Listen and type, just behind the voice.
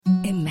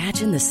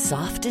Imagine the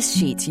softest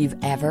sheets you've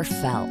ever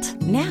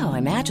felt. Now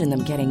imagine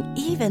them getting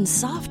even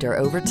softer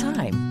over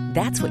time.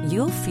 That's what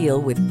you'll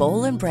feel with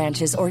Boll &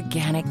 Branch's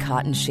organic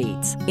cotton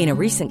sheets. In a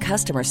recent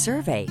customer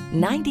survey,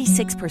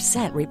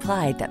 96%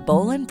 replied that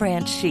Boll &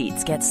 Branch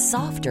sheets get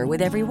softer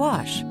with every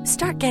wash.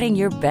 Start getting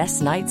your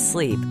best night's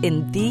sleep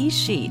in these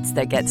sheets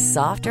that get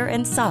softer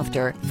and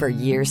softer for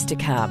years to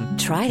come.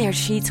 Try their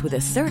sheets with a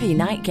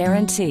 30-night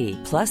guarantee.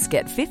 Plus,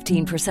 get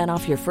 15%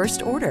 off your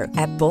first order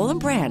at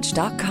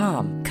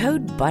bollandbranch.com.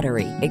 Code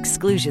BUTTERY.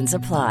 Exclusions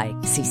apply.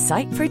 See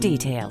site for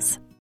details.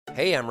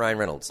 Hey, I'm Ryan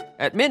Reynolds.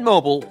 At Mint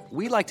Mobile,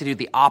 we like to do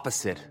the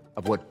opposite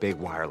of what Big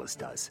Wireless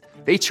does.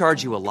 They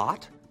charge you a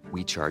lot,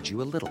 we charge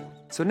you a little.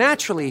 So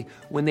naturally,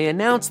 when they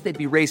announced they'd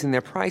be raising their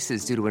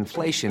prices due to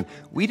inflation,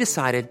 we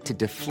decided to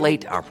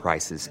deflate our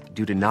prices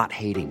due to not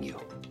hating you.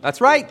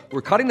 That's right. We're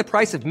cutting the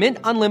price of Mint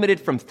Unlimited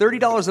from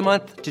 $30 a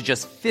month to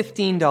just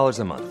 $15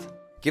 a month.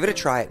 Give it a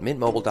try at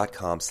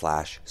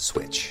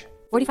mintmobile.com/switch.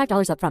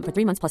 $45 up front for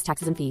 3 months plus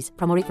taxes and fees.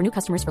 Promo rate for new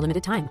customers for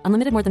limited time.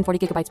 Unlimited more than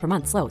 40 gigabytes per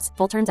month. Slows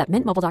full terms at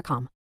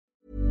mintmobile.com.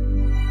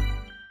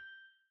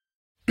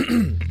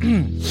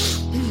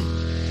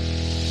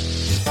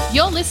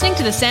 You're listening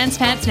to the Sans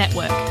Pants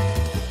Network.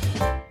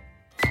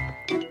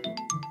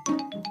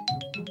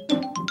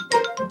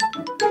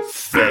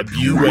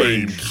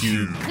 February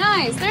Cube.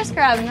 Nice, they're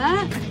grabbing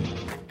that.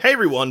 Hey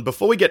everyone,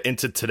 before we get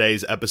into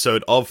today's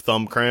episode of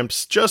Thumb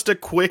Cramps, just a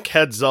quick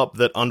heads up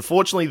that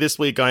unfortunately this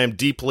week I am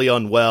deeply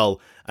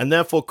unwell and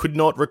therefore could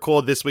not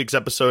record this week's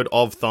episode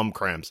of Thumb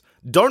Cramps.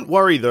 Don't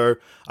worry though,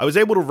 I was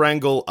able to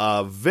wrangle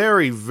a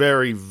very,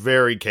 very,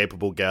 very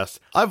capable guest.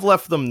 I've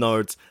left them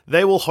notes,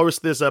 they will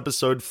host this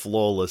episode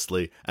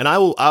flawlessly, and I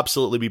will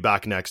absolutely be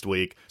back next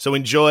week. So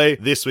enjoy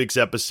this week's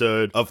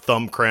episode of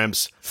Thumb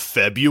Cramps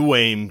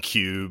February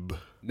Cube.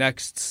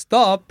 Next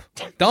stop,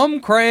 Thumb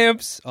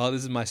Cramps. Oh,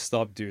 this is my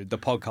stop, dude. The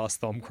podcast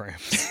Thumb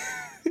Cramps.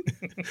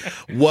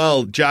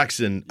 Well,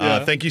 Jackson,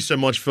 thank you so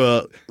much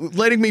for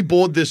letting me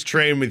board this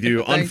train with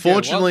you.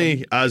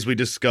 Unfortunately, as we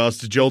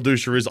discussed, Joel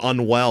Dusha is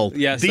unwell.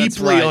 Yes, deeply that's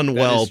right.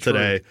 unwell That is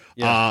today. true.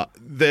 Yeah.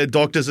 The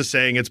doctors are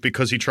saying it's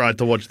because he tried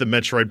to watch the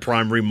Metroid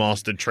Prime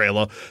Remastered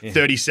trailer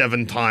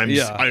 37 times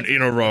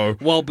in a row.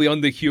 Well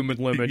beyond the human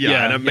limit.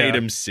 And it made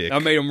him sick. I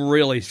made him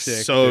really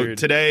sick. So dude.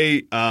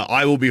 today,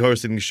 I will be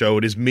hosting the show.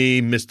 It is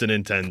me, Mr.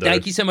 Nintendo.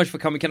 Thank you so much for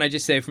coming. Can I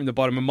just say from the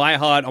bottom of my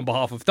heart, on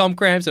behalf of Thumb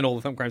Cramps and all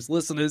the Thumb Cramps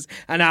listeners,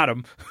 and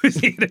Adam, who's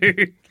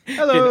here.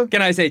 Hello.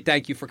 Can I say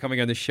thank you for coming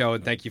on the show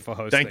and thank you for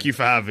hosting? Thank you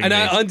for having and me.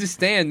 I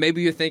understand,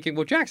 maybe you're thinking,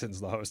 well, Jackson's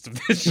the host of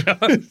this show.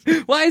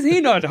 Why is he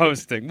not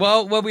hosting?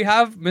 Well, when we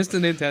have Mr.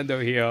 Nintendo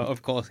here,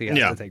 of course he has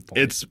to take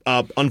point. It's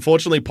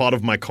unfortunately part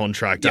of my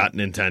contract at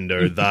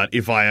Nintendo that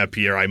if I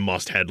appear, I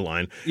must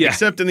headline. Yeah.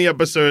 Except in the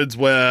episodes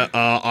where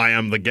I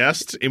am the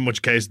guest, in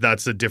which case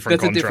that's a different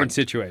contract. a different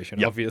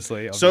situation,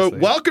 obviously. So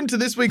welcome to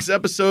this week's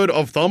episode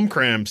of Thumb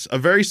Cramps, a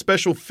very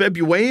special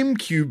February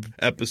Cube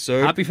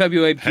episode. Happy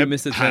February Cube,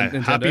 Mr.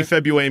 Nintendo. Happy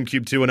February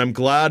Cube too, and I'm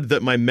glad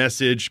that my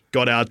message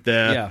got out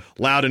there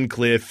loud and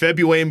clear.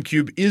 February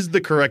Cube is the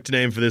correct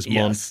name for this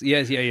month.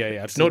 Yes, It's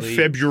not absolutely.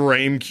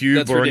 February Cube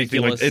That's or ridiculous.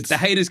 anything like that. The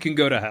haters can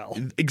go to hell.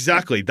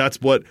 Exactly.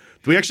 That's what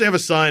we actually have a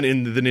sign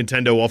in the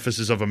Nintendo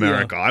offices of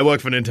America. I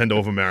work for Nintendo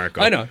of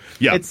America. I know.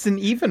 Yeah. It's an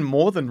even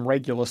more than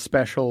regular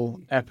special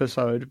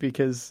episode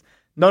because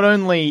not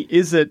only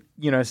is it,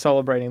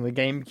 celebrating the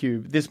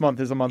GameCube, this month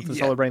is a month of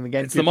celebrating the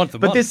GameCube. It's the month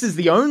of But months. this is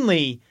the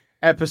only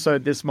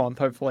episode this month,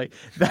 hopefully,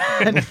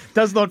 that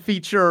does not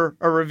feature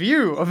a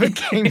review of a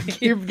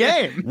GameCube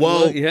game.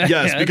 Well, yeah.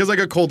 yes, because I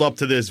got called up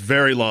to this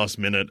very last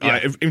minute.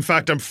 Yeah. In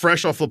fact, I'm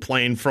fresh off the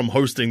plane from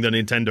hosting the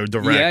Nintendo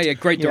Direct. Yeah,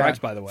 great direct,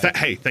 by the way.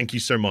 Hey, thank you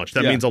so much.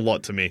 That means a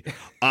lot to me.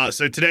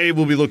 So today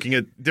we'll be looking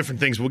at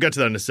different things. We'll get to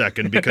that in a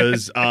second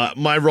because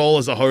my role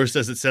as a host,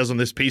 as it says on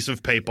this piece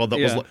of paper that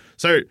was...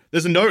 So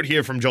there's a note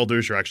here from Joel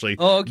Dusha, actually.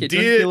 Oh, okay.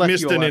 Dear He left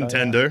you Mr. a letter,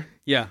 Nintendo,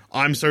 Yeah.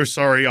 I'm so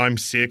sorry I'm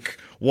sick.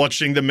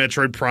 Watching the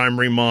Metroid Prime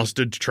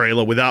Remastered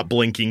trailer without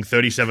blinking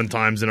 37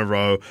 times in a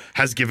row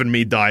has given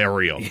me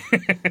diarrhea.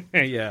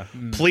 Yeah.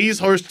 Please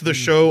host the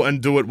show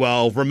and do it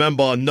well.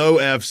 Remember, no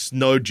Fs,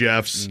 no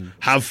Jeffs.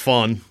 Have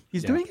fun.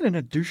 He's doing it in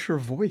a doucher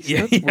voice.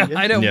 Yeah, That's weird.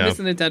 I know. Yeah.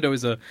 Mr. Nintendo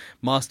is a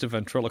master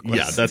ventriloquist.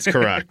 Yeah, that's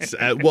correct.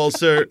 Well,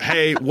 sir,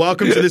 hey,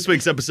 welcome to this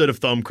week's episode of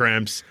Thumb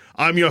Cramps.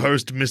 I'm your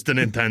host, Mr.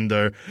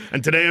 Nintendo,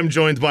 and today I'm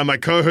joined by my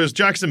co-host,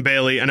 Jackson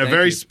Bailey, and a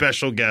very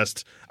special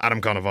guest,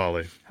 Adam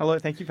Carnivale. Hello,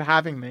 thank you for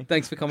having me.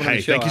 Thanks for coming on Hey,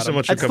 the show, thank you so Adam.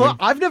 much for It's coming.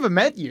 I've never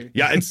met you.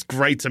 Yeah, it's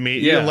great to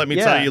meet you, Yeah. and let me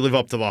Yeah. tell you, you live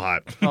up to the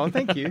hype. Oh,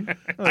 thank you.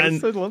 Oh, And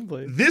that's so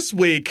lovely. This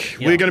week,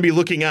 we're going to be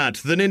looking at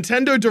the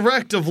Nintendo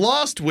Direct of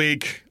last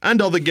week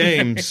and other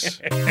games.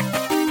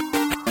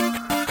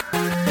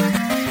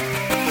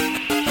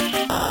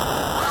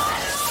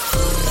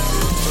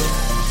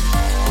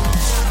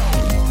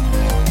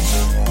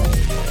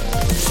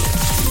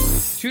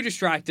 Too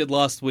distracted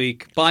last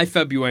week by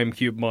February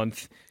Cube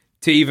month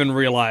to even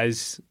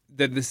realize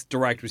that this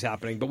direct was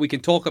happening, but we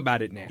can talk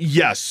about it now.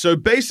 Yes. So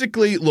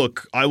basically,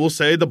 look, I will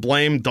say the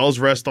blame does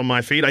rest on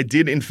my feet. I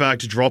did, in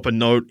fact, drop a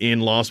note in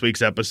last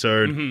week's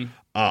episode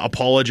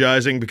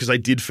apologizing because I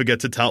did forget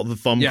to tell the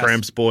Thumb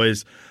Cramps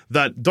boys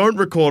that don't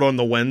record on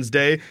the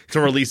Wednesday to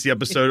release the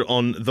episode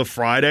on the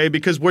Friday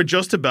because we're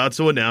just about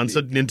to announce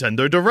a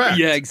Nintendo Direct.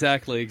 Yeah,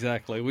 exactly.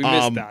 We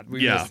missed that.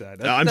 We missed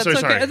that. I'm so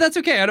sorry. That's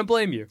okay. I don't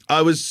blame you.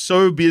 I was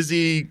so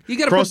busy. You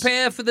got to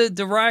prepare for the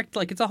Direct.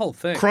 Like, it's a whole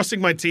thing.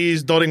 Crossing my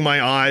T's, dotting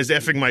my I's,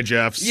 effing my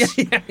Jeffs.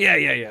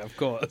 Yeah, of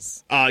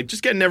course.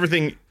 Just getting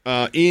everything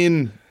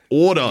in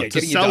order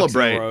to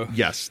celebrate.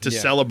 Yes, to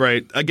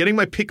celebrate. Getting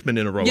my Pikmin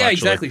in a row, Yeah, actually.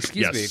 exactly.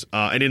 Excuse me.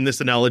 And in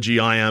this analogy,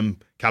 I am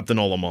Captain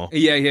Olimar.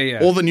 Yeah.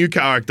 Or the new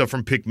character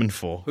from Pikmin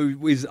 4.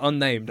 Who is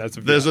unnamed as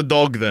of There's now. a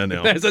dog there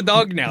now. There's a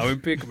dog now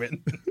in Pikmin.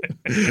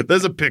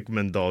 There's a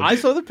Pikmin dog. I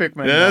saw the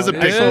Pikmin. There's a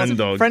dog. I saw Pikmin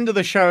dog. Friend of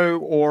the show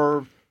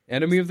or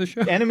Enemy of the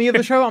show? enemy of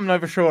the show? I'm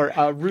never sure.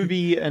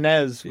 Ruby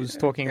Inez was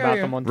talking about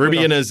them on Twitter.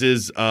 Ruby Inez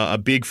is a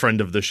big friend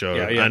of the show,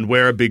 and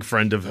we're a big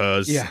friend of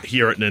hers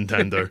here at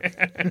Nintendo.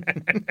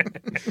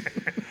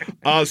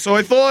 So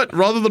I thought,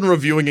 rather than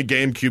reviewing a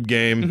GameCube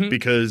game,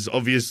 because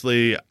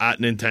obviously at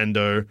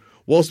Nintendo,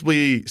 whilst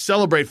we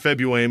celebrate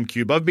February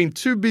GameCube, I've been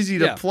too busy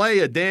to play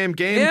a damn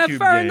GameCube game.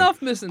 fair enough,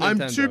 Mr. Nintendo.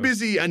 I'm too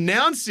busy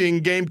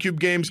announcing GameCube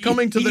games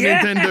coming to the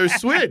Nintendo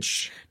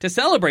Switch. To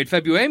celebrate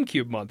February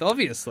GameCube month,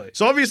 obviously.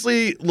 So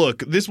obviously, look,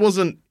 this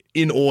wasn't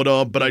in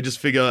order, but I just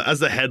figure as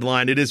the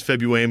headline, it is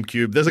February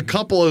GameCube. There's a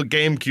couple of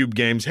GameCube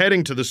games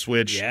heading to the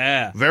Switch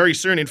very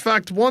soon. In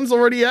fact, one's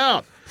already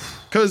out.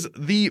 Because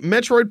the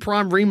Metroid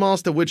Prime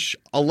remaster, which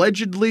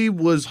allegedly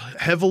was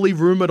heavily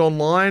rumored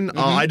online,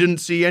 I didn't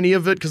see any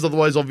of it because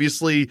otherwise,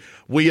 obviously,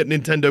 we at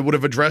Nintendo would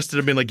have addressed it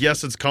and been like,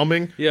 yes, it's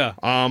coming. Yeah.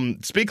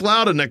 Speak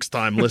louder next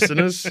time,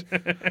 listeners.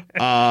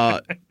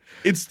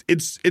 It's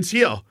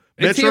here.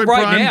 It's Metroid here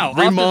right Prime now.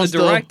 remaster. After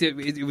the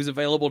Direct, it was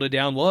available to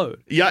download.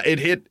 Yeah, it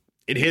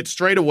hit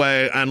straight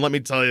away, and let me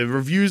tell you,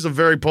 reviews are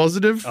very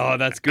positive. Oh,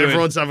 that's good.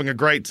 Everyone's having a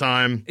great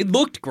time. It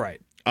looked great.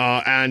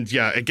 And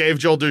yeah, it gave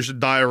Joel Dusha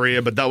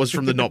diarrhea, but that was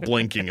from the not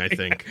blinking, I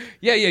think.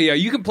 Yeah.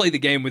 You can play the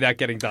game without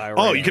getting diarrhea.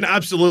 Oh, you can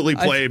absolutely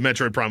play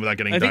Metroid Prime without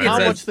getting I think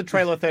diarrhea. I'll watch the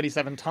trailer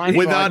 37 times.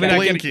 Without before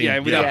I get it.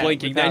 blinking. Without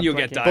blinking. Then you'll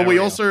get diarrhea. But we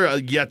also are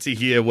yet to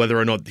hear whether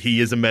or not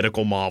he is a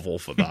medical marvel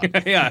for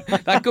that. Yeah,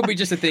 that could be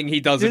just a thing he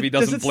does if he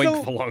Does doesn't it blink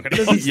still- for long Does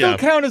enough. it still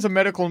count as a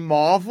medical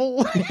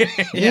marvel?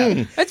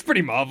 Yeah, that's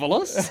pretty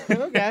marvelous. Okay,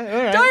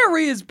 all right.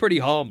 Diarrhea is pretty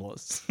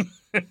harmless.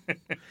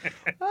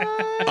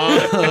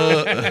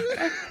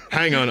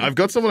 Hang on, I've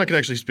got someone I can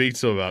actually speak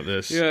to about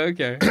this. Yeah,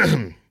 okay.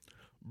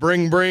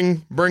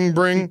 Bring.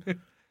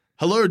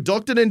 Hello,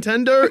 Dr.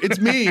 Nintendo? It's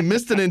me,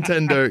 Mr.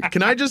 Nintendo.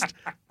 Can I just...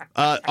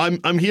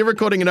 I'm here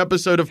recording an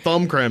episode of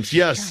Thumb Cramps.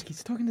 Yes.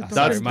 He's talking to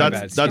Sorry, my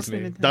bad. Excuse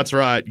me. That's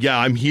right. Yeah,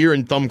 I'm here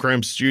in Thumb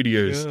Cramps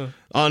Studios. Yeah.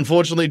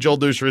 Unfortunately, Joel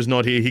Dusha is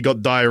not here. He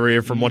got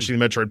diarrhea from watching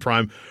the Metroid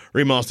Prime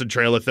remastered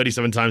trailer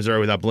 37 times in a row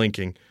without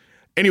blinking.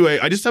 Anyway,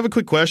 I just have a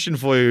quick question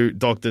for you,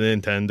 Dr.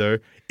 Nintendo.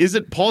 Is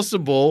it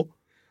possible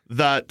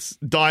that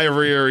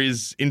diarrhea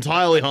is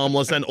entirely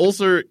harmless? And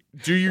also,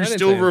 do you I didn't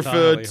still say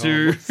refer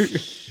entirely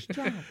to...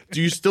 Do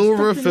you still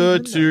refer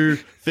to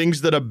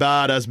things that are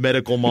bad as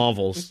medical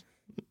marvels?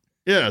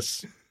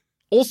 Yes.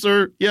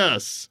 Also,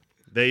 yes.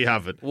 There you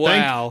have it.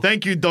 Wow.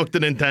 Thank you, Dr.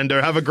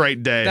 Nintendo. Have a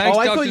great day. Thanks,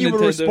 I Dr. thought you were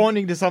Nintendo.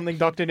 responding to something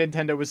Dr.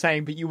 Nintendo was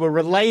saying, but you were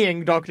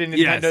relaying Dr.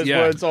 Nintendo's yeah.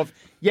 words of,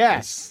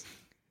 yes.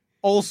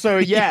 Also,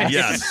 yes.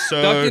 Yes.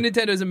 So Dr.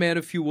 Nintendo is a man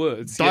of few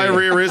words.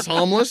 diarrhea is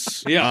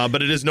harmless, Yeah.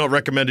 but it is not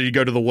recommended you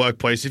go to the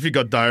workplace if you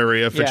got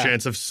diarrhea for Yeah.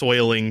 chance of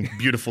soiling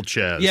beautiful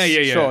chairs.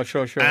 Yeah.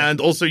 Sure. And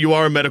also, you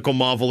are a medical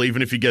marvel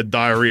even if you get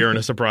diarrhea in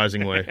a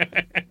surprising way.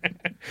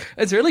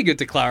 It's really good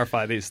to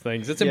clarify these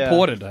things. It's Yeah.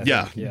 important, I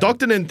Yeah. think.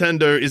 Dr.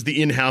 Nintendo is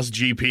the in-house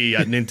GP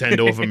at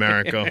Nintendo of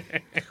America.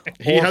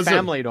 He Or has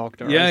family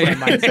doctor, Yeah, as they yeah.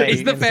 might say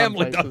He's the in some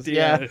family places. doctor.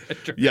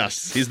 Yeah.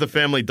 Yes, he's the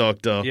family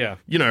doctor. Yeah.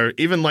 You know,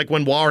 even like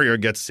when Wario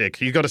gets sick,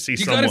 you got to see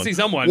someone. gotta see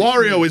someone.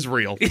 Wario is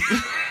real.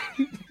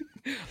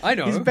 I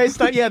know. He's based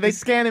on, they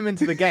scan him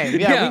into the game.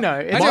 Yeah, we know. I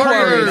It's know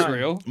Mario- Wario's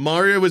real.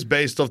 Mario was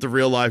based off the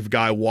real life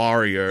guy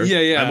Wario.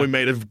 Yeah. And we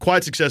made a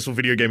quite successful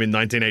video game in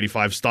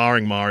 1985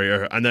 starring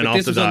Mario. And then But after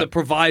this was that, on the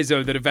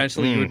proviso that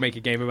eventually you would make a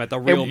game about the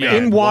real man.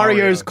 In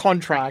Wario's Wario.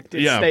 contract,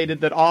 it Yeah.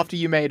 stated that after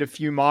you made a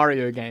few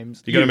Mario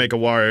games, you got to make a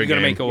Wario You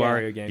gotta game. make a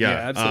Wario game. Yeah,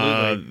 Yeah,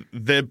 absolutely.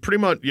 They're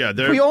pretty much,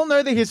 they're. we all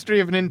know the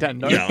history of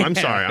Nintendo. Yeah, I'm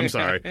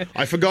sorry.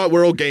 I forgot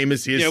we're all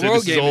gamers here, Yeah, so we're all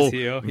this is gamers all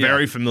here.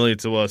 very familiar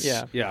to us.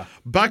 Yeah. Yeah.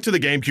 Back to the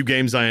GameCube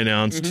games I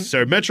announced.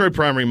 So Metroid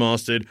Prime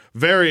Remastered,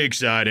 very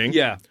exciting.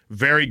 Yeah.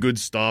 Very good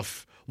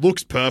stuff.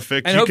 Looks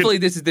perfect. And You hopefully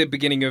can- this is the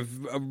beginning of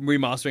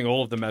remastering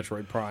all of the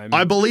Metroid Prime.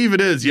 I believe it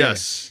is,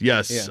 yes.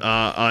 Yeah.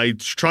 I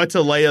tried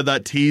to layer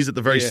that tease at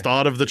the very Yeah.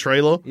 start of the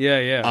trailer.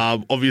 Yeah.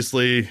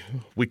 Obviously,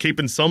 we're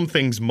keeping some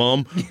things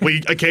mum.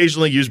 We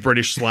occasionally use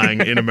British slang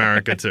in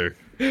America too.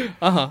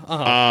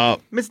 Mr.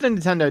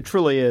 Nintendo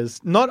truly is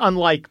not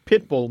unlike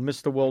Pitbull,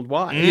 Mr.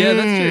 Worldwide. Yeah,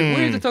 that's true.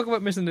 We need to talk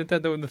about Mr.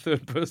 Nintendo in the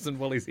third person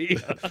while he's here.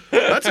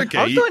 That's okay.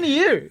 I was talking to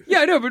you. Yeah,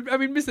 I know, but I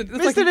mean, Mr.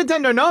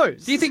 Nintendo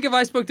knows. Do you think if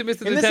I spoke to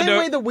Mr. In Nintendo... the same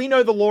way that we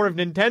know the lore of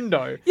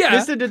Nintendo, Yeah.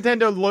 Mr.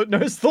 Nintendo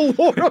knows the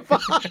lore of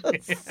us.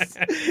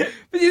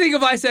 But do you think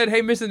if I said,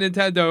 hey, Mr.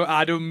 Nintendo,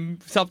 Adam,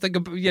 something,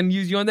 and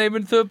use your name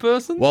in third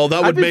person? Well,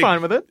 that I'd would be make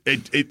fine with it.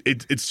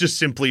 It's just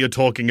simply you're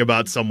talking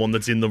about someone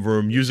that's in the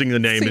room. Using the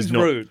name Seems is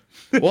not rude.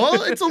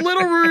 Well, it's a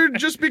little rude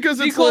just because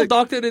Do you it's call like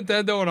Dr.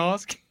 Nintendo and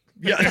ask?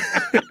 yeah.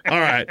 All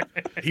right.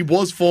 He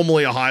was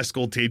formerly a high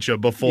school teacher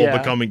before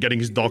Yeah. getting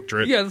his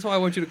doctorate. Yeah, that's why I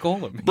want you to call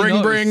him. He Bring,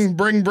 knows. bring,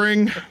 bring,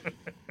 bring.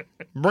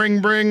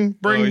 Bring, bring, Oh,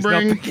 bring, he's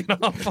bring. not picking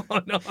up.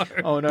 Oh, no.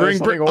 Oh no, Bring-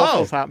 something bring-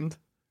 awful's oh. happened.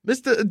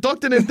 Mr.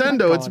 Dr.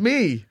 Nintendo, it's God.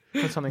 me.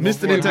 Something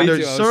Mr. awful Me Nintendo, too, I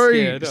was sorry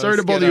scared. I sorry was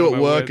to bother scared you out at of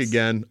my work words.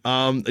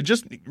 again.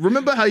 Just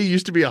remember how you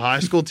used to be a high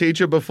school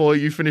teacher before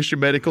you finished your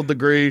medical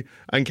degree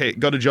and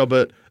got a job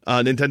at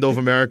Nintendo of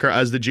America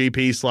as the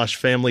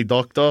GP/family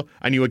doctor,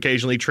 and you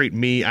occasionally treat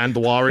me and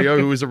Wario,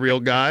 who is a real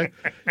guy.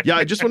 Yeah,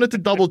 I just wanted to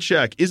double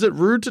check. Is it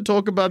rude to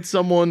talk about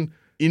someone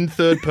in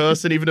third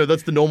person, even though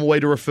that's the normal way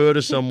to refer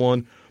to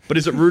someone? But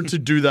is it rude to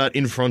do that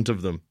in front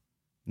of them?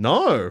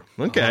 No.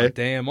 Okay. Oh,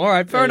 damn. All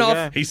right, fair There you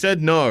enough. go. He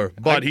said no,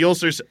 but he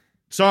also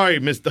sorry,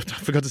 Mr. I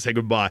forgot to say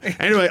goodbye.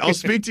 Anyway, I'll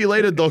speak to you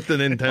later, Dr. A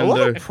lot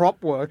Nintendo. of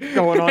prop work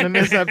going on in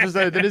this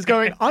episode that is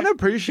going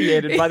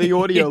unappreciated by the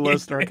audio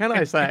listener, can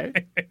I say?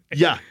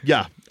 Yeah.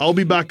 I'll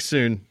be back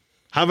soon.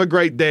 Have a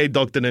great day,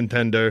 Dr.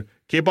 Nintendo.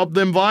 Keep up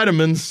them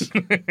vitamins.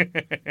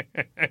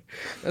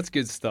 That's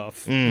good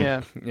stuff.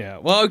 Yeah, Yeah.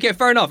 Well, okay,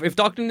 fair enough. If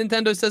Dr.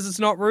 Nintendo says it's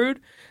not rude,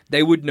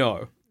 they would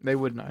know. they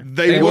would know.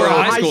 They were were a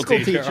a high school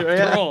teacher, teacher,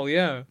 yeah. after all,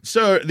 yeah.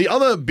 So the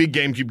other big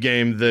GameCube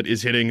game that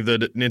is hitting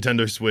the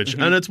Nintendo Switch,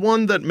 Mm-hmm. and it's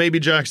one that maybe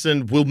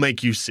Jackson will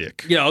make you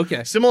sick. Yeah,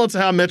 okay. Similar to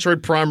how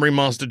Metroid Prime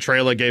Remastered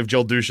trailer gave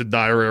Joel Dusha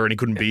diarrhea and he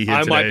couldn't be here I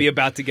today. might be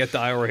about to get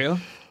diarrhea.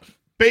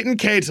 Baten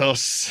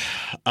Kaitos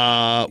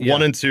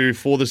 1 and 2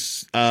 for the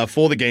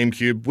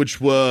GameCube,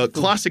 which were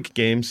classic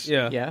games,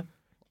 Yeah. Yeah.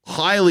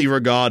 highly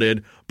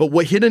regarded, but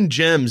were hidden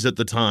gems at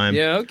the time.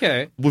 Yeah,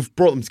 okay. We've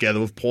brought them together.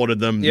 We've ported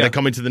them. Yeah. They're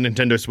coming to the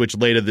Nintendo Switch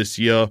later this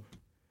year.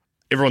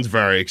 Everyone's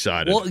very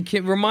excited. Well,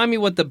 remind me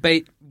what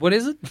the what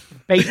is it?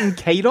 Baten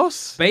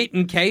Kados? Bait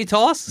and K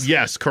toss?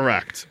 yes,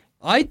 correct.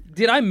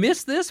 Did I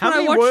miss this How when I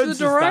many watched words the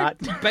is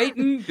direct? that? Bait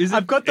and is it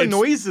I've got the It's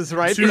noises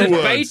right. two but is it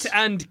it's words. bait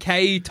and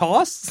K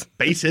toss?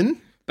 Baten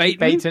Bait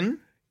Baten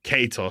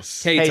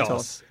Kaitos. K toss.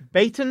 Katos.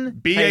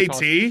 Baten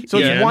B-A-T, Katos. So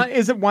yeah. it's one.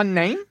 Is it one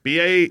name?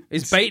 B-A...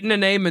 Is Baitin a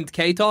name and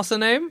K toss a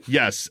name?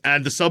 Yes,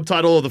 and the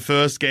subtitle of the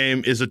first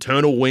game is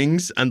Eternal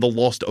Wings and the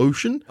Lost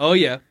Ocean. Oh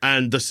yeah.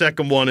 And the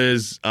second one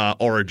is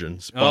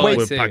Origins, but Oh, I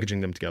we're see.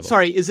 packaging them together.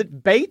 Sorry, is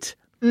it bait?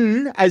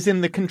 As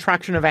in the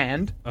contraction of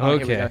and. Oh, here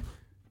we Okay. go.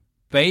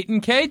 Bait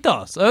and K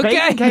toss. Okay.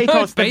 Baten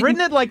Katos. They've Bait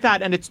written it like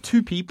that, and it's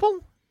two people.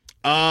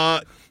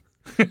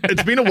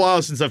 It's been a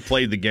while since I've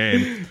played the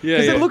game. Yeah,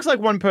 Because yeah. it looks like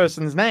one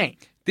person's name.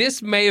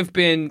 This may have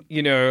been,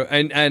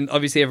 and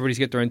obviously everybody's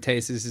got their own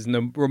tastes. This is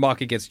no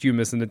remark against you,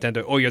 Mr.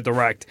 Nintendo, or your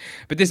direct.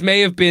 But this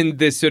may have been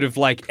this sort of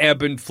like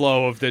ebb and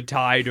flow of the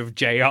tide of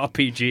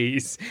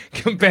JRPGs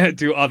compared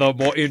to other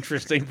more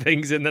interesting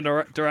things in the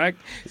direct.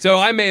 So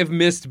I may have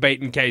missed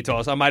Bait and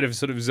K-Toss. I might have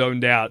sort of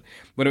zoned out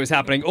when it was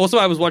happening. Also,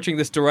 I was watching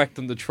this direct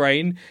on the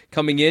train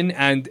coming in,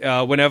 and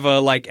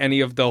whenever like any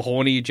of the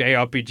horny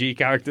JRPG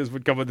characters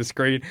would come on the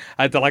screen,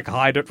 I had to like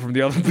hide it from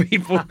the other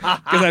people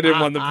because I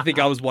didn't want them to think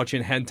I was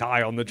watching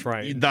hentai on the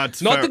train.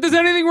 That's Not fair. that there's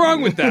anything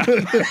wrong with that.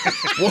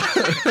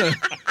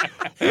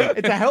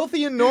 It's a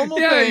healthy and normal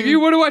Yeah, thing. if you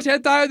want to watch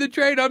hentai on the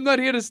train, I'm not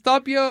here to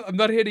stop you. I'm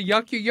not here to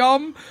yuck you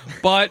yum.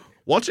 But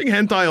Watching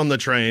hentai on the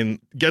train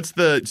gets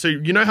the... So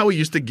you know how we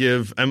used to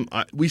give...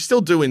 we still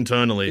do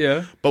internally,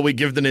 Yeah. but we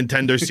give the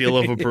Nintendo seal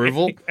of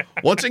approval?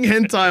 Watching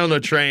hentai on a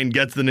train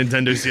gets the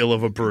Nintendo seal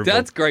of approval.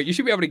 that's great. You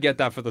should be able to get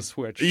that for the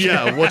Switch.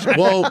 Yeah,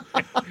 well,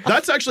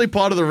 that's actually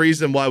part of the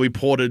reason why we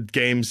ported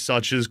games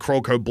such as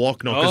Croco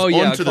Block Knockers Oh,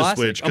 yeah, onto the classic.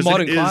 Switch. A 'cause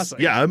modern it is, classic.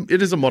 Yeah,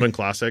 it is a modern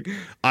classic.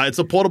 It's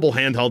a portable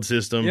handheld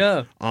system.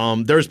 Yeah.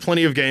 There's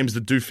plenty of games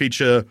that do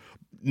feature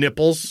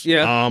nipples.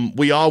 Yeah.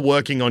 We are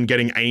working on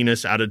getting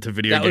anus added to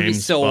video That would games.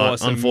 be so but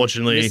awesome.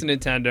 Unfortunately, Mr.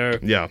 Nintendo.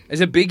 Yeah.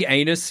 As a big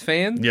anus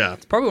fan, Yeah.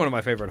 it's probably one of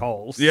my favorite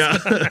holes. yeah.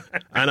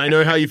 And I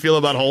know how you feel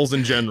about holes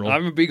in general.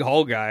 I'm a big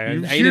hole guy,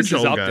 and You're a anus huge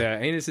is hole up guy.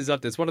 there. Anus is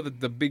up there. It's one of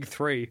the big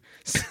three.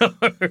 So,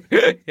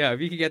 yeah, if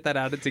you could get that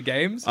added to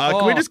games.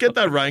 Can we just get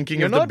that ranking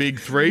You're of the not big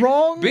three?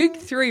 Wrong. Big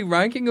three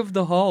ranking of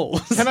the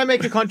holes. Can I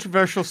make a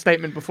controversial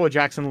statement before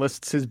Jackson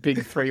lists his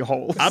big three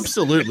holes?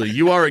 Absolutely.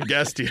 You are a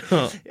guest here.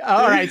 All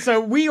right, so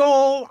we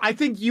all, I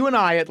think you and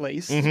I at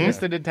least,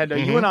 Mr.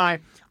 Nintendo, you and I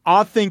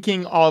are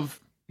thinking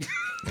of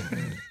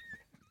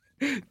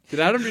Did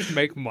Adam just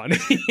make money?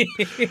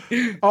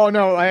 Oh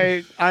no,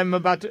 I'm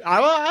about to.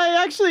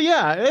 I actually,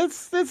 yeah,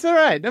 it's all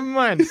right. Never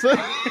mind. So,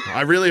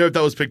 I really hope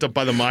that was picked up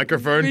by the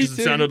microphone Me because it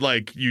too. sounded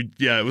like you.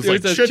 Yeah, it was It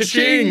like was a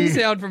cha-ching.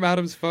 sound from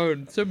Adam's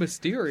phone. So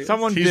mysterious.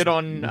 someone He's- bid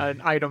on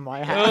an item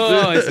I have. Oh,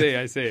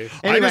 I see. I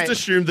Anyway. just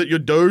assumed that your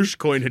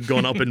Dogecoin had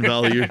gone up in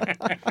value.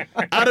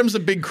 Adam's a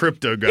big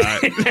crypto guy.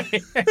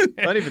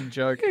 Don't even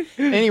joke.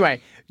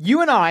 Anyway,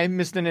 you and I,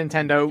 Mr.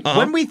 Nintendo,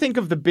 when we think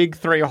of the big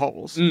three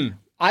holes,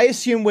 I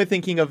assume we're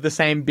thinking of the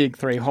same big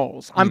three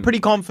holes. I'm pretty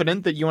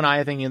confident that you and I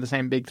are thinking of the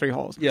same big three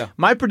holes. Yeah.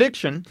 My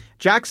prediction,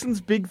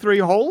 Jackson's big three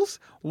holes,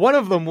 one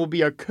of them will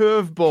be a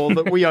curveball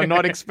that we are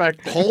not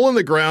expecting. Hole in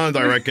the ground,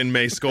 I reckon,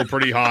 may score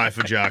pretty high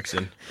for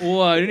Jackson.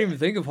 Oh, I didn't even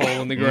think of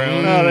hole in the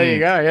ground. Oh, there you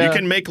go. Yeah. You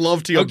can make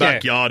love to your Okay.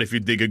 backyard if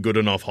you dig a good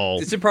enough hole.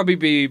 This would probably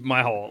be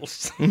my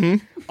holes.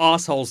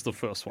 Arsehole's the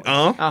first one.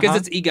 Because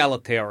it's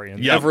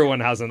egalitarian. Yep. Everyone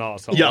has an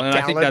arsehole. Yep. And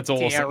I think that's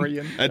awesome.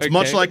 Egalitarian. It's Okay.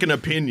 much like an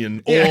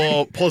opinion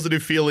or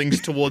positive feelings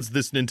towards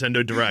this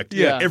Nintendo Direct.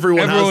 Yeah.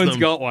 Everyone's Everyone's has them.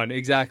 got one,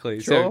 exactly.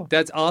 So Sure.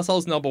 that's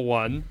arsehole's number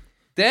one.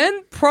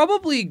 Then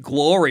probably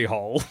glory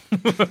hole.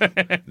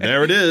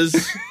 There it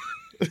is.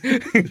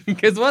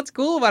 Because what's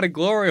cool about a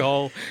glory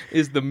hole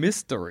is the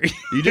mystery.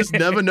 You just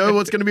never know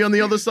what's going to be on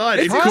the other side.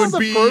 It Sounds could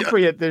be.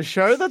 appropriate, this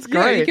show. That's Yeah,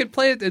 you great. could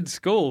play it in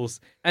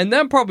schools. And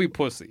then probably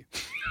pussy.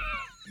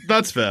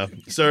 That's fair.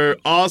 So,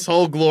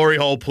 asshole, glory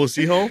hole,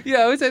 pussy hole. Yeah,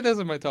 I would say those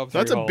are my top three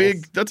That's a holes.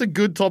 big. That's a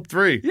good top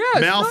three. Yeah,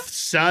 it's Mouth not-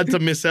 sad to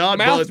miss out.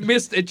 Mouth but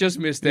missed. It just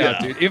missed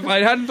out, Yeah. dude. If I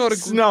hadn't thought of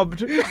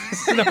Snubbed.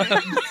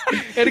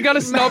 it got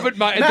a snub at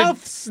my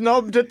Mouth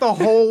snubbed at the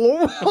whole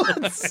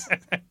awards.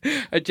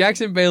 at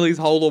Jackson Bailey's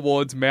Hole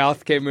Awards.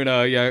 Mouth came in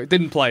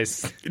didn't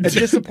place. A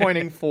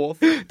disappointing fourth.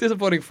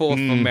 Disappointing fourth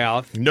for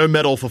Mouth. no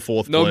medal for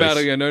fourth No place.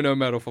 medal, yeah, no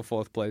medal for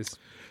fourth place.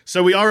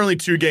 So we are only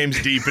 2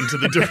 games deep into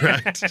the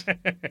direct.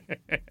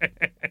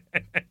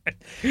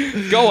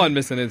 Go on,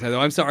 Mr. Nintendo.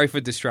 I'm sorry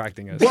for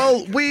distracting us.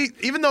 Well,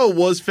 even though it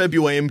was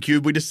February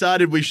Cube, we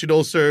decided we should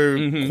also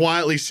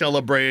quietly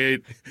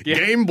celebrate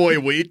Game Boy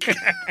Week.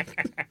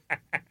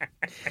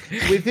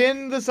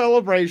 Within the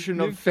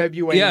celebration of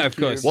February. Yeah, of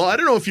course. Well, I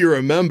don't know if you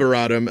remember,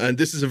 Adam, and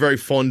this is a very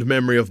fond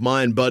memory of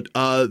mine, but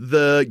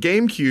the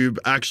GameCube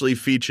actually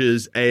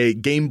features a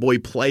Game Boy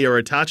player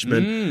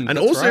attachment and that's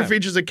also right.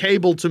 features a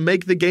cable to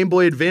make the Game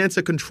Boy Advance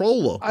a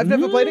controller. I've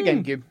never played a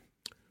GameCube.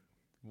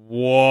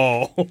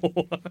 Whoa.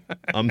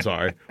 I'm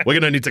sorry. We're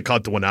going to need to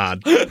cut to an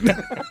ad.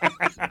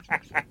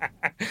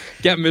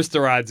 Get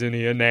Mr. Ads in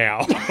here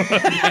now.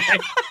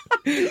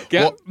 Get,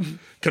 Well,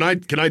 can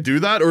I do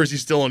that, or is he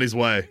still on his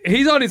way?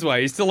 He's on his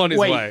way. He's still on his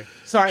Wait, way.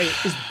 sorry,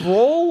 is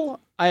Brawl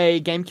a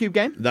GameCube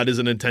game? That is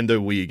a Nintendo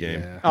Wii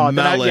game. Oh, then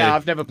Melee,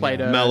 I've never played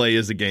a... Melee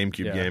is a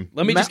GameCube game.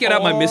 Let me just get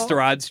out my Oh.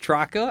 Mr. Ads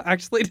tracker,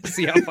 actually, to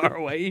see how far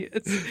away he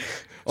is.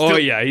 Oh,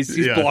 yeah, he's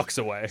yeah. blocks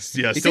away.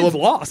 Yeah, he still seems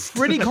lost.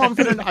 Pretty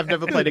confident I've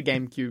never played a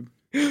GameCube.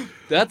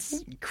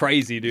 That's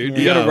crazy, dude.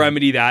 You Yeah. gotta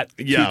remedy that.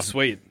 Yeah. Cute,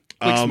 sweet.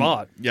 Look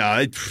smart.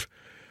 Yeah,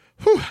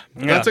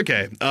 that's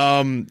okay.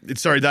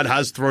 Sorry, that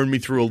has thrown me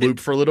through a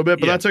loop for a little bit,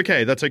 but Yeah. that's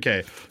okay. That's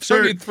okay. So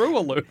So you through a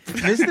loop.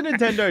 Mr.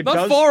 Nintendo Not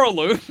does... for a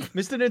loop.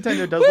 Mr.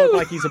 Nintendo does look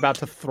like he's about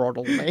to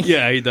throttle me.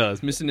 Yeah, he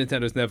does. Mr.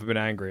 Nintendo's never been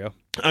angrier.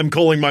 I'm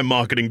calling my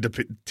marketing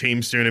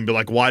team soon and be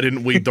like, why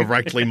didn't we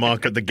directly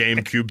market the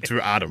GameCube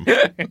to Adam?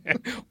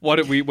 Where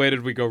did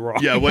we go wrong?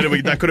 Yeah,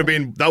 that could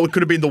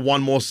have been the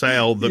one more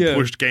sale that Yeah.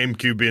 pushed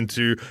GameCube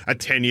into a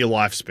 10-year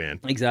lifespan.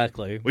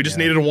 Exactly. We just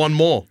needed one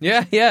more.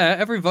 Yeah,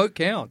 every vote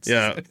counts.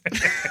 Yeah.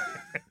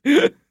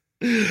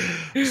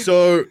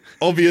 So,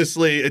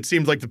 obviously, it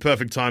seems like the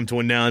perfect time to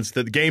announce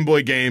that the Game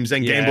Boy games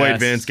and Game Boy Yes.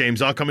 Advance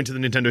games are coming to the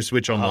Nintendo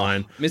Switch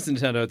Online. Mr.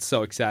 Nintendo, it's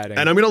so exciting.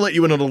 And I'm going to let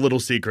you in on a little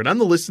secret, and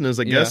the listeners,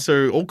 I guess,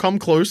 so all come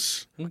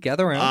close. We'll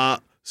gather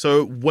around.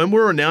 So when we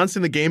were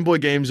announcing the Game Boy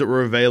games that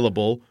were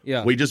available,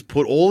 Yeah. we just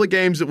put all the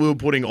games that we were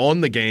putting on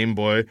the Game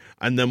Boy,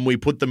 and then we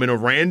put them in a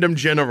random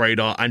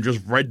generator and just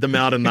read them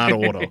out in that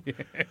order.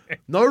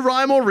 No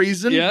rhyme or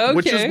reason, Yeah,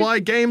 which is okay. why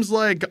games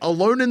like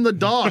Alone in the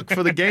Dark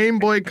for the Game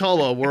Boy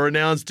Color were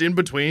announced in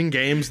between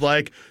games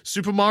like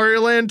Super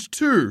Mario Land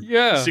 2,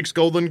 Yeah. 6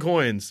 golden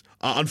coins.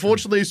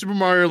 Unfortunately, Super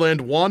Mario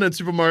Land 1 and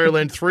Super Mario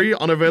Land 3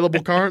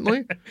 unavailable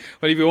currently.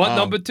 But if you want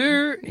number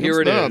 2,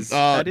 here it is.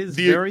 That is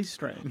very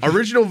strange.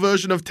 Original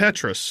version of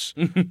Tetris,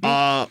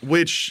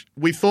 which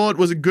we thought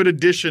was a good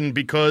addition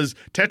because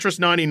Tetris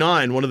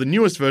 99, one of the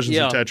newest versions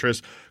of Yeah.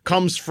 Tetris,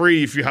 comes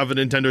free if you have a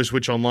Nintendo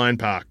Switch Online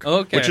pack.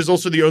 Okay. Which is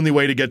also the only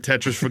way to get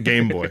Tetris for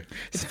Game Boy.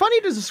 It's funny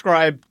to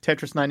describe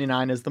Tetris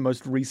 99 as the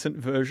most recent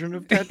version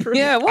of Tetris.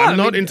 Yeah, well, I'm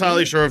not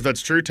entirely sure if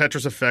that's true.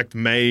 Tetris Effect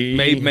may...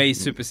 may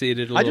supersede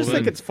it a little I just bit.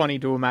 think it's funny funny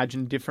to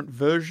imagine different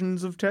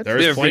versions of Tetris. There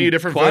is plenty of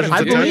different versions I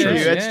of believe you.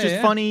 Tetris. It's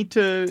just funny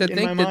to in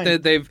think my mind.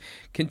 that they've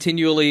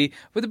continually.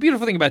 But the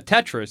beautiful thing about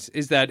Tetris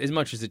is that as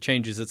much as it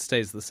changes, it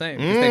stays the same.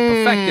 'Cause they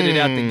perfected it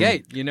out the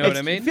gate. You know what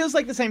I mean? It feels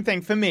like the same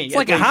thing for me. It's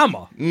like a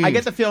hammer. I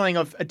get the feeling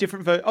of a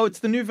different version. Oh, it's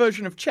the new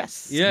version of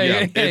chess. Yeah.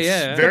 It's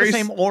It's very the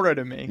same aura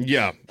to me.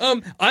 Yeah.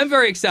 I'm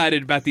very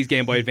excited about these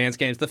Game Boy Advance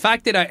games. The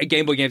fact that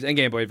Game Boy games and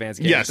Game Boy Advance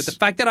games. Yes. But the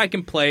fact that I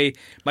can play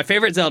my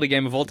favorite Zelda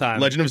game of all time.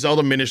 Legend of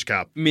Zelda Minish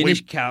Cap. Minish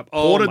We Cap.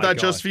 Oh ordered my that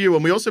God. just for you,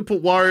 and we also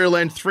put Wario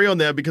Land 3 on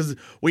there because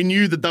we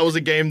knew that was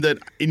a game that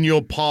in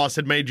your past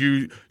had made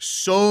you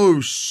so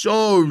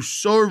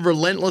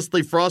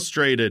relentlessly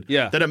frustrated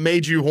that it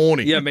made you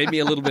horny. Yeah, it made me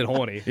a little bit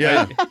horny.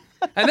 Yeah.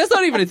 And that's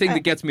not even a thing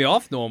that gets me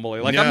off normally.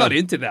 Like, I'm Yeah. not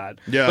into that.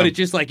 Yeah. But it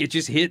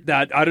just hit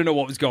that. I don't know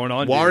what was going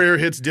on. Wario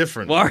hits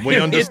different. Wario we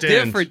hit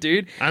understand. different,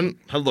 dude. And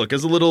look,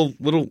 as a little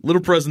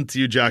present to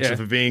you, Jackson, Yeah.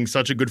 for being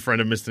such a good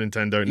friend of Mr.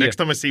 Nintendo. Next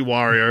time I see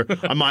Wario,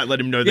 I might let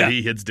him know that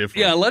he hits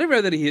different. Yeah, let him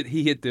know that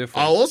he hit different.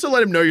 I'll also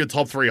let him know your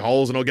top 3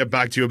 holes, and I'll get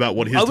back to you about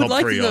what his I top would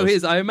like 3 to know are.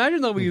 his. I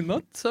imagine they'll be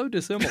not so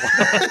dissimilar.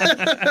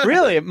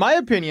 Really, in my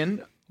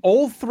opinion,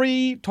 all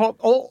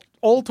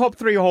top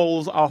 3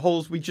 holes are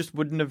holes we just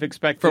wouldn't have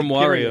expected. From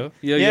period.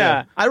 Wario.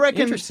 Yeah. I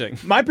reckon. Interesting.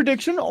 My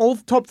prediction: all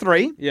top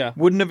 3. Yeah.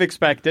 Wouldn't have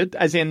expected,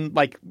 as in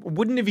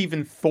wouldn't have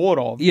even thought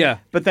of. Yeah.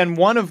 But then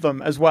one of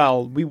them as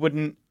well, we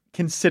wouldn't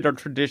consider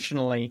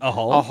traditionally A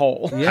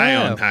hole?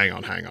 Yeah. Hang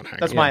on.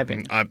 That's my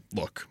opinion.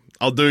 Look,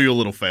 I'll do you a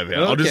little favor here.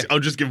 Okay. I'll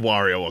just give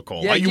Wario a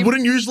call. Yeah, You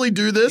wouldn't usually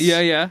do this.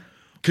 Yeah.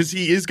 Because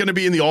he is going to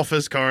be in the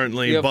office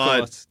currently, Yeah, of but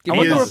course. I he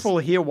wonder is- if we'll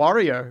hear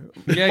Wario.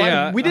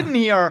 Yeah. We didn't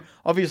hear.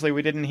 Obviously,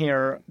 we didn't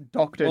hear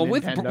Doctor Well,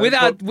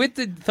 Nintendo. with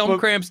the thumb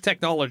cramps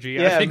technology,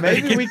 I Yeah, think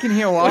maybe we can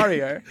hear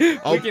Wario.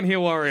 we can hear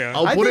Wario.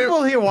 I'll I put think it-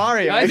 we'll hear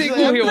Wario. I think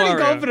we'll hear I'm pretty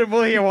Wario. confident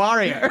we'll hear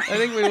Wario. I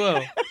think we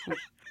will.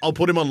 I'll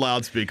put him on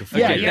loudspeaker for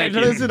Yeah, you. yeah. Thank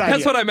that's you. an That's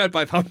idea. what I meant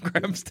by thumb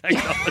cramps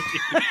technology.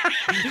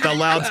 The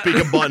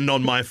loudspeaker button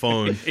on my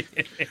phone.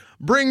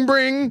 Bring.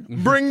 Bring.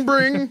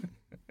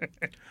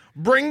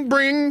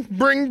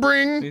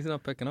 He's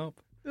not picking up.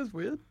 That's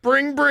weird.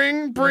 Bring.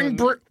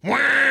 Wah!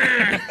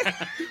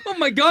 Oh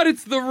my God!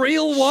 It's the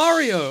real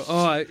Wario.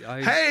 Oh,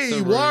 I Hey, so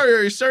rude.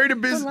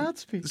 Wario,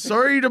 loudspeaker.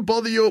 sorry to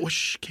bother you.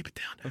 Shh, keep it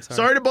down.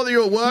 Sorry to bother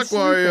you at work,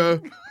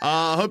 Wario.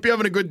 Hope you're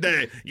having a good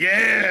day.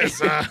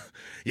 Yes,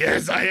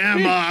 yes, I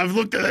am. I've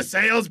looked at the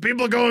sales.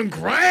 People are going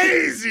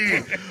crazy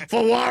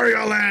for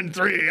Wario Land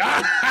 3.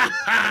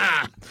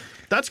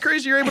 That's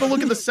crazy. You're able to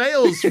look at the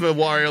sales for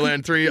Wario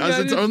Land 3 as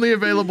it's only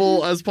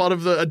available as part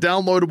of a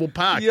downloadable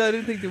pack. Yeah, I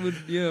didn't think they would.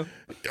 Yeah.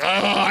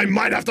 I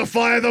might have to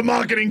fire the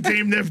marketing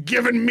team. They've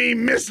given me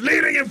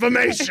misleading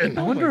information.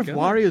 I wonder if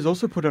Wario's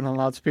also put it on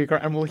loudspeaker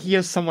and we'll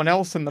hear someone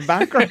else in the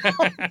background.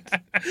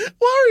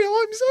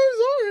 Wario, I'm so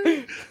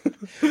sorry.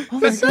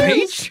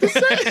 Peach?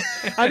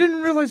 I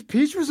didn't realize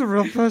Peach was a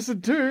real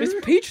person too. Is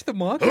Peach the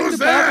marketing Who's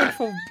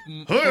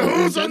department there? for?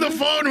 Who's on the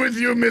phone with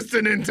you,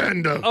 Mr.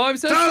 Nintendo? Oh, I'm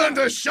so Tell sorry.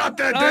 them to shut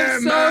their I'm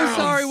damn so mouths.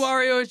 sorry,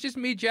 Wario. It's just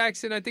me,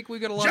 Jackson. I think we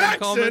got a lot in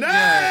Jackson, common. hey!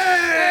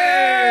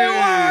 Hey,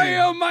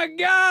 Wario, my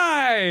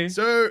guy.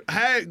 So,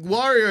 hey,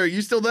 Wario,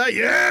 you still there?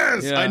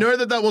 Yes! Yeah. I know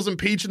that wasn't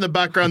Peach in the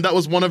background. That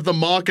was one of the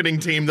marketing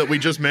team that we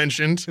just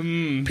mentioned.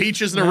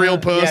 Peach isn't a real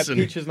person.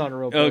 Yeah, Peach is not a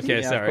real person.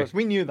 Okay, Yeah, sorry. Of course.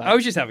 We knew that. I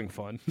was just having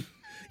fun.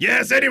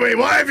 Yes, anyway,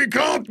 why have you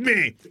called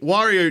me?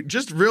 Wario,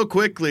 just real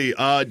quickly,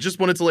 just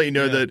wanted to let you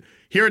know that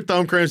here at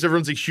Thumbcramps,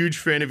 everyone's a huge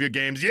fan of your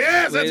games.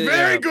 Yes, that's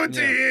very good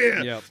to hear.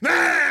 Yeah.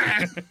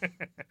 Ah!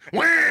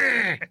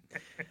 Wah!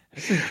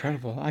 It's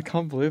incredible. I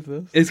can't believe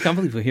this. It's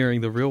unbelievable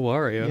hearing the real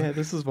Wario. Yeah,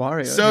 this is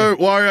Wario. So,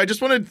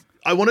 Wario,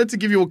 I wanted to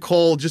give you a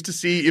call just to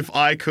see if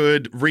I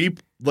could repay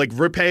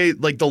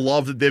the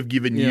love that they've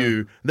given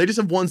you. They just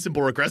have one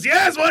simple request.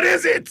 Yes, what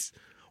is it?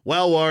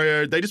 Well,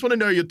 Wario, they just want to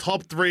know your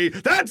top 3.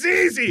 That's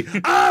easy.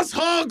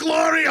 Asshole,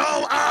 glory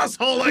hole,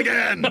 asshole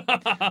again.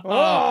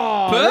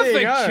 oh, there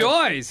you Perfect go.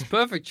 choice.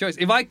 Perfect choice.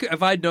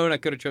 If I'd known I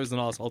could have chosen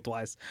asshole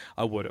twice,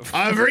 I would have.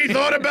 I've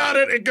rethought about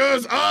it. It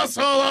goes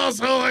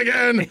asshole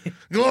again,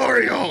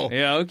 glory hole.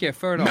 Yeah, okay,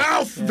 fair enough.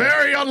 Mouth,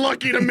 very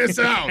unlucky to miss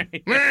out.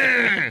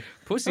 Meh.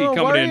 Pussy Oh,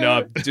 coming in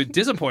Wario.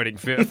 disappointing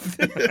fifth.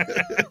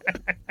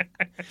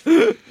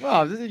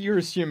 Wow, you're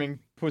assuming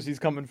Pussy's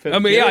coming fifth. I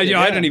mean, period,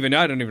 I don't even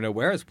know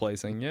where it's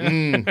placing. Yeah,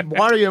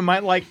 Wario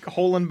might like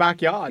hole in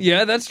backyard.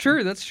 yeah, that's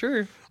true. That's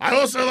true. I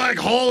also like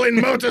hole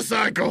in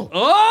motorcycle.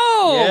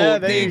 Oh, Yeah,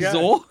 there the you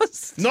go.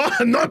 exhaust.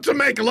 Not to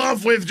make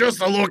love with, just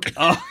a look.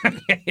 Oh,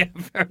 yeah,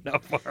 fair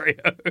enough, Mario.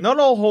 Not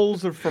all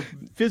holes are for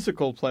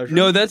physical pleasure.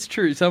 No, that's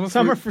true. Some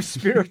Some are for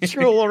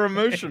spiritual or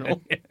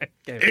emotional.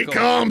 It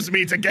calms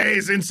me to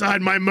gaze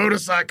inside my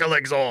motorcycle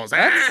exhaust.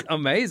 That's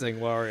amazing,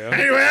 Wario.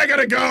 Anyway, I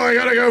gotta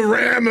go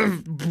ram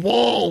a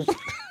wall.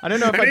 I don't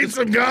know if I need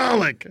some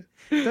garlic.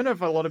 don't know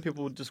if a lot of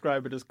people would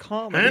describe it as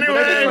calm. But I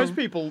Anyway, think most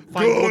people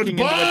find looking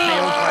into a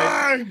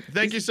tailpipe. Goodbye.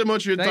 Thank you so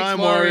much for your Thanks, time,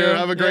 Wario. Wario.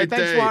 Have a great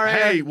thanks, day. Wario.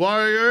 Hey,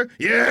 Wario.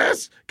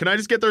 Yes. Can I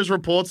just get those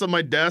reports on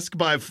my desk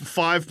by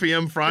 5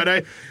 p.m.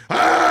 Friday?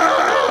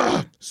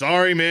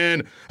 Sorry,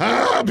 man.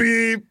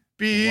 Beep,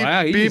 beep,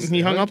 Wow, beep.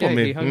 He hung up on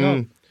me. He hung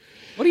up.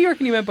 What do you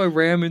reckon he meant by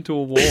ram into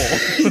a wall?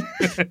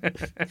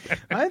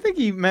 I think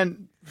he meant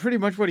pretty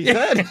much what he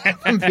said, if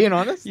I'm being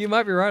honest. You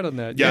might be right on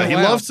that. Yeah, he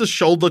wow. loves to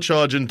shoulder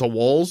charge into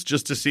walls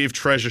just to see if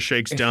treasure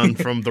shakes down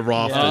from the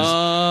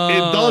rafters.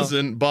 It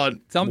doesn't, but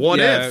what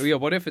if? Yeah,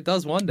 what if it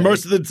does one day?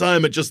 Most of the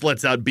time, it just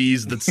lets out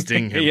bees that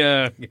sting him.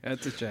 yeah,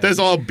 it's a shame. There's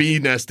a bee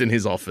nest in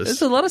his office.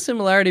 There's a lot of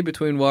similarity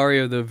between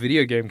Wario the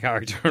video game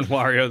character and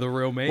Wario the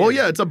real man. Well,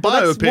 yeah, it's a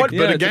biopic, what- but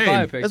a it's a game.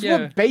 biopic, That's yeah.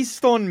 what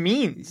based on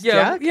means, Yeah,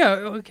 Jack. yeah,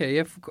 okay,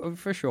 yeah,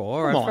 for sure.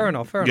 All right, Come on. fair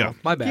enough, fair Yeah. enough.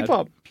 My bad. Keep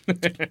up.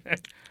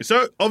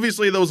 So,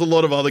 obviously, there was a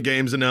lot of other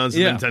games announced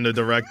Yeah. in Nintendo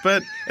Direct,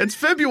 but it's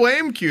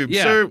February GameCube,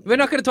 Yeah, so we're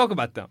not going to talk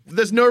about them.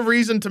 there's no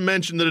reason to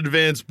mention that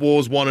Advance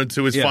Wars 1 and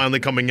 2 is Yeah. finally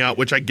coming out,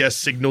 which I guess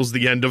signals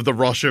the end of the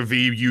Russia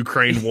v.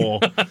 Ukraine war.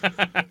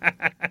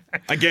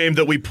 A game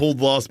that we pulled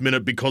last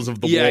minute because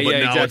of the war, but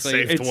now it's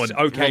safe to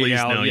release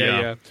now.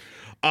 Yeah.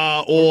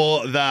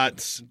 Or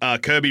that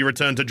Kirby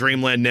Return to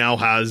Dreamland now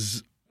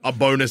has a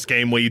bonus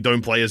game where you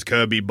don't play as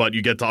Kirby, but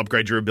you get to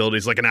upgrade your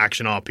abilities like an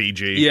action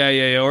RPG.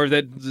 Yeah. Or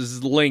that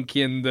this Link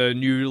in the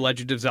new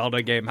Legend of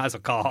Zelda game has a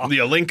car.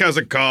 Yeah, Link has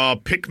a car,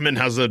 Pikmin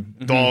has a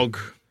dog.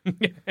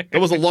 There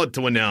was a lot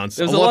to announce.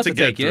 There's a lot to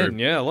take get through. in.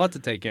 Yeah, a lot to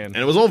take in. And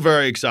it was all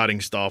very exciting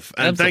stuff.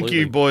 And thank Absolutely.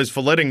 you, boys,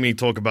 for letting me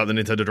talk about the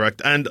Nintendo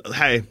Direct. And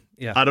hey,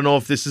 Yeah. I don't know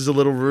if this is a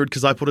little rude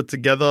because I put it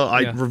together.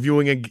 Yeah.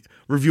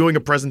 Reviewing a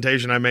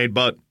presentation I made,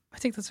 but I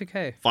think that's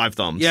okay. 5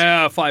 thumbs.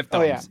 Yeah, 5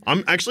 thumbs. Oh, yeah.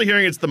 I'm actually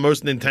hearing it's the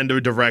most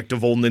Nintendo Direct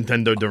of all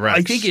Nintendo Directs.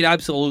 I think it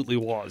absolutely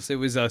was. It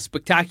was a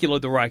spectacular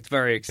direct,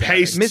 very exciting.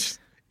 paced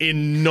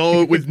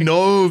with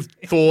no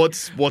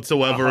thoughts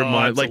whatsoever in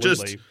mind, like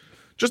absolutely.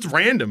 just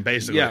random,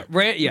 basically.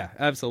 Yeah,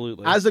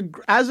 absolutely. As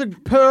a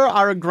per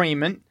our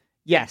agreement,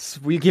 yes,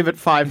 we give it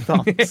 5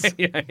 thumbs.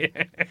 yeah.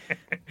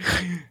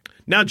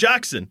 Now,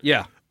 Jackson.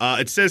 Yeah.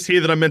 It says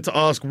here that I meant to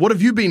ask, what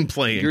have you been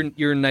playing?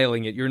 You're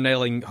nailing it. You're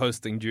nailing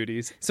hosting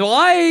duties. So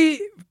I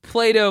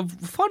played a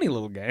funny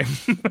little game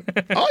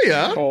Oh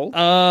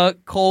yeah,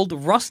 called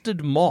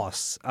Rusted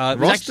Moss.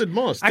 Rusted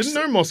Moss. Didn't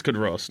know Moss could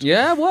rust.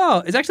 Yeah,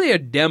 well, it's actually a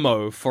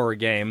demo for a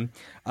game.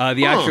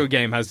 The actual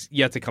game has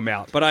yet to come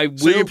out, but I will.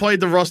 So you played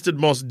the Rusted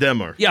Moss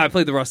demo. Yeah, I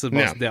played the Rusted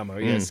Moss Yeah. demo.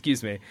 Yeah,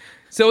 excuse me.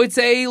 So it's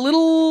a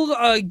little.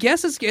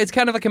 Guess it's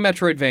kind of like a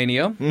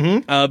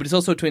Metroidvania, but it's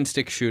also a twin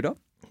stick shooter.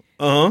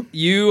 Uh-huh.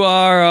 You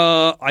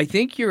are, I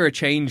think you're a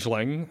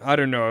changeling. I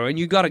don't know, and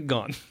you got a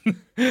gun.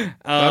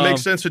 That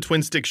makes sense for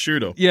twin stick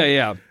shooter.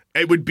 Yeah.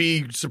 It would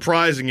be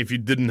surprising if you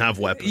didn't have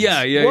weapons.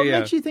 Yeah. What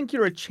makes you think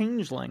you're a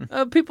changeling?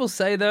 People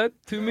say that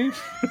to me.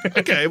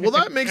 Okay, well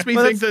that makes me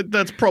think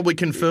that's probably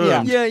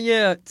confirmed.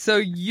 Yeah. So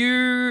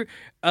you,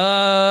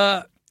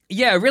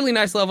 really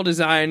nice level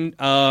design.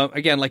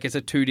 Again, like it's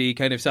a 2D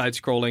kind of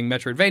side-scrolling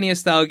Metroidvania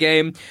style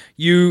game.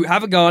 You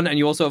have a gun, and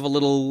you also have a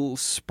little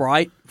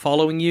sprite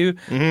following you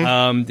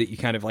that you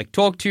kind of like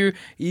talk to.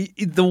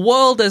 The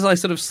world, as I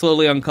sort of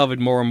slowly uncovered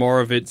more and more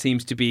of it,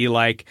 seems to be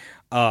like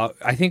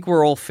I think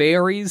we're all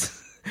fairies.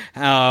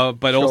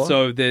 But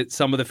also that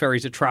some of the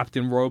fairies are trapped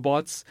in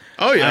robots.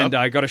 Oh, yeah. And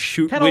I got to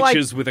shoot Kinda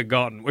witches with a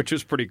gun, which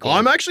is pretty cool.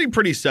 I'm actually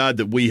pretty sad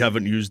that we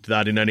haven't used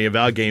that in any of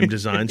our game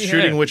designs.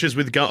 Shooting witches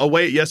with gun. Oh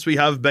wait, yes, we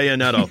have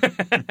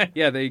Bayonetta.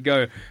 Yeah, there you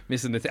go.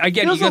 Missing the thing.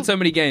 Again, you Feels got like- so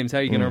many games. How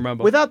are you going to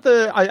remember? Without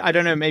the, I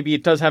don't know, maybe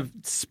it does have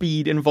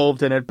speed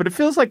involved in it, but it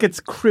feels like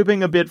it's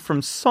cribbing a bit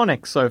from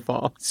Sonic so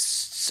far.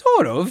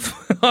 Sort of.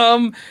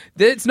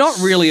 It's not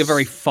really a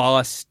very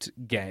fast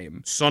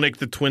game. Sonic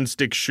the twin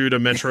stick shooter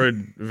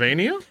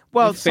Metroidvania?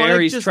 Well, With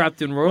fairies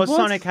trapped in robots? Well,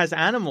 Sonic has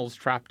animals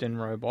trapped in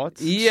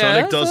robots. Yeah,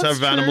 Sonic does that's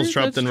have animals true,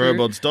 trapped that's in true.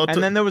 robots.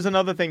 And then there was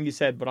another thing you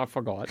said, but I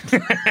forgot.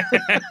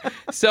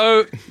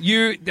 So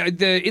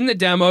in the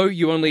demo,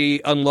 you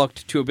only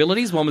unlocked 2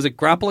 abilities. One was a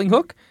grappling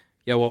hook.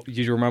 Yeah, well, did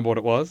you remember what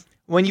it was?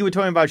 When you were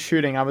talking about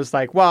shooting, I was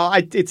like, well,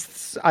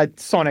 it's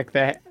Sonic,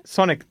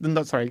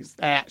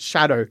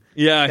 Shadow.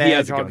 Yeah, the he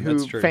has a hedgehog gun, who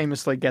that's true.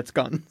 famously gets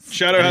guns.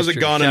 Shadow has a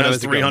true. gun and Shadow has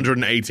has a gun.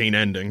 318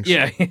 endings.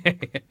 Yeah.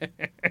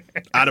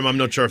 Adam, I'm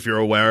not sure if you're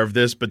aware of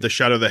this, but the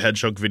Shadow the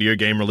Hedgehog video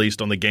game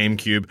released on the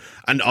GameCube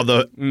and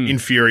other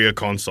inferior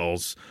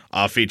consoles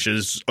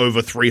features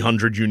over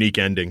 300 unique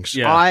endings.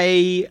 Yeah.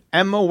 I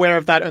am aware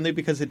of that only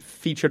because it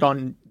featured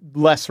on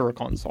lesser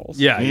consoles.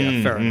 Yeah,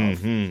 fair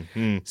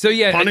enough. So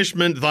yeah,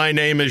 Punishment, Thy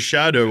Name is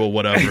Shadow, or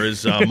whatever,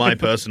 is my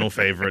personal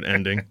favorite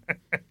ending.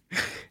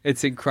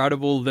 it's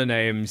incredible the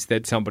names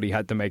that somebody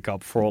had to make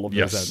up for all of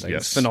those endings.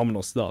 Yes.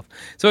 Phenomenal stuff.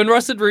 So in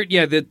Rusted Root,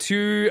 the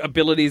 2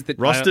 abilities that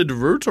Rusted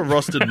Root or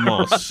Rusted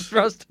Moss?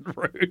 Rusted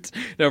Root.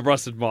 No,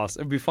 Rusted Moss.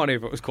 It'd be funny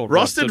if it was called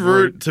Rusted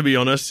Root, to be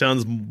honest,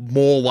 sounds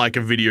more like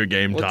a video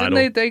game Well, title.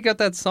 didn't they got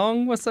that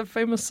song? What's that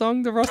famous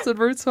song? The Rusted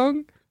Root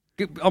song?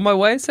 On My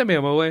Way? Send Me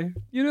On My Way.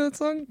 You know that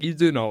song? You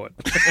do know it.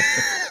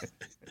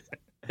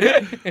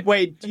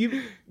 Wait, do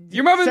you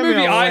remember the Send Me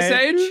movie On My Ice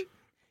Way? Age?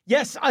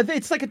 Yes,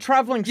 it's like a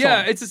traveling song.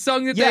 Yeah, it's a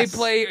song that Yes. they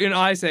play in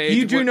Ice Age.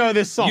 You do know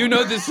this song. You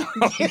know this song.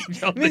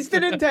 Mr.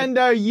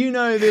 Nintendo, you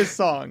know this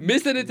song.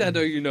 Mr.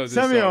 Nintendo, you know this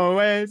Send song. me on my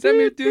way. Send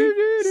me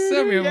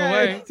on my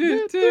way.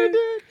 You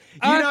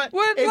know, I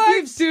would if like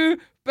you've- to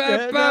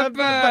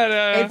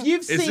If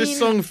you've seen... Is this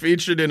song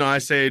featured in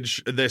Ice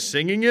Age? They're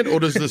singing it, or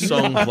does the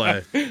song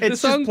play? The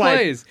song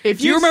plays. If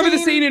Do you you've remember the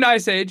seen- scene in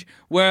Ice Age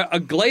where a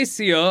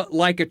glacier,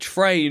 like a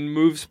train,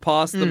 moves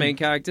past the main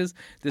characters?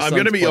 This I'm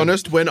going to song's be playing.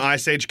 honest, when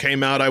Ice Age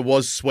came out, I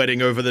was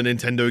sweating over the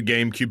Nintendo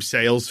GameCube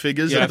sales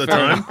figures Yeah, at the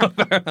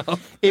fair time.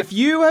 If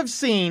you have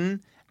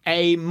seen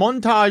a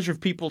montage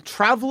of people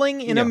traveling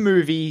in a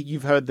movie,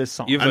 you've heard this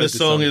song. You've And heard the this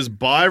song is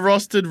by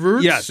Rusted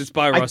Roots? Yes, it's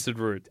by Rusted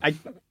Root.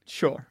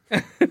 Sure.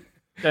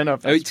 Don't know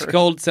if that's It's true.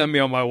 called Send Me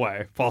On My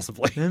Way,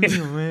 possibly. Yeah,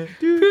 I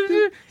Send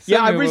me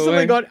on my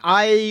recently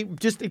way.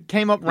 it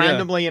came up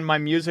randomly in my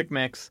music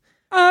mix.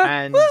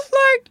 And would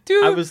like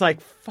to I was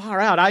like, far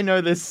out. I know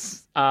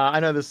this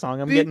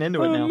song. I'm getting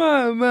into it on now.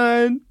 my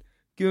mind.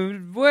 Give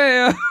it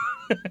away.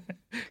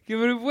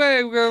 Give it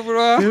away.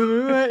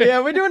 Yeah,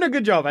 we're doing a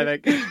good job, I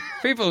think.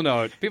 People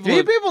know it.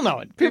 People know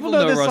it. People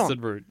know this Rusted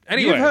song. Root.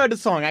 Anyway. You've heard the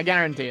song, I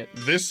guarantee it.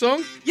 This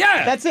song?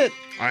 Yeah. That's it.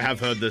 I have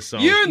heard this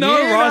song. You know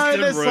you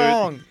Rusted know the Root.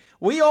 song.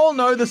 We all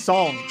know the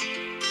song.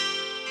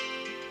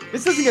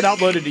 This doesn't get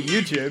uploaded to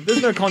YouTube.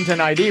 There's no content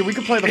ID. We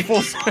could play the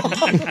full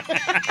song.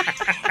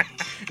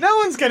 No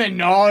one's gonna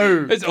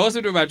know. It's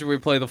awesome to imagine we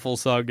play the full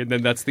song and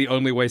then that's the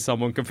only way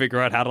someone can figure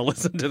out how to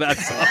listen to that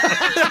song.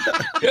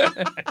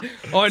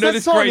 Oh, I know that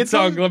this song, great it's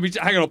song. on- Let me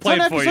hang on, I'll It's play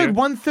on it for episode you.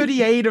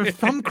 138 of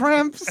Thumb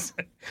Cramps.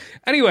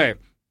 Anyway,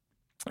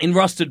 in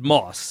Rusted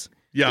Moss,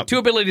 Yeah. the two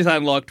abilities I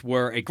unlocked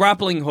were a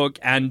grappling hook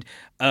and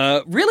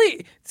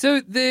really,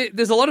 so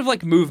there's a lot of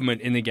like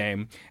movement in the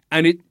game,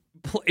 and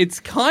it's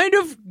kind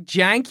of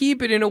janky,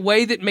 but in a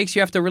way that makes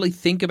you have to really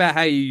think about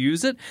how you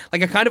use it.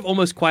 Like I kind of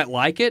almost quite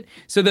like it.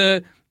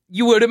 So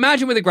you would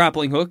imagine with a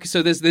grappling hook.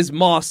 So there's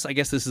moss. I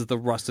guess this is the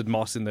rusted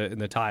moss in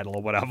the title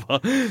or whatever.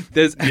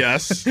 There's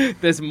Yes.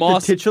 there's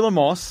moss Titular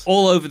moss.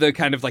 all over the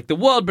kind of like the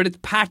world, but it's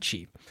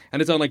patchy. And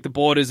it's on like the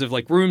borders of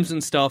like rooms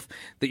and stuff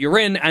that you're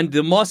in. And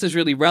the moss is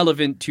really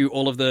relevant to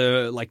all of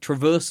the like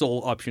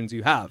traversal options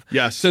you have.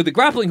 Yes. So the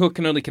grappling hook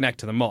can only connect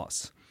to the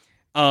moss.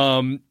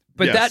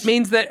 But Yes. that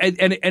means that,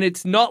 and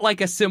it's not like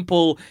a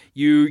simple,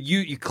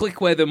 you click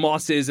where the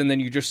moss is and then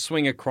you just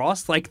swing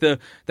across. Like the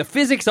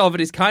physics of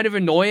it is kind of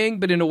annoying,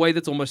 but in a way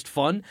that's almost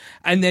fun.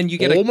 And then you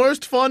get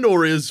Almost fun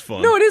or is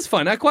fun? No, it is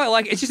fun. I quite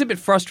like it. It's just a bit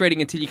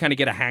frustrating until you kind of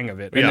get a hang of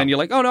it. And Yeah. then you're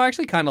like, oh no, I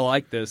actually kind of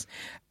like this.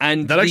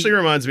 And That actually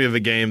reminds me of a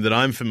game that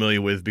I'm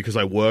familiar with because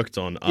I worked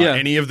on. Yeah.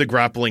 Any of the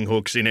grappling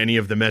hooks in any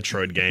of the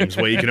Metroid games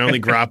where you can only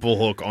grapple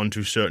hook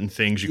onto certain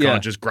things. You Yeah.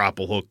 can't just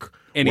grapple hook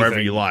anything.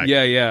 wherever you like.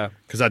 Yeah, yeah.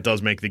 Because that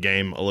does make the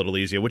game a little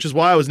easier, which is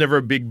why I was never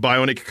a big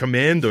Bionic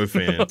Commando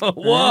fan.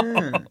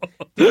 Whoa.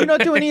 Did you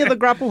not do any of the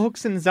grapple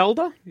hooks in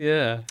Zelda?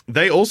 Yeah.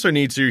 They also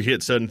need to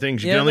hit certain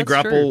things. You Yeah, can only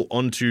that's grapple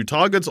onto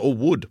targets or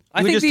wood.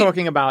 I We were think just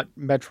talking about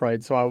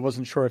Metroid, so I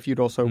wasn't sure if you'd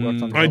also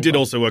worked on Zelda. I did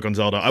also work on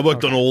Zelda. I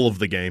worked on all of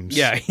the games.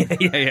 Yeah,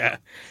 yeah.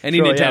 Any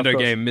Sure, yeah, Nintendo of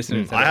course. game,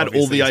 Mr. Nintendo. I had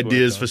all obviously the has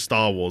ideas worked for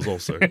Star Wars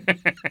also.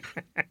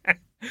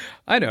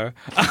 I know.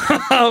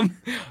 I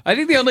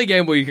think the only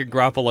game where you can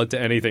grapple onto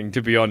anything,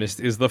 to be honest,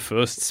 is the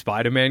first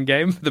Spider-Man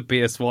game, the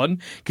PS1,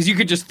 because you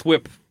could just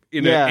thwip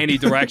in Yeah. any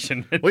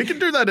direction. Well, you can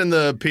do that in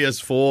the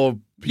PS4,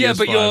 PS5 Yeah,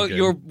 but game.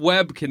 your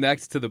web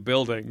connects to the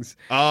buildings.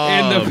 Oh.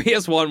 In the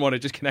PS1 one, it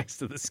just connects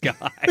to the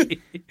sky.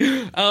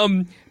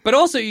 But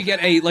also you get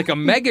a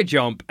mega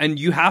jump, and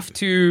you have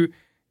to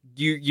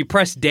you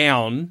press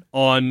down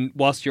on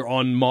whilst you're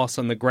on moss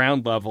on the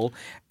ground level,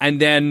 and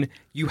then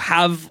you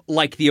have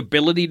like the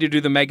ability to do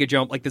the mega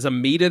jump. Like there's a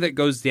meter that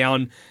goes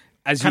down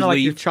as Kind you of like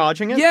leave. you're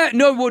charging it? Yeah,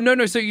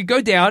 no. So you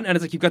go down, and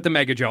it's like you've got the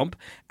mega jump,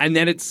 and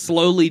then it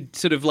slowly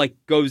sort of like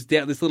goes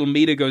down. This little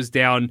meter goes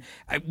down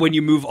when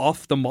you move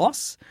off the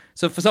moss.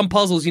 So for some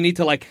puzzles, you need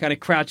to like kind of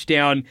crouch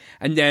down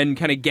and then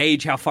kind of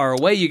gauge how far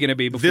away you're going to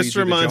be before you This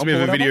do the reminds jump me or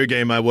of a whatever. video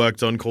game I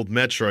worked on called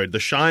Metroid, the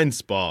Shine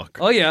Spark.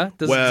 Oh yeah,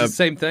 does it do Where- the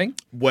same thing?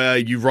 Where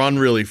you run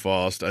really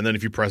fast, and then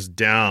if you press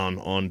down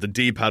on the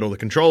D-pad or the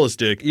controller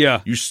stick,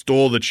 Yeah. you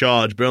store the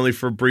charge, but only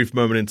for a brief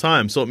moment in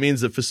time. So it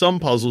means that for some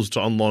puzzles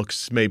to unlock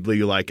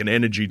maybe like an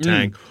energy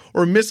tank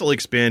or a missile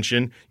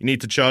expansion, you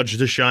need to charge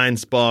the Shine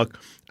Spark,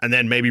 and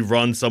then maybe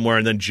run somewhere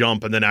and then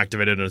jump and then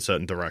activate it in a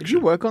certain direction. Did you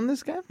work on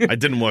this game? I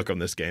didn't work on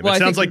this game. Well, It I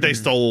sounds think- like they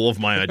stole all of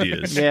my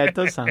ideas. Yeah, it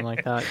does sound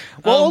like that.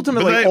 Well,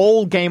 ultimately, but they-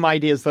 all game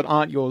ideas that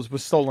aren't yours were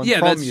stolen Yeah,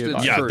 from that's- you.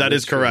 that's though. Yeah, true, that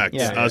is that's true. correct.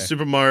 Yeah.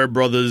 Super Mario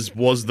Brothers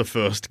was the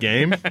first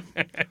game.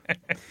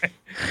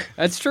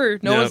 That's true.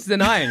 No Yeah. one's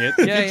denying it.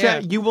 Yeah, yeah.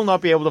 You will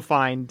not be able to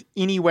find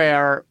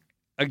anywhere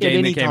A at game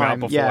any that came time. out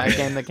before. Yeah, a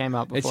game that came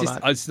out It's before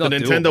just that. it's The not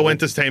Nintendo doable.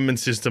 Entertainment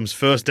System's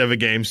first ever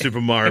game, Super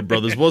Mario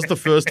Brothers, was the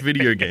first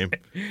video game.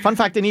 Fun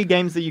fact: any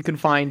games that you can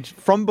find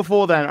from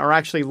before then are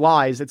actually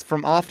lies. It's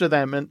from after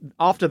then,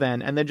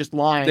 and they're just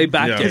lying. They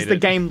backdated because the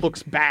it. game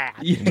looks bad.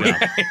 Yeah.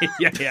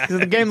 Because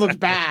the game looks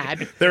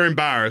bad. They're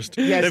embarrassed.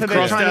 Yeah, They've so they're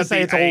crossed trying to out say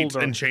the it's 8 older.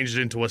 and changed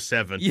it into a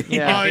 7.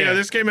 Yeah. Oh, yeah,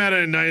 this came out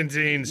in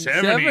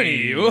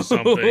 1970 or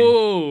something.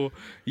 Ooh.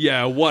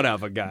 Yeah,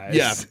 whatever, guys.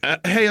 Yeah.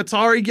 Hey,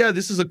 Atari, yeah,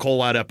 this is a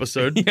call-out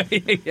episode.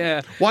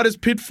 yeah. Why does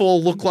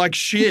Pitfall look like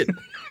shit?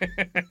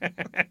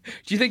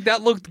 Do you think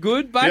that looked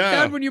good back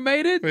then when you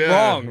made it? Yeah,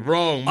 Wrong.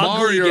 wrong.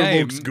 Ugly Mario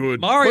game. looks good.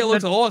 Mario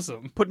looks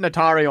awesome. Put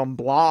Atari on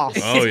blast.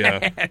 Oh,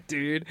 yeah.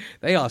 Dude,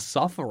 they are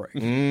suffering.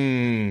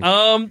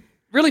 Mm.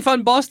 Really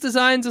fun boss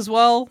designs as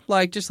well,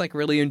 just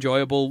really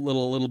enjoyable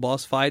little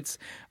boss fights.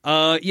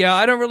 Yeah,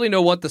 I don't really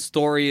know what the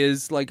story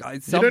is. You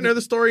don't know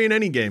the story in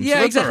any game. Yeah, so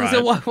that's exactly.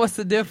 all right. So what's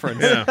the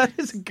difference? Yeah. That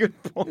is a good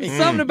point.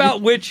 Something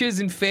about witches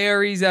and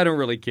fairies. I don't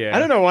really care. I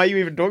don't know why you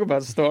even talk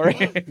about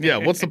story. Yeah,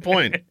 what's the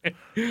point?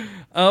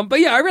 But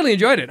yeah, I really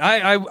enjoyed it.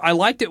 I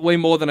liked it way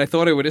more than I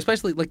thought I would,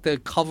 especially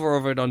the cover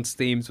of it on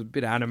Steam's a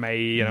bit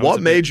anime.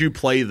 What made you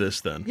play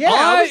this then? Yeah,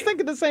 I was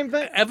thinking the same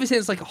thing. Ever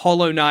since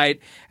Hollow Knight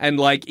and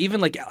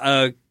even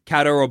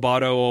Gato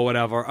Roboto or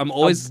whatever, I'm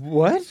always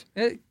What?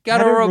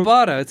 Gato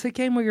Roboto. It's a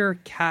game where you're a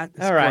cat.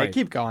 It's All right, great.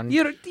 keep going.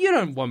 You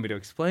don't want me to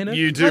explain it.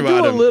 You do, I do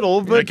Adam. a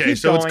little, but okay, keep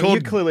so it's going. called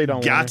You clearly don't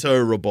want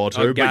Gato Roboto,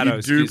 Oh, Gato, but you do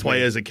excuse play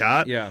me. as a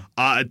cat. Yeah.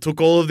 I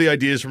took all of the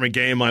ideas from a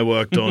game I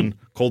worked on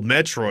called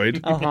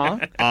Metroid,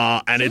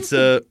 and it's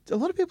a A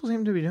lot of people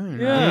seem to be doing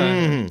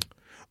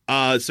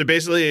that. So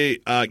basically,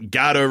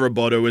 Gato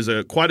Roboto is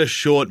quite a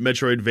short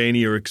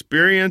Metroidvania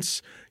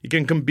experience. You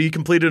can be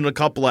completed in a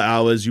couple of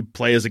hours. You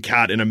play as a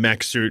cat in a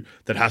mech suit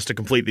that has to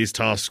complete these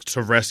tasks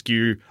to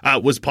rescue.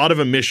 Was part of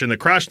a mission that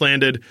crash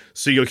landed,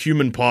 so your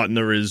human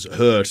partner is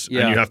hurt,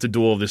 Yeah. and you have to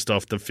do all this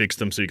stuff to fix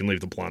them so you can leave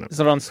the planet. Is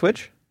it on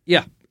Switch?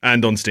 Yeah,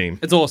 And on Steam.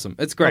 it's awesome.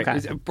 It's great. Okay.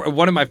 It's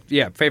one of my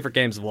favorite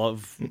games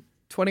of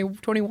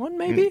 2021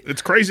 maybe.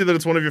 It's crazy that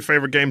it's one of your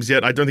favorite games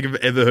yet. I don't think I've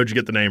ever heard you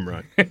get the name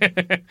right.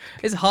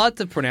 It's hard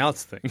to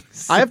pronounce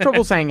things. I have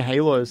trouble saying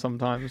Halo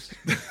sometimes.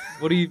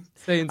 What do you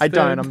say instead?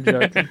 I don't. I'm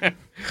joking.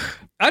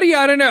 I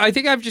don't know. I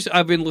think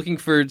I've been looking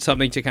for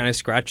something to kind of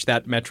scratch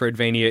that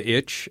Metroidvania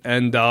itch,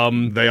 and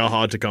They are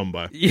hard to come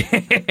by.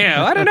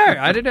 yeah,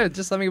 I don't know.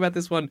 Just something about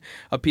this one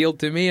appealed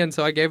to me, and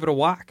so I gave it a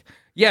whack.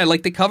 Yeah,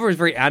 the cover is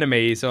very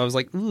anime, so I was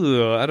like,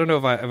 ooh, I don't know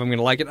if I'm going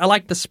to like it. I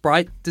like the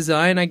sprite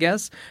design, I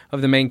guess,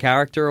 of the main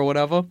character or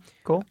whatever.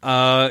 Cool.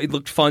 It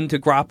looked fun to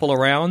grapple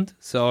around,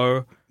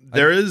 so...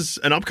 There is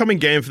an upcoming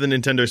game for the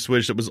Nintendo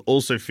Switch that was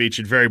also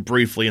featured very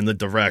briefly in the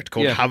Direct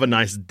called Yeah. Have a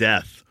Nice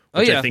Death,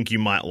 which I think you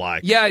might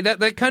like. Yeah,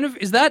 that kind of...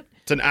 Is that...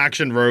 It's an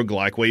action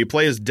roguelike where you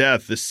play as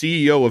Death, the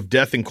CEO of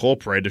Death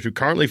Incorporated, who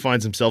currently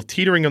finds himself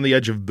teetering on the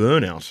edge of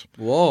burnout.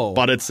 Whoa.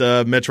 But it's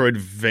a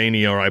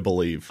Metroidvania, I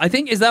believe. I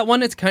think, is that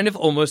one, it's kind of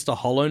almost a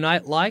Hollow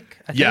Knight-like?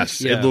 I think? Yes,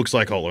 Yeah. it looks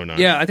like Hollow Knight.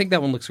 Yeah, I think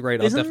that one looks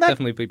great. Isn't I'll that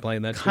definitely be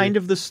playing that Kind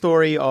of the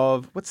story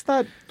of what's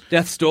that?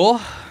 Death's Door?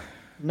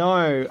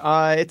 No,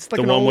 it's like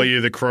The an one old... where you're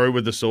the crow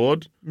with the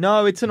sword?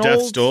 No, it's an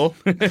Death's old. Door?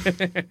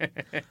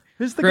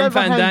 Who's the Grim guy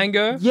behind...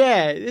 Fandango?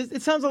 Yeah,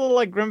 it sounds a little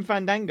like Grim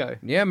Fandango.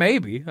 Yeah,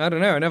 maybe. I don't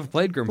know. I never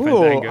played Grim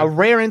Ooh, Fandango. a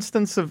rare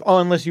instance of... Oh,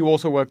 unless you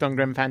also worked on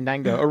Grim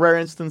Fandango. A rare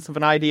instance of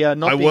an idea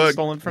not being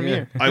stolen from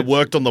you. I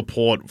worked on the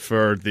port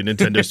for the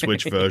Nintendo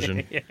Switch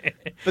version.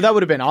 But that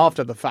would have been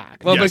after the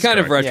fact. Well, Yes, but kind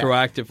of correct.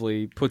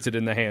 retroactively puts it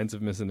in the hands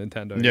of Mr.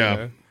 Nintendo.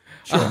 Yeah.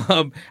 You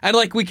know? And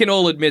we can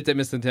all admit that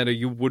Mr. Nintendo,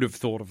 you would have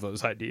thought of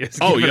those ideas.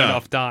 Oh, given yeah.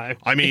 enough time.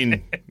 I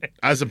mean,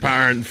 as a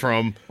parent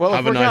from Well,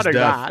 Have a if we're Nice counting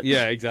Death. that-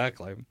 Yeah,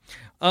 exactly.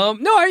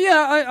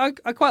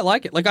 I quite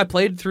like it. I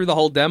played through the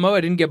whole demo. I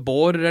didn't get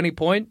bored at any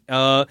point.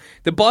 The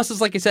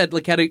bosses, like I said,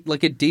 had a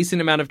decent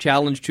amount of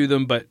challenge to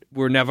them, but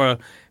were never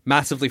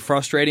massively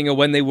frustrating. Or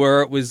when they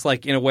were, it was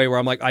in a way where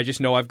I'm like, I just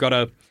know I've got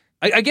to.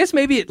 I guess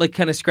maybe it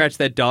kind of scratched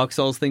that Dark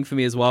Souls thing for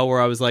me as well, where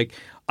I was like,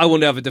 I will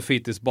never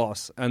defeat this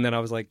boss, and then I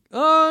was like,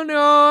 oh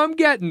no, I'm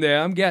getting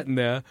there,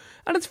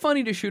 and it's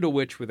funny to shoot a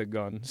witch with a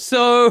gun.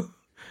 So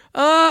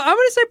I'm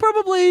gonna say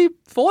probably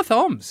 4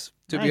 thumbs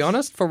to be Nice.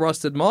 honest for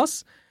Rusted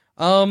Moss.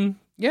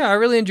 Yeah, I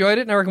really enjoyed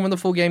it, and I reckon when the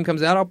full game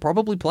comes out, I'll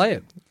probably play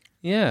it.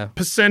 Yeah,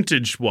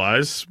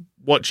 Percentage-wise,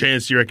 what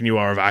chance do you reckon you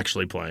are of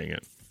actually playing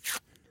it?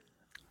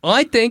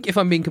 I think if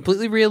I'm being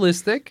completely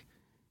realistic,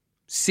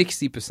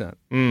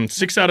 60%.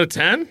 6 out of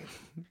 10?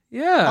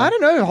 Yeah, I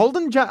don't know.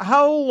 Holden,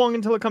 how long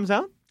until it comes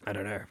out? I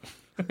don't know.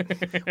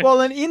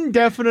 Well, an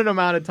indefinite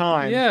amount of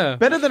time. Yeah.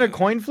 Better than a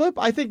coin flip,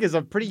 I think, is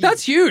a pretty...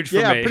 That's huge for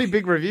yeah, me. a pretty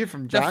big review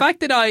from The Jack. fact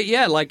that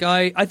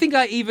I think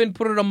I even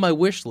put it on my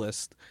wish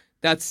list.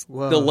 That's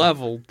Whoa. the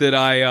level that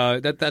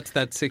that's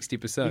that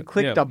 60%. you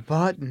clicked Yeah. a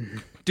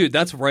button. Dude,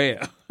 that's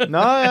rare. No,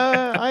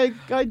 I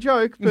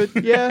joke,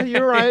 but yeah,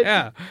 you're right.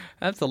 Yeah,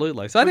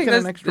 absolutely. So I think Click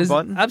an there's, extra there's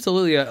button.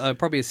 absolutely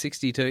probably a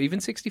 60 to even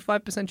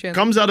 65% chance.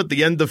 Comes out at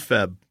the end of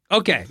Feb.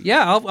 Okay,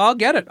 yeah, I'll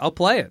get it. I'll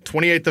play it.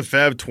 28th of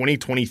Feb,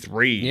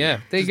 2023. Yeah,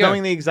 there you Does go.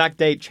 knowing the exact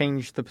date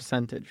change the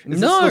percentage? Is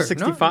No, it still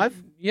 65?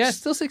 no. Yeah, it's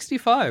still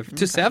 65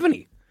 to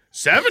 70.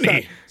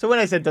 70? So when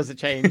I said, does it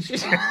change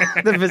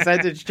the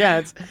percentage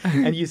chance,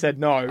 and you said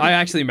no. I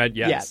actually meant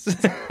yes.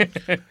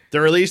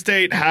 The release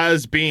date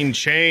has been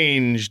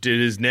changed. It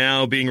is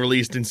now being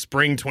released in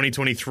spring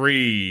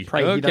 2023.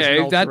 Pray he doesn't Okay,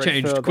 alter that it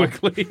changed further.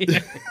 quickly.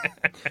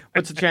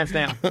 What's the chance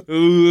now?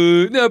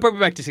 No, probably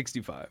back to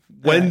 65.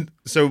 When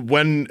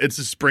it's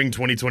a spring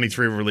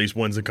 2023 release,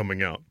 when's it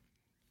coming out?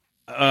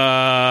 If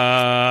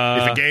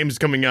a game's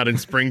coming out in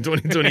spring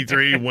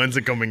 2023, when's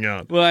it coming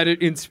out? Well,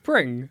 in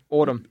spring.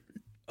 Autumn.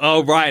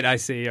 Oh, right. I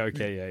see.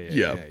 Okay.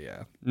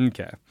 Yeah.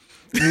 Okay.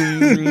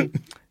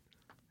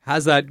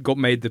 Has that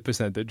made the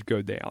percentage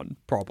go down?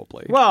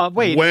 Probably. Well,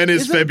 wait. When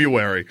is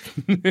February?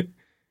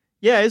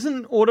 Yeah,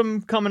 isn't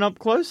autumn coming up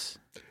close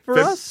for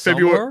us?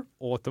 February,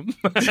 autumn,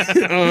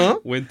 Uh-huh.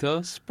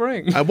 winter,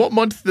 spring. And what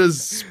month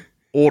does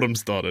autumn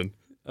start in?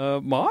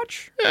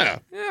 March? Yeah.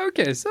 Yeah,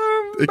 okay. So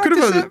It back could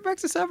to, have had- back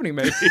to 70,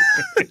 maybe.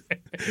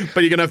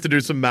 But you're going to have to do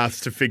some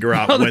maths to figure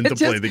out Well, when to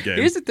just- play the game.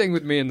 Here's the thing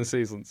with me and the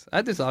seasons. I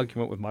had this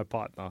argument with my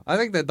partner. I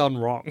think they're done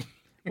wrong.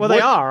 Well,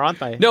 they are, aren't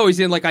they? No, he's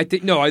in like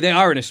no, they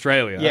are in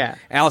Australia. Yeah.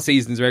 Our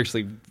seasons are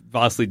actually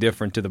vastly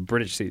different to the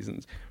British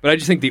seasons. But I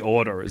just think the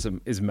order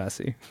is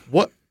messy.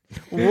 What?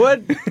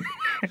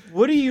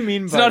 What do you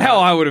mean It's by not that? how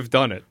I would have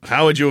done it.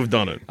 How would you have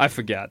done it? I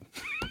forget.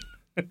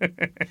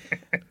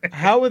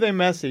 How were they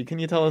messy? Can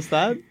you tell us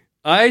that?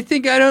 I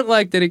think I don't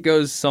like that it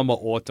goes summer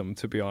autumn,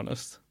 to be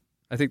honest.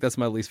 I think that's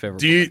my least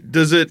favorite.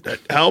 Does it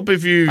help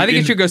if you... I think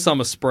it should go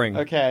summer spring.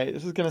 Okay,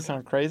 this is going to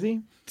sound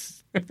crazy.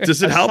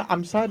 Does it help?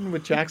 I'm siding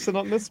with Jackson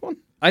on this one.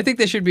 I think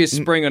there should be a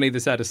spring on either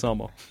side of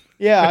summer.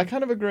 Yeah, I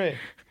kind of agree. I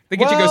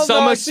think it should go Well, no,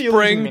 summer, I see you're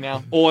losing me spring,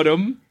 now.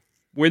 autumn,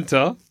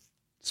 winter,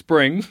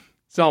 spring,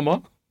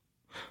 summer,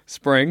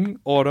 spring,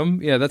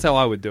 autumn. Yeah, that's how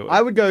I would do it.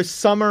 I would go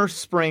summer,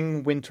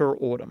 spring, winter,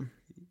 autumn.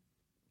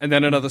 And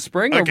then another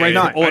spring or Okay,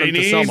 right from autumn I to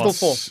need,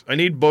 summer? I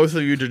need both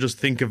of you to just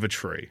think of a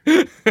tree.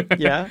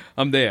 Yeah.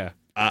 I'm there.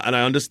 And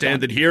I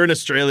understand that here in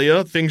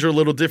Australia, things are a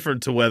little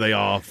different to where they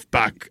are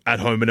back at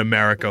home in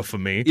America for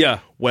me. Yeah.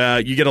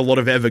 Where you get a lot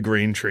of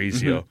evergreen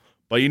trees here.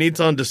 But you need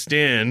to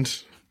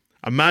understand,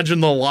 imagine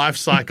the life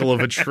cycle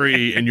of a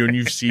tree in your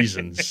new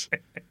seasons.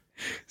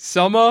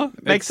 Summer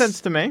Makes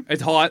sense to me.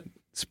 It's hot.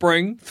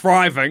 Spring,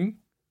 thriving.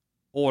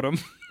 Autumn,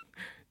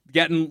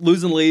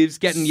 losing leaves,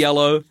 getting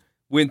yellow.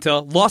 Winter,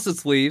 lost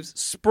its leaves.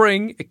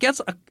 Spring, it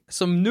gets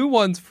some new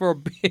ones for a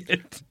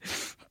bit.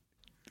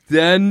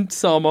 Then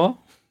summer.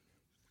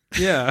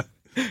 Yeah.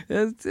 I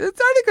think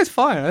it's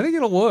fine. I think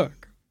it'll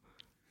work.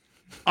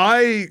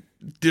 I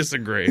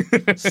disagree.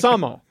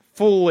 Summer,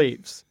 full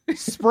leaves.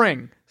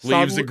 Spring,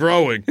 Leaves are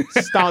growing.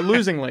 start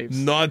losing leaves.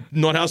 Not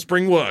how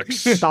spring works.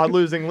 Start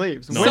losing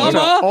leaves. No. Winter,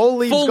 Summer, all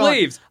leaves full gone.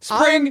 leaves.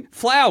 Spring,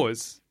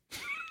 flowers.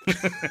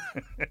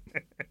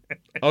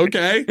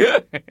 Okay.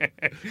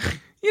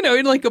 You know,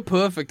 in like a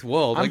perfect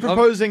world. I'm like,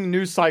 proposing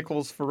new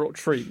cycles for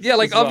trees. yeah,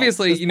 like as well,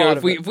 obviously, as you know, part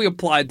if of it. we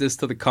applied this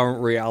to the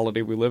current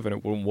reality we live in,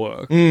 it wouldn't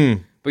work.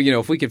 Mm. But you know,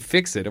 if we could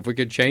fix it, if we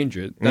could change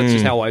it, that's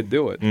just how I'd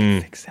do it.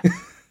 Fix it.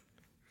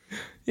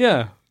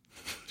 Yeah.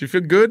 Do you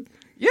feel good?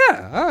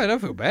 Yeah, I don't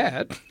feel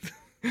bad.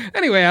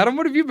 Anyway, Adam,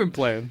 what have you been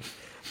playing?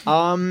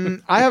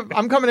 I'm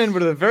coming in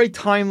with a very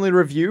timely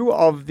review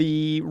of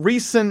the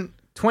recent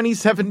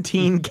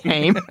 2017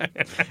 game,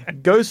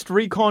 Ghost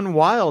Recon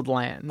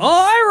Wildlands. Oh,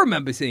 I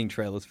remember seeing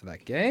trailers for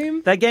that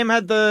game. That game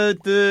had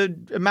the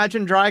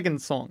Imagine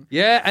Dragons song.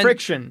 Yeah, and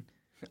Friction.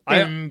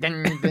 I- Ding,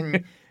 ding,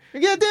 ding.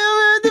 Get down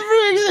with the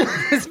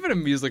friction. it's been a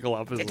musical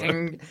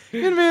episode.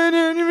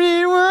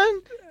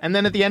 And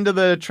then at the end of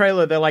the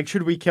trailer, they're like,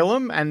 "Should we kill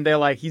him?" And they're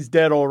like, "He's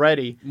dead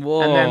already."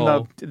 Whoa.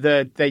 And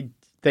then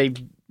they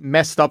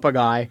messed up a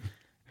guy,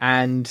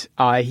 and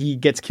he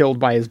gets killed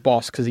by his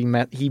boss because he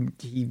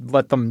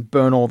let them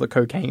burn all the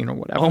cocaine or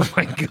whatever. Oh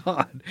my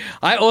god!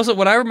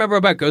 What I remember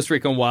about Ghost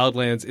Recon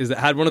Wildlands is it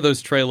had one of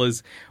those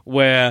trailers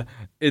where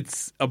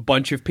it's a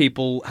bunch of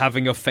people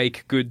having a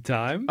fake good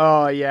time.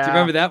 Oh yeah. Do you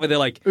remember that? Where they're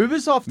like,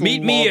 Ubisoft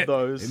meet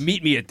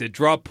me at the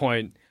drop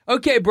point.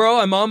 Okay, bro,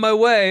 I'm on my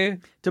way.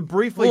 To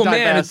briefly Oh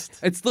man, divest.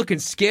 it's looking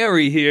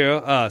scary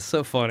here.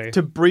 So funny.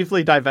 To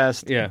briefly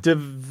divest, Yeah.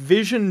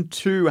 Division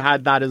 2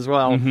 had that as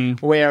well,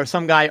 where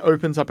some guy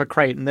opens up a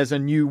crate and there's a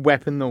new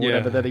weapon or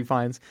whatever Yeah. that he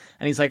finds.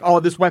 And he's like,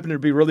 "Oh, this weapon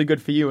would be really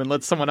good for you," and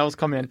let someone else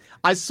come in.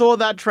 I saw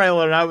that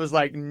trailer and I was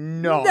like,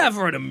 no.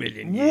 Never in a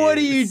million years. What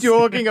are you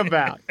talking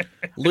about?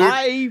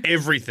 Loot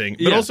everything.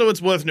 But Yeah. also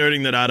it's worth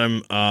noting that,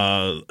 Adam,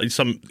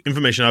 some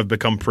information I've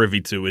become privy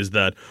to is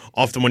that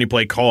often when you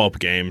play co-op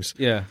games,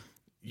 Yeah.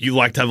 you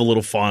like to have a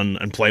little fun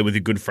and play with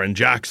your good friend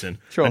Jackson.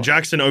 Sure. And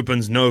Jackson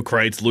opens no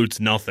crates, loots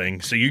nothing.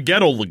 So you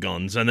get all the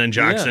guns, and then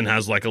Jackson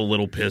has like a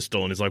little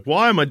pistol, and he's like,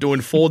 "Why am I doing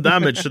 4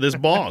 damage to this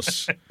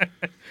boss?"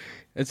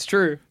 It's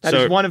true. That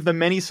is So- one of the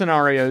many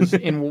scenarios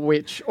in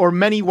which, or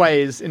many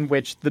ways in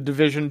which, the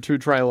Division 2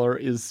 trailer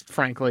is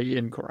frankly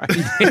incorrect.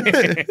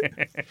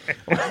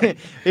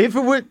 If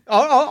it would,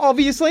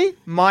 obviously,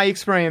 my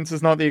experience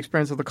is not the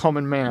experience of the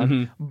common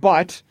man,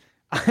 but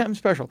I'm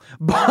special.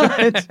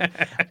 But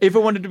if it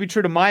wanted to be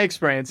true to my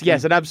experience,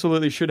 yes, it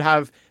absolutely should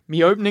have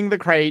me opening the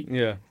crate,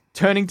 Yeah.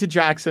 turning to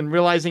Jackson,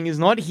 realizing he's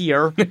not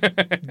here,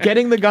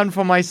 getting the gun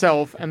for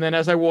myself, and then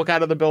as I walk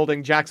out of the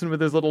building, Jackson with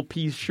his little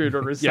pea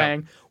shooter is Yeah.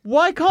 saying,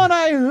 "Why can't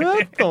I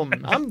hurt them?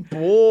 I'm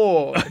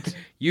bored."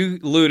 You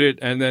loot it,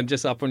 and then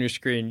just up on your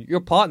screen,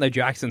 your partner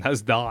Jackson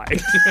has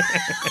died.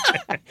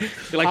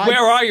 You're like, where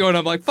are you? And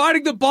I'm like,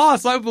 fighting the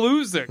boss. I'm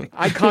losing.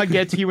 I can't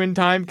get to you in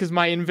time because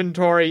my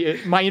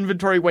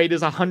inventory weight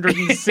is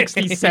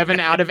 167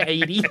 out of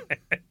 80.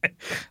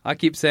 I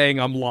keep saying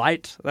I'm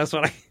light. That's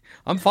what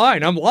I'm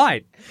fine. I'm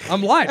light.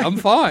 I'm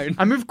fine.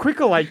 I move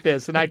quicker like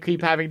this, and I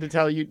keep having to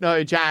tell you,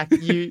 no, Jack,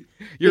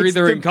 You're it's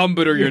either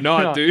incumbent or you're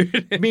not,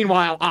 dude.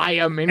 Meanwhile, I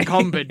am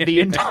incumbent the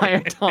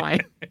entire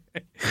time.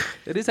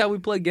 It is how we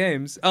play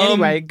games.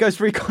 Anyway, Ghost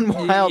Recon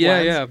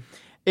Wildlands. Yeah.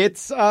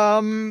 It's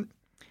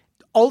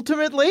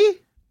ultimately,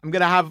 I'm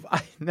gonna have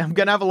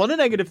a lot of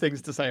negative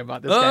things to say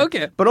about this game.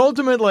 Okay. But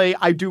ultimately,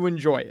 I do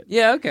enjoy it.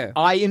 Yeah, okay.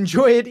 I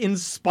enjoy it in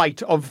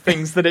spite of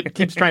things that it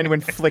keeps trying to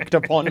inflict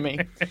upon me.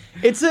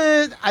 As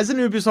an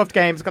Ubisoft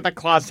game, it's got that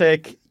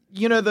classic,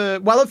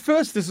 at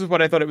first this is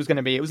what I thought it was going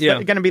to be. It was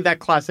going to be that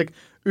classic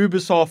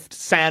Ubisoft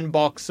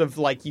sandbox of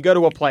like, you go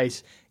to a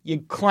place,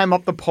 you climb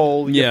up the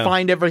pole, you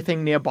find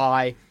everything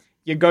nearby,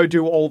 you go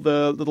do all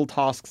the little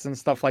tasks and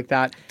stuff like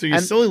that. Do your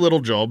silly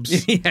little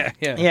jobs.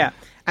 Yeah.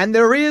 And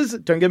there is,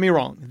 don't get me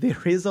wrong, there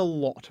is a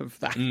lot of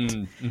that.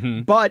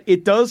 But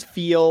it doesn't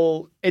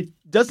feel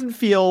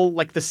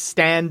like the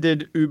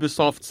standard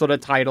Ubisoft sort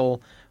of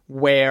title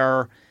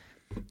where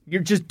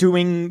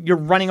you're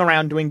running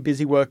around doing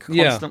busy work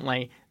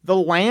constantly.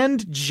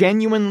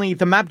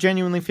 The map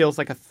genuinely feels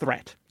like a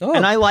threat. Oh.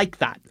 And I like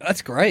that.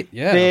 That's great.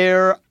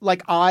 Yeah.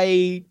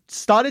 I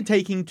started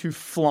taking to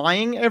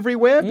flying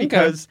everywhere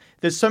because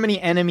there's so many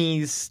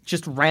enemies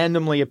just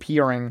randomly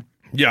appearing.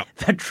 Yeah.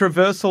 That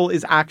traversal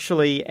is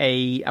actually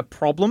a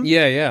problem.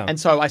 Yeah. And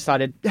so I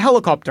started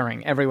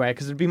helicoptering everywhere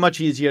because it'd be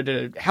much easier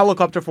to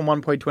helicopter from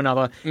one point to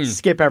another,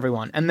 skip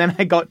everyone. And then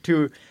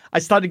I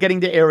started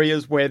getting to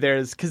areas where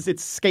because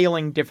it's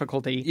scaling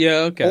difficulty. Yeah,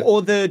 okay.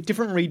 Or the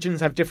different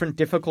regions have different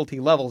difficulty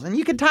levels. And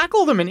you can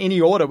tackle them in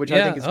any order, which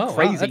I think is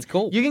crazy. Wow, that's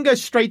cool. You can go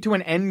straight to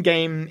an end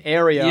game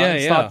area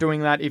and start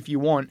doing that if you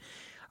want.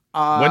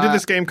 When did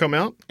this game come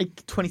out?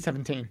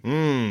 2017.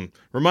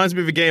 Reminds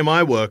me of a game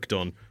I worked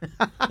on.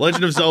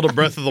 Legend of Zelda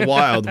Breath of the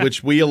Wild,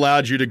 which we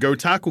allowed you to go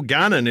tackle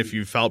Ganon if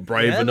you felt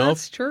brave enough.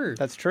 That's true.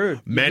 That's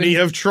true. Many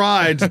have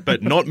tried,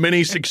 but not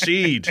many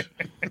succeed.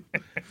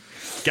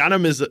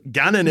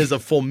 Ganon is a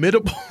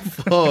formidable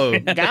foe.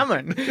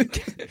 Gammon.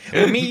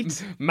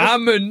 Meat.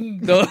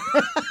 Mammon, the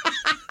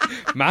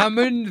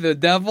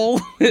devil,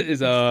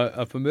 is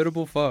a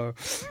formidable foe.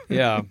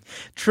 Yeah.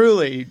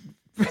 Truly,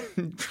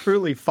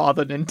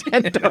 Father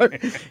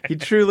Nintendo. He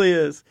truly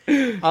is.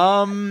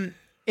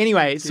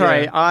 Anyway,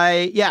 sorry.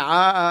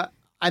 Yeah.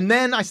 And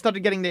then I started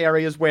getting to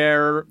areas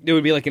where it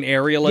would be like an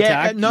aerial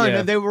attack.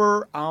 No, they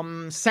were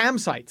SAM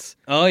sites.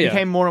 Oh yeah,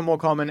 became more and more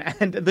common.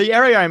 And the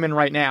area I'm in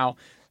right now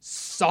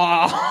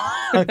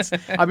sucks.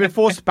 I've been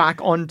forced back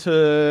onto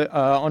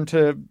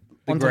the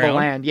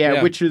land.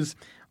 Yeah, which is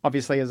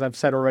obviously, as I've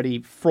said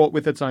already, fraught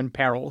with its own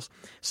perils.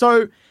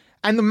 So.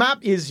 And the map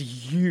is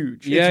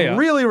huge. It's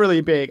really, really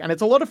big. And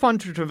it's a lot of fun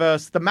to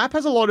traverse. The map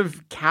has a lot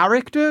of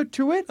character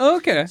to it.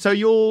 Okay. So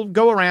you'll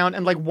go around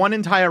and like one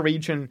entire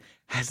region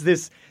has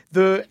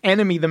the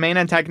enemy, the main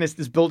antagonist,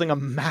 is building a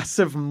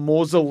massive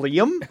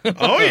mausoleum.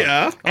 Oh,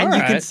 yeah. And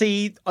you can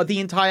see the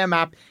entire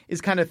map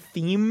is kind of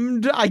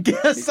themed, I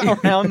guess,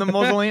 around the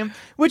mausoleum,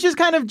 which is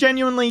kind of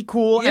genuinely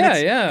cool. And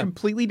it's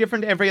completely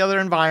different to every other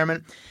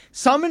environment.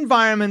 Some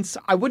environments,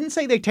 I wouldn't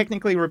say they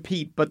technically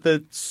repeat, but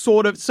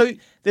so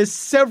there's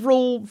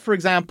several, for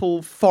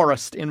example,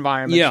 forest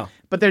environments. Yeah.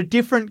 But they're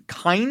different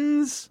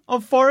kinds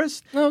of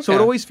forest. Okay. So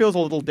it always feels a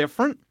little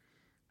different.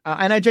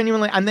 And then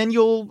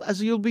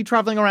as you'll be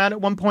traveling around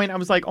at one point, I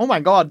was like, oh my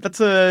God,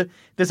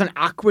 there's an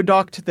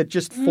aqueduct that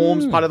just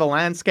forms part of the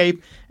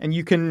landscape, and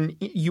you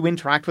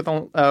interact with,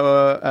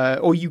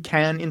 or you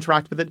can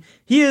interact with it.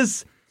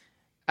 Here's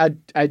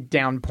a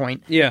down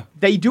point. Yeah.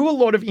 They do a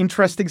lot of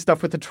interesting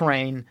stuff with the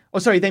terrain.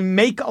 They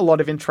make a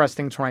lot of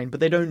interesting terrain, but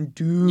they don't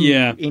do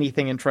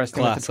anything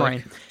interesting with the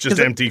terrain. Just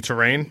empty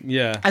terrain?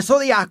 Yeah. I saw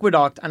the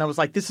aqueduct and I was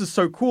like, this is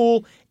so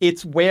cool.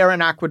 It's where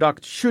an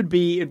aqueduct should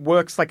be. It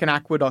works like an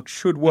aqueduct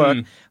should work.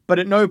 But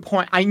at no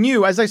point, I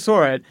knew as I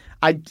saw it,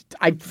 I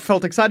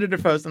felt excited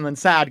at first and then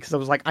sad because I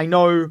was like, I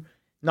know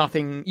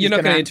nothing. You're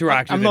not going to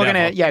interact with it. I'm not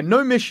going to. Yeah,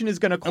 no mission is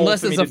going to call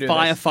unless for me there's to a do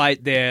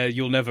firefight there.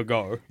 You'll never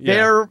go.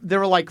 Yeah.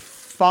 There are like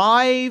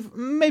 5,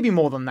 maybe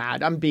more than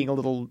that. I'm being a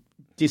little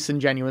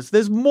disingenuous.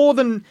 There's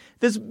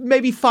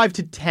maybe 5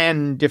 to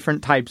 10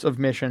 different types of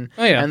mission.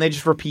 Oh, yeah. And they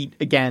just repeat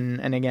again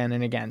and again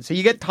and again. So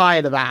you get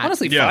tired of that.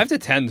 Honestly, 5 to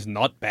 10 is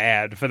not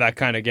bad for that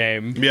kind of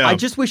game. Yeah. I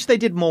just wish they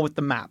did more with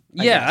the map.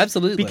 I guess.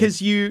 Absolutely.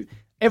 Because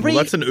well,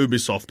 that's an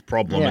Ubisoft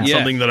problem, and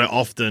something that I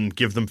often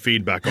give them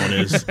feedback on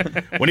is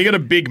when you get a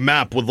big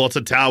map with lots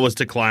of towers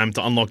to climb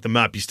to unlock the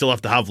map, you still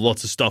have to have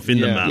lots of stuff in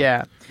the map.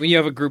 Yeah. When you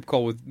have a group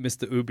call with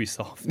Mr.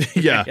 Ubisoft.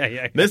 Yeah.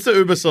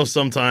 Mr. Ubisoft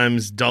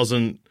sometimes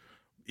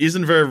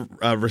isn't very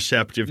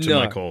receptive to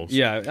my calls.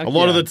 Yeah. A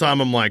lot of the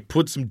time I'm like,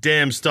 put some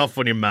damn stuff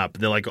on your map.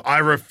 And they're like, I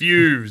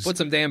refuse. Put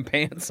some damn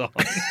pants on.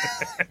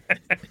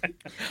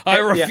 I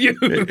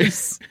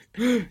refuse.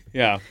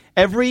 Yeah.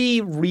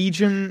 Every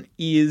region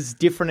is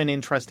different and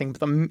interesting.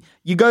 But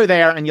you go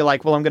there and you're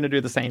like, well, I'm going to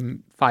do the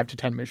same 5 to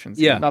 10 missions.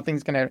 Yeah.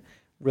 Nothing's going to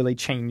really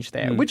change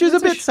there, which is a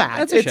bit sad.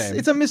 That's a shame.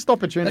 It's a missed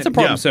opportunity. That's a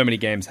problem so many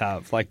games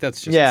have. Like,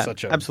 that's just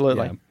such a...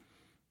 absolutely. Yeah.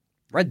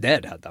 Red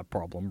Dead had that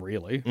problem,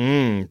 really.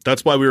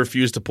 That's why we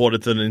refused to port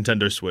it to the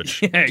Nintendo Switch.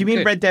 Do you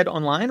mean Red Dead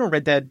Online or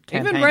Red Dead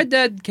Campaign? Even Red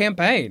Dead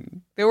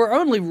Campaign. There were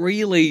only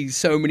really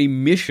so many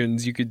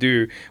missions you could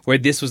do where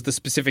this was the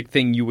specific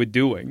thing you were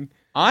doing.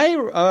 I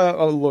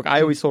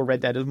always saw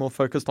Red Dead as more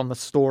focused on the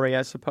story,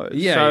 I suppose.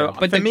 Yeah, so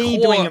but for the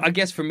me, core, I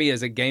guess for me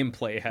as a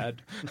gameplay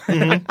head,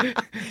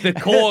 the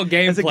core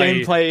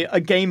gameplay.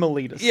 a game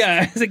elitist.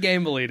 Yeah, as a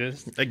game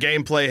elitist. A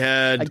gameplay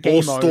head, A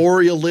game or mode.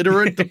 story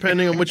illiterate,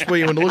 depending on which way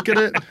you want to look at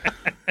it.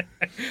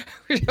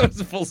 It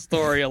was a full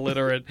story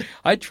illiterate.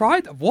 I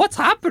tried. What's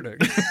happening?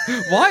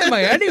 Why am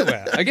I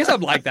anywhere? I guess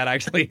I'm like that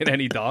actually in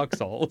any Dark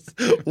Souls.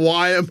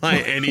 Why am I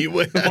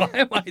anywhere? Why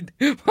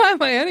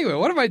am I anywhere?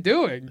 What am I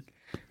doing?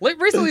 Like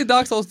recently in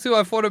Dark Souls 2,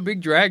 I fought a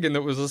big dragon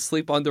that was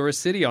asleep under a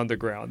city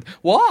underground.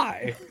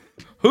 Why?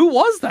 Who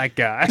was that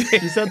guy?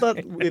 You said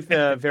that with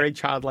a very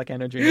childlike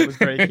energy. It was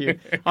very cute.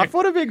 I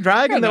fought a big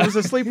dragon that was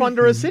asleep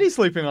under a city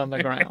sleeping on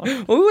the ground.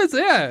 Who was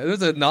there? There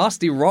was a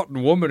nasty,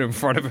 rotten woman in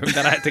front of him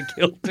that I had to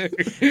kill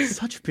too.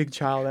 Such big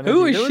child energy.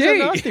 Who is there was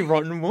she? a nasty,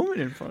 rotten woman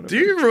in front of Do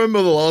him. you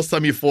remember the last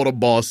time you fought a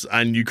boss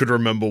and you could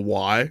remember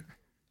why?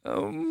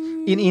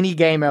 In any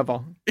game ever.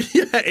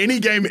 Yeah, any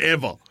game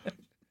ever.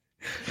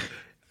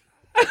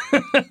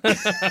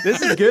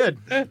 This is good.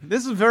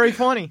 This is very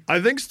funny. I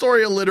think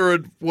story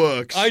illiterate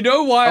works. I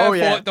know why Oh, I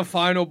yeah. fought the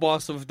final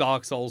boss of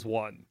Dark Souls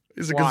 1.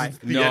 Is it Why? 'cause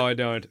No, I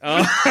don't.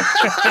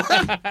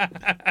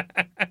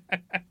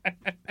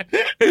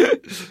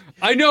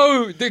 I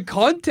know the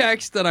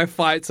context that I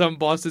fight some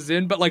bosses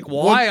in, but like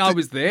why I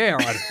was there,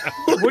 I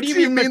don't know. What do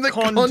you mean the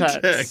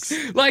context?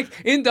 Like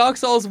in Dark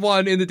Souls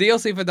 1, in the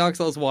DLC for Dark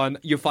Souls 1,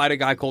 you fight a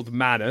guy called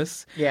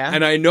Manus. Yeah.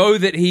 And I know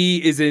that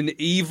he is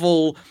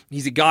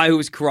he's a guy who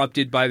was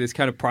corrupted by this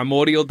kind of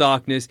primordial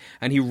darkness,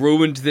 and he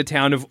ruined the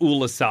town of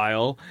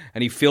Ulasail,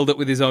 and he filled it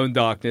with his own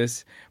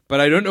darkness. But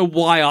I don't know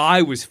why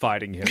I was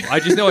fighting him. I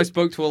just know I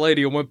spoke to a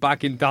lady and went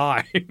back in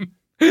time.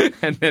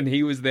 And then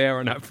he was there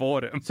and I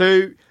fought him.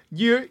 So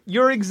your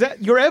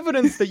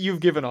evidence that you've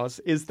given us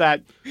is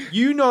that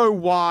you know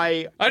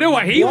why. I know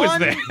why he was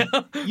there.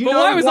 You But know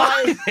why was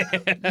I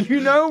there? You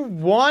know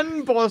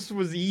one boss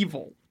was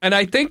evil. And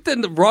I think that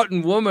the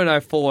rotten woman I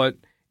fought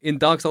in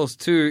Dark Souls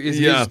 2 is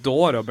his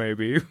daughter,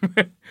 maybe.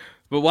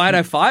 But why'd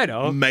I fight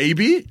her?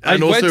 Maybe. I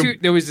And went also, to,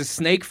 there was a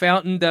snake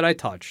fountain that I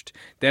touched.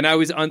 Then I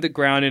was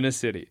underground in a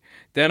city.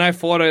 Then I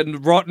fought a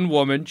rotten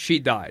woman. She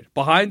died.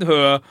 Behind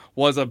her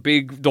was a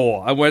big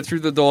door. I went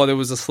through the door. There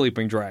was a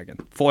sleeping dragon.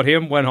 Fought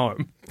him, went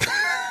home.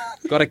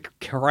 Got a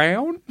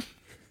crown?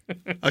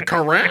 a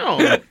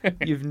crown.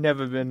 You've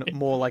never been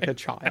more like a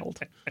child.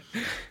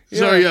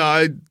 So yeah,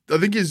 I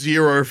think you're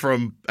zero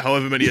from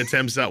however many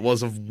attempts that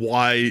was of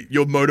why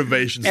your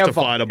motivations to Ever.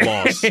 fight a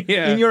boss.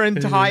 Yeah. In your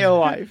entire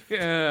life.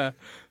 Yeah.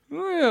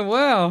 Yeah,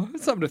 wow.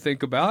 That's something to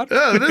think about.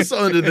 Yeah, there's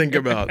something to think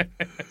about.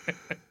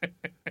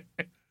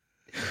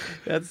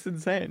 That's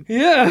insane.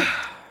 Yeah.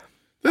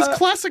 There's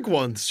classic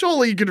ones.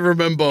 Surely you can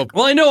remember.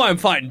 Well, I know I'm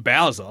fighting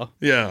Bowser.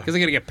 Yeah. Because I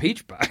got to get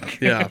Peach back.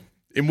 Yeah.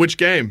 In which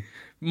game?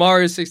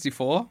 Mario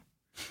 64.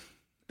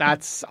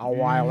 That's a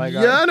while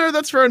ago. Yeah, no,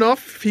 that's fair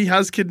enough. He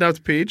has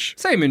kidnapped Peach.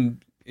 Same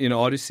in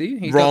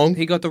Odyssey. Wrong.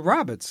 He got the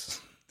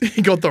rabbits.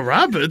 He got the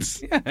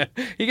rabbits. Yeah.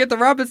 He got the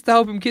rabbits to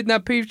help him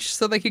kidnap Peach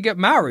so they could get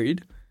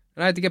married.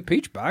 And I had to get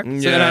Peach back. So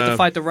then I had Yeah. to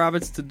fight the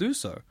rabbits to do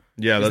so.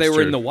 Yeah, Because that's they were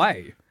true. in the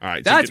way. All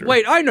right.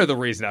 Wait, I know the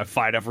reason I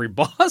fight every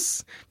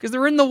boss. Because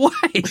they're in the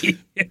way.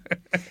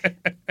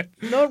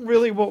 Not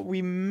really what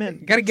we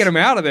meant. Got to get them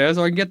out of there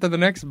so I can get to the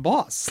next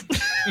boss.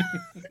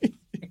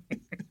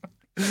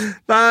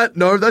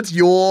 That's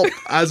your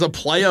as a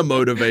player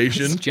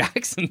motivation. It's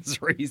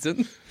Jackson's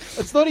reason.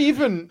 It's not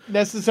even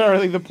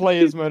necessarily the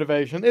player's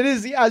motivation. It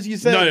is, as you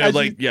said. No, as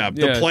like, you-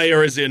 the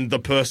player is in the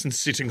person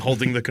sitting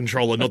holding the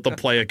controller, not the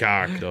player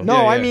character.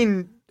 No,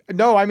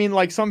 Yeah, I mean,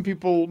 like some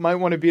people might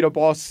want to beat a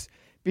boss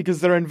because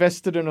they're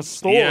invested in a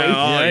story.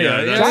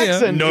 Yeah,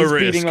 Jackson no is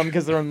risk. beating them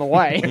because they're in the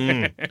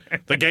way.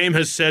 The game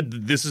has said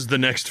that this is the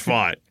next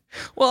fight.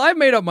 Well, I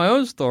made up my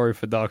own story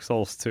for Dark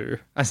Souls 2.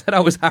 I said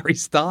I was Harry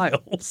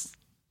Styles.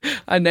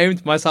 I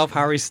named myself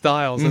Harry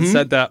Styles and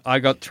said that I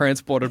got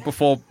transported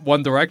before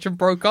One Direction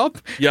broke up.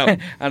 Yep.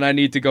 And I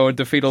need to go and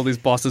defeat all these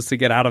bosses to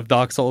get out of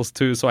Dark Souls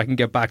 2 so I can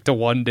get back to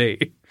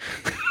 1D.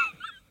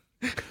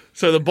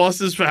 So the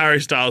bosses for Harry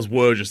Styles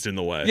were just in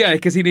the way. Yeah,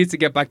 because he needs to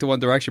get back to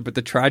One Direction, but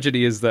the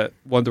tragedy is that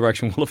One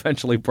Direction will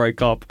eventually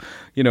break up,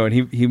 and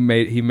he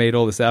made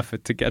all this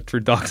effort to get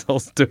through Dark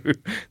Souls 2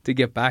 to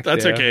get back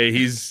That's there. okay.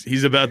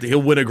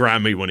 He'll win a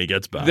Grammy when he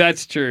gets back.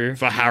 That's true.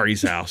 for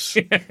Harry's house.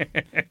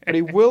 But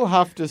he will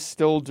have to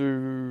still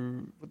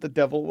do what the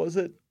devil was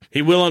it?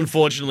 He will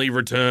unfortunately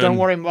return. Don't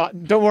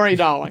worry,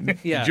 darling.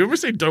 Yeah. Did you ever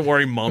say "Don't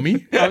worry,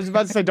 mommy"? I was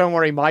about to say, don't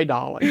worry, my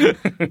darling.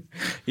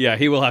 Yeah,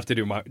 he will have to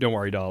do Don't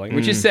Worry, Darling,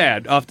 which is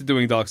sad after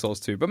doing Dark Souls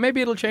 2, but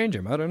maybe it'll change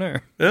him. I don't know.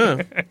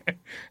 Yeah.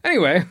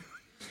 Anyway,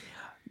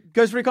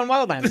 Ghost Recon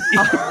Wildlands.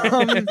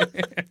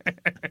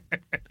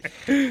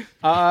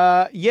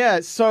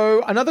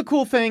 So another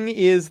cool thing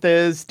is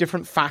there's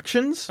different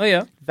factions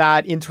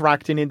that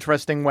interact in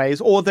interesting ways,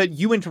 or that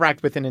you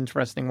interact with in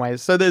interesting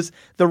ways. So there's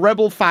the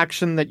rebel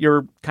faction that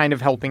you're kind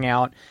of helping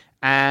out,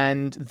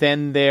 and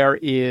then there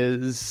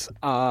is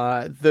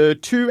the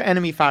two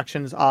enemy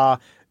factions are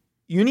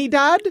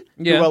Unidad,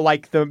 who are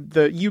like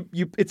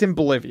it's in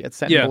Bolivia, it's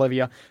set in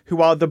Bolivia,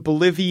 who are the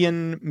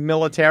Bolivian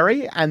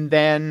military, and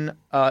then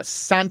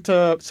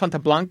Santa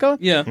Blanca,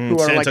 who are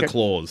Santa like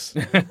Claus.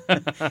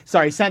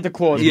 Santa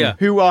Claus,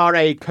 who are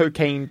a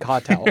cocaine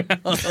cartel.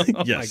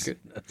 Yes. My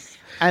goodness.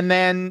 And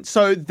then,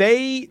 so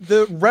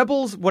the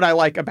rebels, what I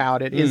like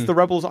about it is the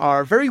rebels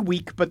are very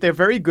weak, but they're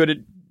very good at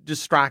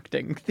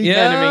distracting the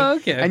enemy.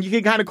 Okay. And you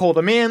can kind of call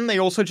them in. They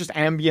also just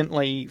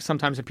ambiently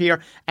sometimes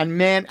appear. And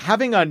man,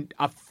 having a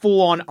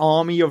full-on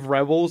army of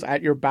rebels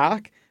at your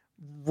back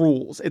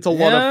rules. It's a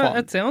lot of fun.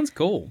 That sounds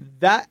cool.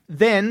 That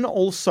then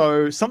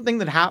also something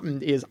that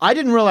happened is I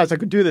didn't realize I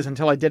could do this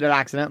until I did it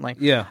accidentally.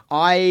 Yeah.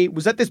 I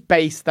was at this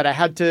base that I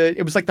had to,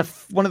 it was like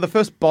one of the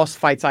first boss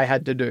fights I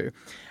had to do.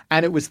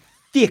 And it was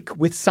thick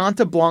with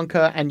Santa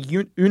Blanca and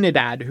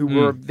Unidad who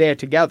were there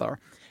together.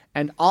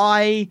 And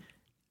I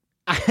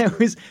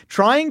was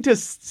trying to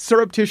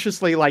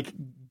surreptitiously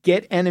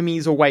get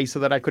enemies away so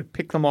that I could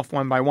pick them off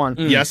one by one.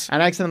 Yes.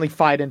 And I accidentally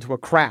fired into a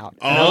crowd.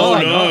 Oh,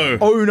 no.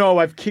 Oh, no,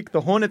 I've kicked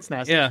the hornet's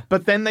nest. Yeah.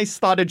 But then they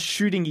started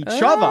shooting each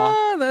other.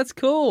 Ah, that's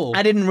cool.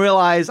 I didn't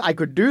realize I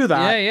could do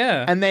that.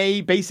 Yeah. And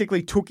they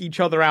basically took each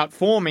other out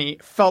for me.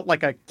 Felt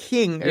like a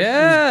king. It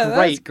Yeah, was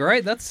great. that's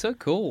great. That's so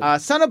cool.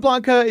 Santa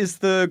Blanca is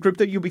the group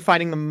that you'll be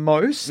fighting the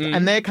most,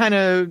 and they're kind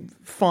of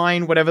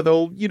fine, whatever.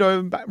 They'll,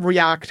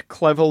 react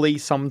cleverly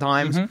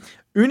sometimes.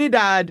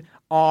 Unidad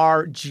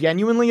are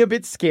genuinely a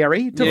bit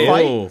scary to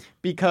fight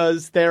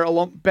because they're a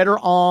lot better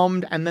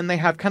armed, and then they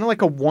have kind of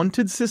like a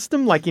wanted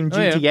system like in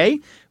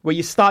GTA where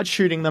you start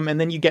shooting them and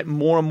then you get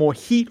more and more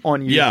heat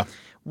on you. Yeah.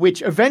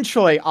 Which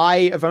eventually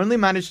I have only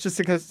managed to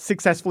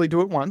successfully do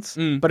it once,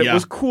 but it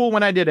was cool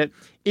when I did it.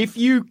 If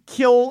you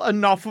kill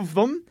enough of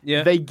them,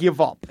 they give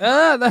up.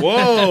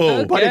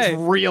 Whoa. But it's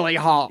really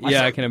hard.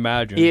 Yeah, I can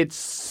imagine. It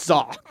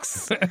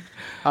sucks.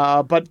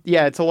 But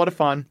yeah, it's a lot of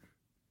fun.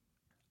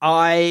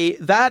 The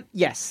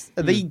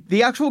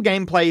actual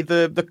gameplay,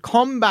 the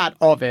combat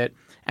of it,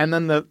 and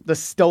then the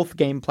stealth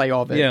gameplay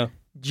of it,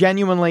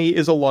 genuinely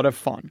is a lot of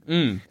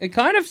fun. It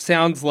kind of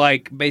sounds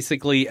like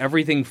basically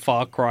everything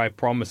Far Cry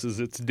promises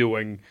it's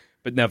doing,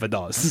 but never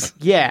does.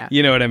 Yeah.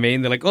 You know what I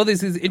mean? They're like, oh,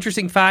 there's these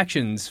interesting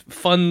factions,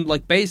 fun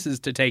bases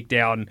to take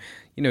down,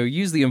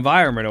 use the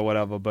environment or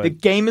whatever. But the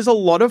game is a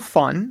lot of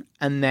fun,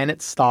 and then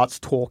it starts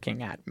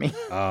talking at me.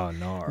 Oh,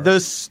 no.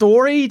 The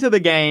story to the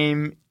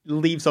game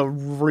leaves a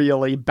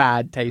really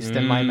bad taste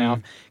in my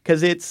mouth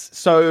because it's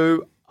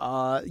so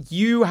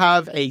you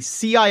have a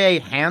CIA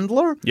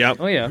handler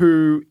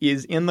who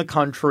is in the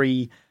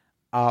country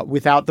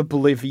without the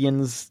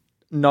Bolivians'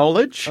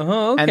 knowledge.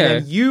 And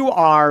then you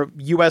are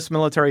U.S.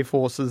 military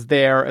forces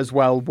there as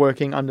well,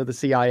 working under the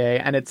CIA.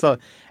 And it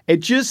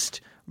just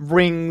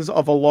rings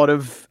of a lot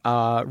of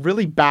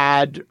really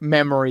bad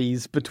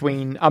memories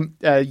between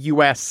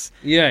U.S.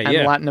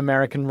 and Latin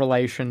American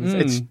relations.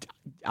 It's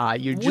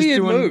you're just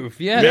weird doing move,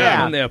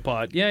 on their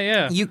part.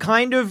 You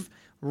kind of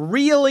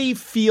really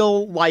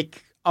feel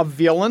like a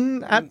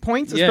villain at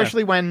points,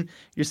 especially when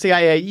your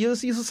CIA, you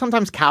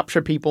sometimes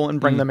capture people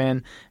and bring them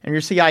in, and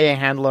your CIA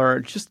handler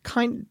just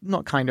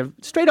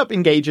straight up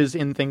engages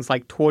in things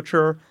like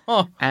torture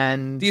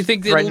and do you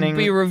think it'll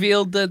be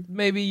revealed that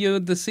maybe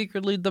you're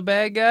secretly the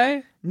bad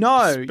guy?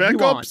 No,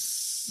 Spec Ops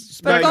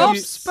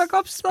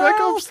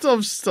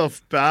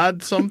stuff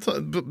bad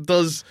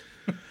sometimes.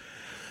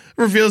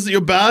 Reveals that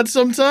you're bad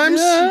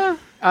sometimes. Yeah.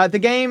 The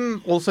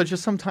game also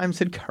just sometimes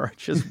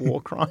encourages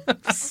war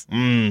crimes.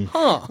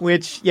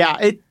 Which,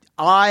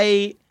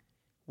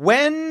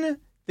 when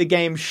the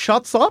game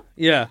shuts up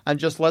and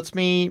just lets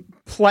me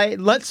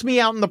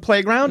out in the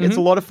playground, it's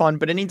a lot of fun.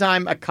 But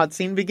anytime a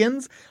cutscene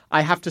begins,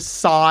 I have to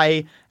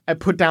sigh and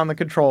put down the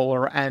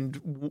controller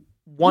and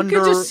wonder.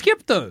 You could just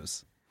skip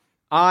those.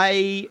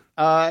 I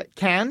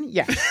can,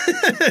 yes.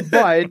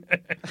 But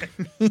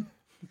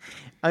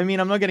I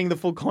mean, I'm not getting the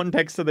full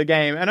context of the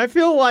game, and I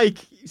feel like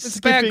it's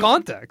bad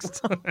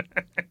context.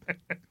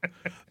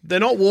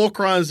 They're not war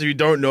crimes if you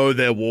don't know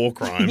they're war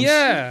crimes.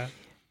 Yeah.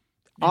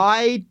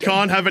 I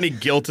can't have any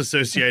guilt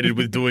associated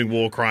with doing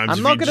war crimes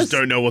if you just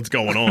don't know what's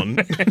going on.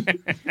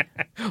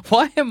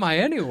 Why am I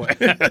anyway?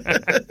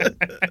 The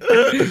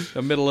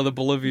middle of the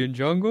Bolivian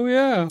jungle,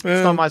 It's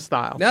not my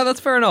style. Yeah,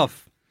 that's fair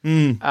enough.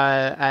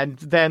 And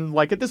then,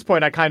 at this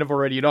point, I kind of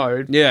already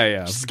know.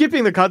 Yeah.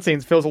 Skipping the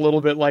cutscenes feels a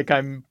little bit like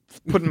I'm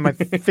putting my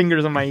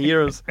fingers on my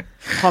ears,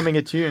 humming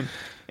a tune.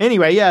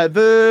 Anyway,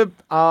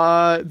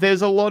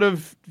 there's a lot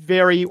of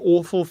very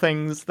awful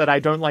things that I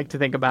don't like to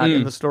think about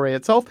in the story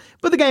itself,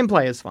 but the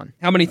gameplay is fun.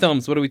 How many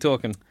thumbs? What are we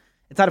talking?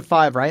 It's out of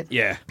 5, right?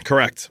 Yeah.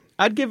 Correct.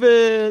 I'd give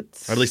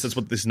it... Or at least that's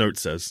what this note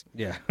says.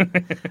 Yeah.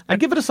 I'd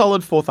give it a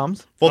solid 4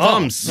 thumbs. 4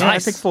 thumbs. Yeah,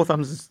 Nice. I think 4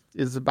 thumbs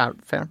is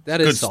about fair.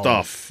 That is good solid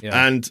stuff.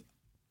 Yeah. And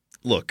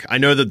look, I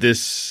know that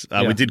this,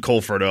 we did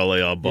call for it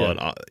earlier,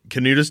 but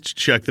can you just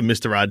check the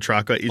Mr. Rad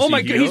tracker? Is Oh he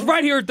my here? God, he's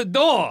right here at the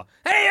door.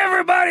 Hey,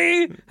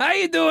 everybody. How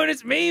you doing?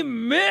 It's me,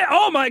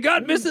 oh my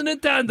God, Mr.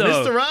 Nintendo.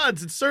 Mr.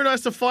 Rads, it's so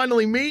nice to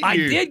finally meet I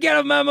you. did get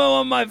a memo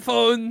on my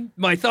phone,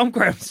 my Thumb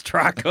Cramps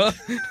tracker,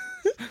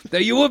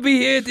 that you will be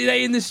here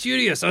today in the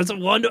studio. So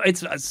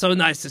it's so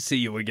nice to see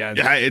you again.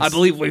 Yeah, I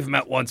believe we've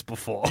met once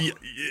before.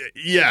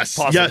 Yes,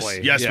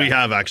 Possibly, yes, we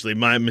have actually.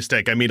 My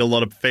mistake. I meet a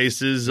lot of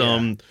faces.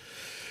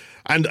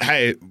 And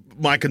hey,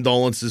 my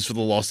condolences for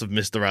the loss of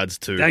Mr. Rads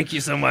too. Thank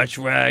you so much.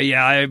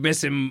 I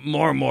miss him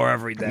more and more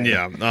every day.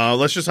 Yeah,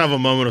 let's just have a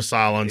moment of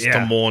silence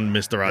to mourn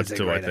Mr. Rads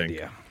That's a too, I great think.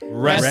 idea.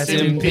 Rest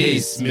in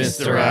peace,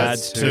 Mr.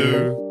 Rads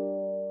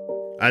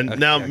 2. And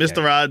now,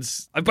 Mr.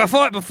 Rads,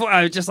 Before,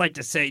 I would just like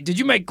to say, did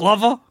you make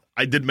Glover?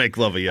 I did make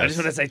Glover, yes. I just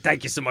want to say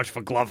thank you so much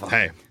for Glover.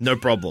 Hey, no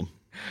problem.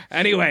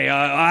 Anyway,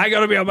 I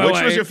gotta be on my way.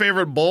 Which was your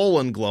favorite ball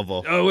in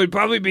Glover? It would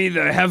probably be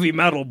the heavy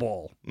metal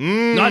ball.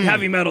 Not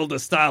heavy metal, the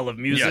style of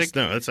music. Yes,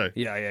 no, that's a...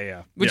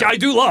 Yeah. Which I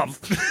do love.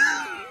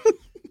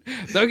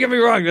 Don't get me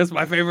wrong, that's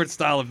my favorite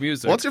style of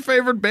music. What's your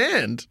favorite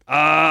band?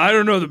 I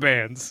don't know the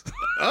bands.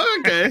 Oh,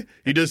 okay.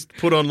 You just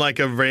put on like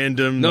a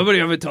random... Nobody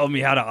ever told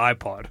me how to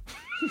iPod.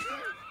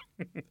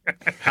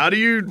 How do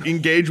you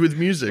engage with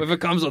music? If it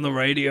comes on the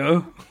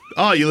radio.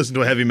 Oh, you listen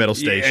to a heavy metal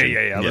station.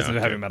 Yeah. I listen to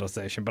a heavy metal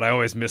station, but I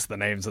always miss the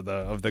names of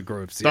the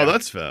groups. Oh,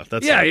 that's fair.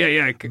 That's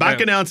yeah. Back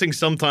announcing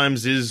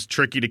sometimes is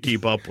tricky to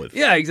keep up with.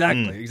 Yeah,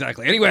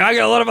 exactly. Anyway, I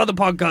got a lot of other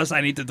podcasts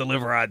I need to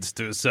deliver ads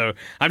to, so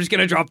I'm just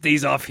going to drop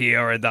these off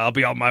here and I'll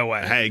be on my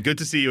way. Hey, good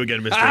to see you again,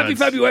 Mr. Happy Ads.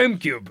 February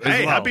Cube.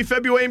 Hey, happy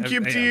February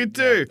Cube to you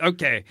too.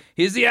 Okay,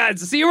 here's the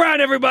ads. See you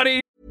around,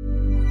 everybody.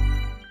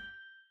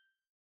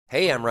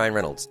 Hey, I'm Ryan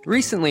Reynolds.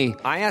 Recently,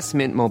 I asked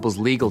Mint Mobile's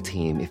legal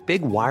team if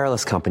big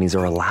wireless companies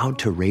are allowed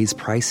to raise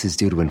prices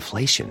due to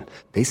inflation.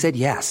 They said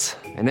yes.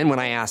 And then when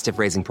I asked if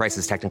raising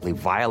prices technically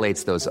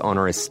violates those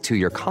onerous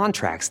 2-year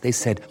contracts, they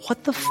said,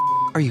 "What the f***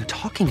 are you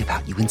talking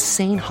about, you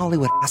insane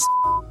Hollywood ass?"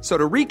 So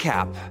to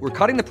recap, we're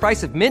cutting the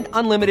price of Mint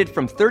Unlimited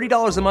from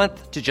 $30 a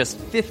month to just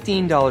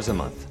 $15 a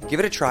month. Give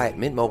it a try at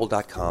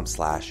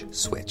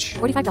mintmobile.com/switch.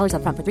 $45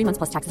 up front for 3 months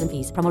plus taxes and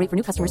fees. Promo rate for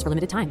new customers for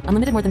limited time.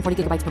 Unlimited more than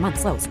 40 gigabytes per month.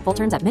 Slows full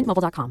terms at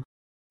mintmobile.com.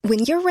 When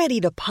you're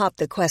ready to pop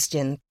the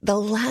question, the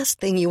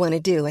last thing you want to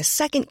do is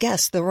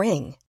second-guess the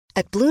ring.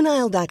 At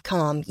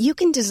BlueNile.com, you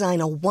can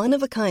design a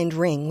one-of-a-kind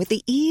ring with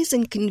the ease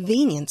and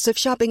convenience of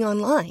shopping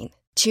online.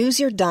 Choose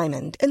your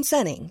diamond and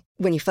setting.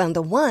 When you find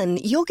the one,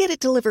 you'll get it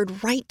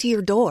delivered right to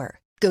your door.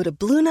 Go to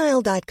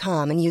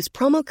BlueNile.com and use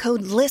promo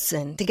code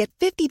LISTEN to get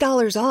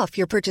 $50 off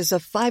your purchase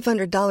of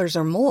 $500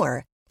 or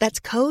more.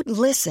 That's code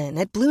LISTEN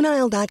at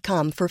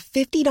BlueNile.com for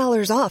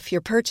 $50 off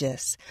your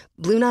purchase.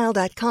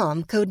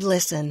 BlueNile.com, code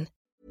LISTEN.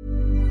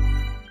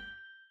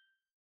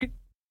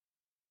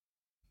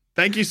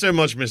 Thank you so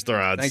much, Mr.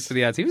 Ads. Thanks for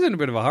the ads. He was in a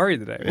bit of a hurry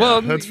today. Yeah,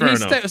 well, that's fair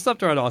enough. He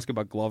stopped around to ask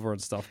about Glover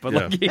and stuff,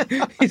 but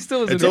he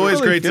still is. It's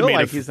always great to meet.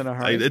 like he's in a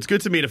hurry. It's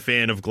good to meet a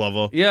fan of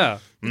Glover. Yeah,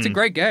 it's a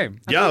great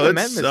game. Yeah,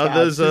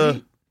 there's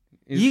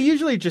You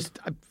usually just,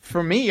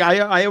 for me,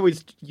 I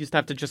always used to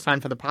have to just sign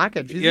for the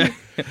package. He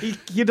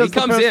does He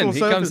comes the in. personal He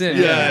service. comes in.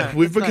 Yeah,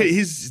 Yeah.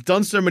 he's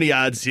done so many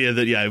ads here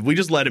that we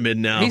just let him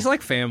in now. He's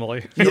like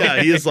family.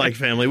 Yeah, he is like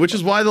family, which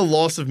is why the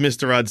loss of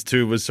Mr. Ads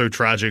 2 was so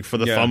tragic for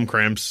the Thumb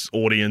Cramps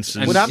audience.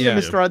 What happened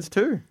to Mr. Ads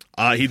 2?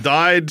 He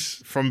died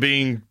from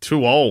being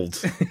too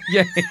old.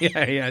 yeah,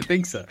 I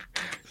think so.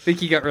 I think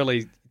he got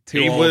really too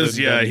He old. was,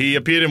 he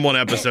appeared in one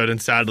episode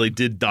and sadly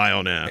did die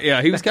on air.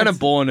 Yeah, he was kind of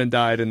born and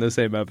died in the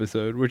same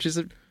episode, which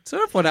is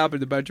sort of what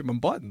happened to Benjamin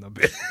Button a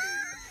bit.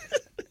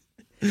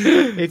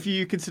 If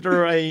you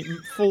consider a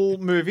full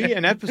movie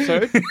an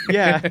episode,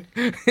 yeah.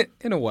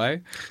 In a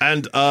way.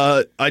 And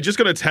I just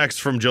got a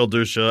text from Jill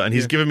Dusha, and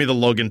he's given me the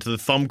login to the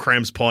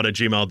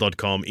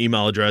thumbcrampspod@gmail.com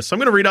email address. So I'm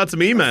going to read out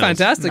some emails.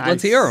 Fantastic. Nice.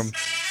 Let's hear them.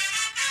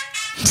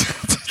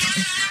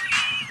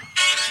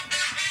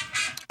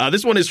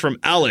 This one is from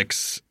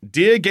Alex.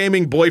 Dear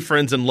gaming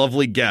boyfriends and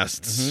lovely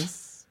guests.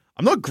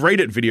 I'm not great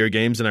at video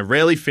games and I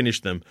rarely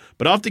finish them,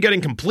 but after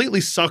getting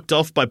completely sucked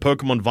off by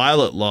Pokemon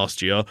Violet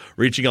last year,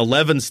 reaching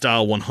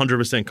 11-star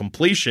 100%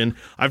 completion,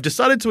 I've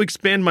decided to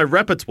expand my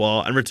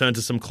repertoire and return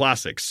to some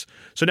classics.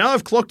 So now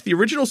I've clocked the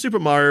original Super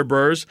Mario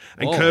Bros.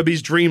 And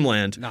Kirby's Dream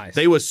Land. Nice.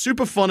 They were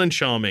super fun and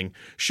charming.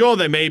 Sure,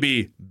 they may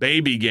be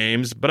baby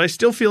games, but I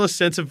still feel a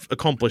sense of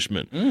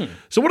accomplishment.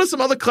 So what are some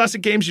other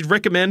classic games you'd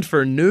recommend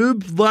for a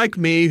noob like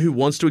me who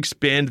wants to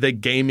expand their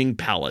gaming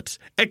palette?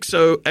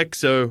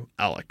 XOXO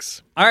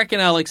Alex. I reckon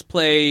Alex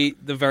play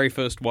the very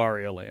first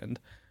Wario Land.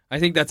 I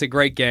think that's a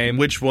great game.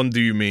 Which one do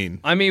you mean?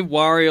 I mean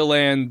Wario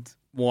Land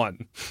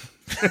 1.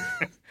 I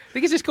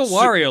think it's just called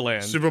Wario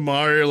Land. Super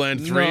Mario Land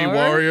 3 No.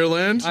 Wario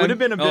Land? Would have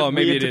been a bit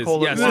maybe weird it to is.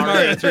 call Yeah, it Super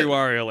Mario Wario. 3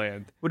 Wario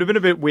Land. Would have been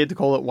a bit weird to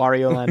call it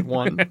Wario Land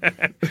 1.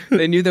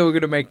 They knew they were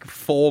going to make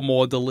 4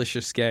 more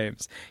delicious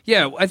games.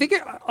 Yeah, I think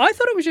I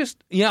thought it was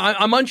just... Yeah,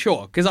 I'm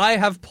unsure, because I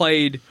have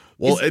played...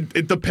 Well,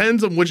 it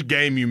depends on which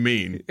game you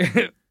mean.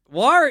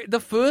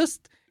 The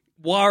first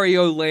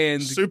Wario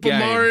Land Super game.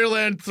 Mario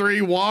Land 3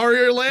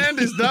 Wario Land?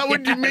 Is that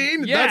what you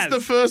mean? Yes. That's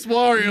the first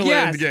Wario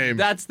Land game.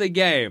 That's the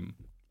game.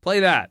 Play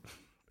that.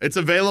 It's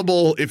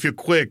available, if you're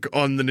quick,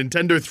 on the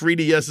Nintendo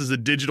 3DS as a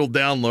digital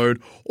download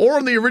or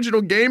on the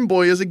original Game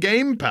Boy as a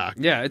game pack.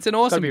 Yeah, it's an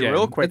awesome be game.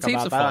 real quick it's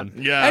heaps of about fun.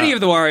 that. Yeah. Any of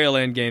the Wario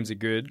Land games are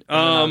good.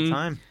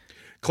 Time.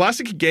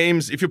 Classic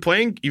games, if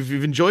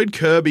you've enjoyed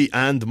Kirby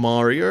and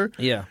Mario,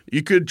 Yeah.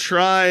 you could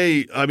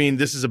try, I mean,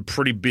 this is a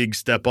pretty big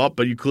step up,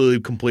 but you're clearly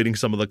completing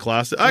some of the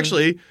classic.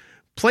 Actually,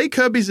 play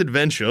Kirby's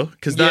Adventure,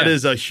 because that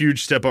is a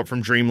huge step up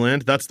from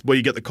Dreamland. That's where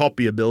you get the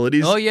copy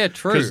abilities. Oh, yeah,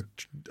 true. 'Cause,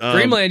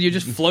 Dreamland, you're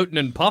just floating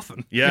and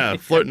puffing. Yeah,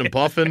 floating and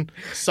puffing,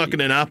 sucking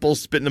in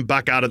apples, spitting them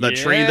back out of that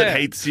tree that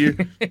hates you.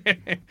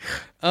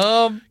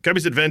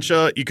 Kirby's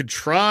Adventure, you could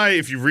try,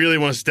 if you really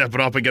want to step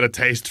it up and get a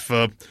taste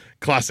for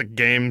classic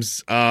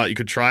games, you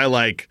could try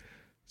like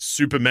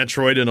Super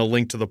Metroid and A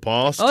Link to the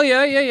Past. Oh,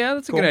 yeah.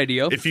 That's a good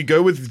idea. If you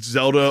go with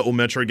Zelda or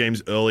Metroid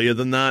games earlier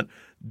than that,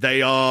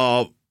 they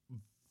are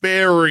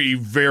very,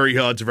 very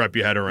hard to wrap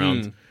your head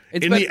around.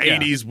 In the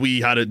 80s,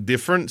 we had it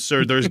different,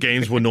 so those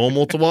games were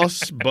normal to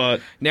us, but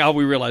Now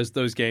we realize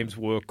those games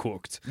were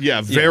cooked.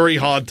 yeah, very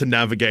hard to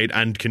navigate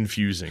and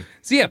confusing.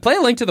 So yeah, play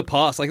A Link to the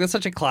Past. Like, that's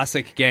such a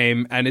classic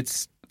game, and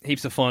it's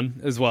heaps of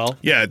fun as well.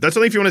 Yeah, that's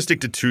only if you want to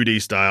stick to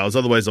 2D styles.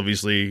 Otherwise,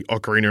 obviously,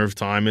 Ocarina of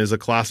Time is a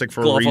classic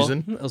for Glover, a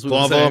reason. as we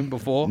were saying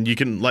before. You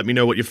can let me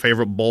know what your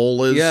favorite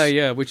ball is.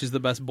 Yeah, which is the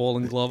best ball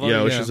in Glover.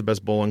 Yeah, which is the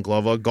best ball in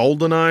Glover.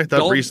 GoldenEye,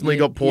 that recently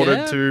got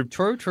ported to...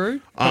 True.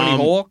 Tony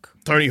Hawk.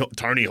 Tony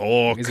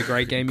Hawk. Is a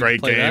great game. Great You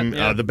can play game. that,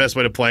 yeah. The best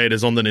way to play it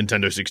is on the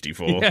Nintendo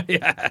 64.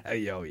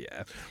 Yeah.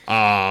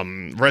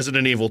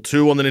 Resident Evil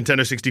 2 on the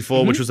Nintendo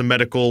 64, which was a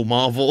medical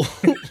marvel.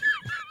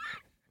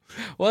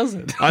 Was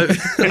it?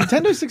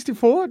 Nintendo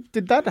 64,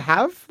 did that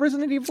have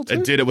Resident Evil 2?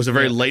 It did. It was a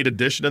very late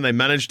edition, and they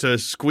managed to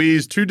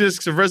squeeze 2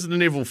 discs of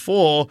Resident Evil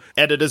 4.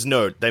 Editor's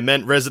note, they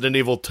meant Resident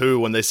Evil 2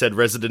 when they said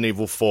Resident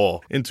Evil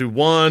 4 into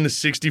one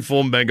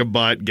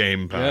 64-megabyte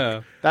game pack.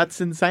 Yeah.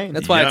 That's insane.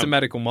 That's why it's a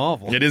medical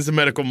marvel. It is a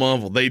medical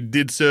marvel. They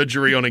did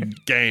surgery on a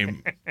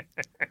game.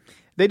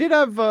 They did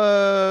have...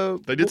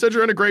 They did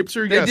surgery on a grape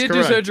too, They yes, did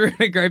correct. do surgery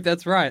on a grape.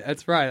 That's right.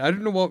 I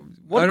don't know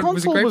what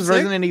console Grape was Six?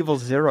 Resident Evil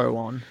 0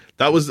 on?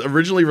 That was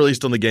originally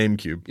released on the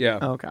GameCube. Yeah.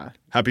 Okay.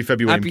 Happy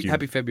February GameCube.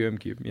 Happy February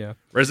GameCube, yeah.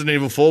 Resident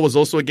Evil 4 was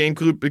also a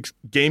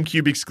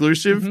GameCube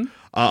exclusive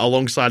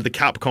alongside the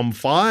Capcom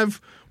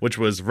 5, which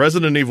was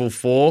Resident Evil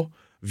 4,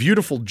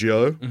 Beautiful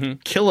Joe,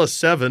 Killer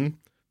 7,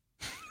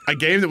 a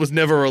game that was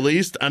never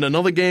released, and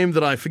another game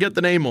that I forget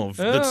the name of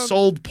that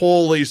sold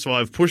poorly, so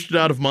I've pushed it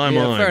out of my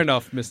mind. Fair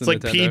enough, Mr. It's like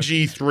Nintendo.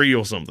 PG-3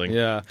 or something.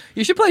 Yeah.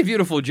 You should play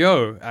Beautiful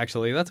Joe,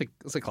 actually. That's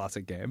a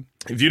classic game.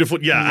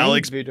 Beautiful, yeah,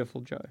 Alex.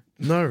 Beautiful Joe.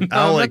 No, I'm not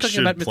Alex talking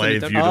should about Mr. play Nintendo.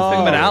 Beautiful I'm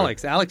talking about Joe.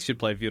 Alex. Alex should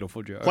play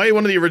Beautiful Joe. Play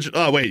one of the original.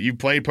 Oh, wait, you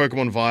played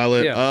Pokemon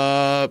Violet.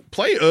 Yeah.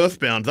 Play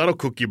Earthbound. That'll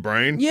cook your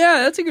brain.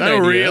 Yeah, that's a good That'll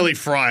idea. really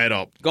fry it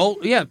up.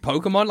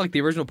 Pokemon, like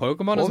the original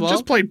Pokemon as well.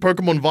 Just play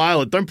Pokemon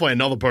Violet. Don't play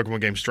another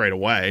Pokemon game straight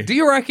away. Do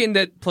you reckon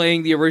that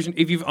playing the original,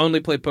 if you've only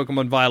played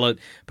Pokemon Violet,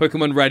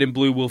 Pokemon Red and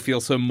Blue will feel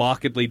so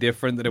markedly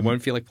different that it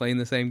won't feel like playing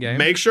the same game?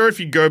 Make sure if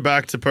you go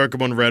back to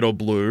Pokemon Red or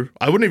Blue,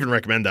 I wouldn't even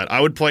recommend that. I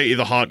would play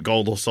either Heart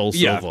Gold or Soul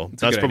Silver.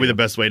 It's a That's good probably idea. the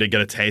best way to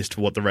get a taste for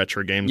what the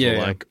retro games are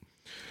Yeah. like.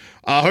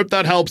 I hope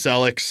that helps,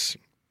 Alex.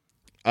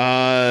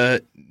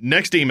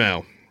 Next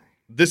email.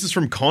 This is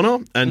from Connor,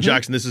 and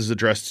Jackson, this is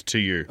addressed to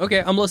you.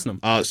 Okay, I'm listening.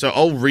 So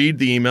I'll read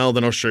the email,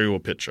 then I'll show you a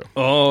picture.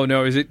 Oh,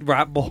 no, is it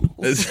Rat Balls?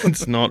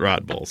 It's not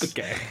rat balls.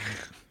 Okay. Is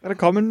that a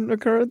common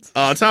occurrence?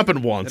 It's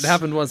happened once. It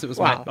happened once. It was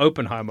my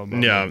Oppenheimer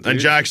moment. Yeah, dude. and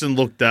Jackson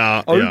looked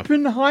out. Yeah.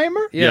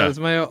 Oppenheimer? Yeah, it was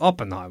my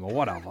Oppenheimer,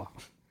 whatever.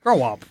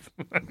 Grow up.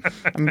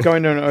 I'm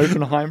going to an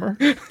Oppenheimer.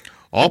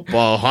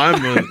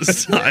 Oppenheimer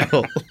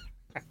style.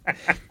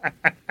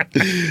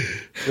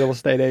 Real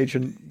estate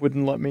agent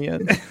wouldn't let me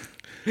in.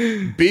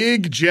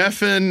 Big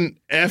Jeffin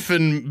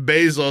effin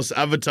Bezos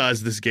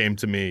advertised this game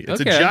to me.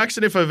 It's Okay. a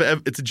Jackson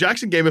it's a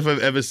Jackson game if I've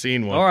ever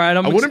seen one. All right, I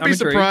wouldn't be I'm intrigued.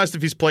 surprised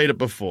if he's played it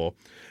before.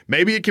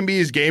 Maybe it can be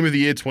his game of the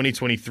year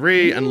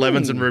 2023, and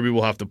Levins and Ruby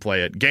will have to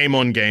play it. Game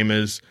on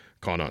Gamers,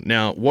 Connor.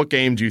 Now, what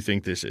game do you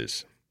think this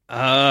is?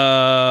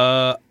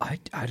 I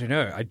don't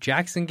know. A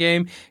Jackson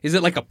game? Is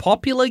it like a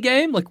popular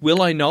game? Like,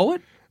 will I know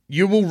it?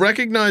 You will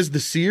recognize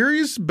the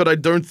series, but I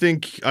don't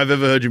think I've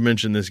ever heard you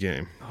mention this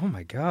game. Oh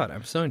my god,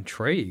 I'm so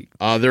intrigued.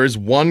 There is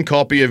one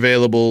copy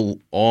available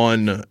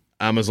on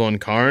Amazon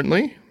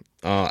currently.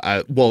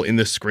 In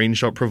the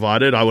screenshot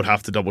provided, I would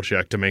have to double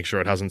check to make sure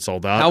it hasn't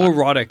sold out. How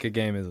erotic a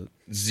game is it?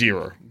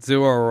 0.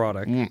 Zero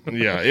erotic.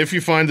 Yeah, if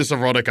you find this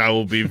erotic, I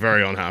will be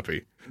very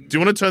unhappy. Do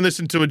you want to turn this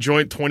into a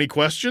joint 20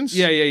 questions?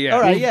 Yeah.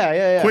 All right,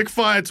 yeah. Quick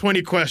fire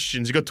 20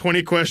 questions. You got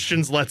 20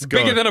 questions, let's go.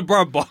 Bigger than a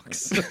bread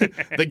box.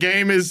 The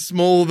game is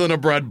smaller than a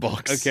bread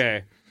box.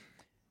 Okay.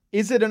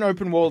 Is it an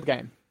open world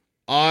game?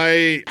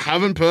 I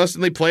haven't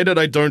personally played it.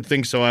 I don't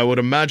think so. I would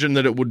imagine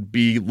that it would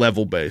be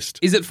level based.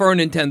 Is it for a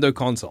Nintendo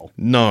console?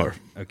 No.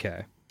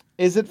 Okay.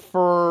 Is it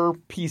for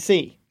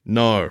PC?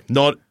 No.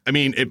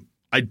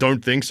 I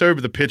don't think so,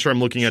 but the picture I'm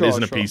looking at Sure,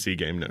 isn't a sure. PC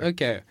game, no.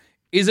 Okay.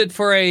 Is it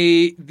for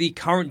the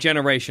current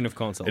generation of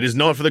consoles? It is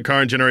not for the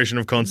current generation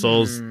of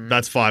consoles.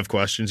 That's 5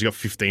 questions. You got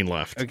 15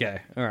 left. Okay,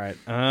 all right.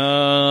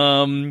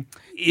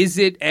 Is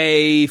it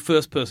a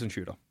first-person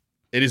shooter?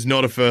 It is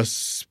not a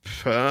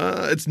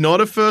it's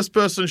not a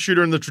first-person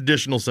shooter in the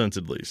traditional sense,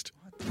 at least.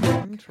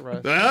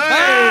 Interesting.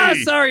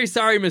 Hey! Sorry,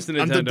 Mr.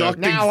 Nintendo. I'm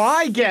deducting. Now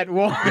I get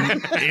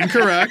one.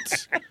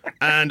 Incorrect.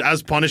 And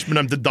as punishment,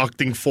 I'm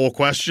deducting 4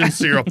 questions,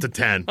 so you're up to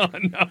 10. Oh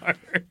no.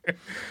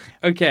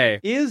 Okay.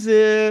 Is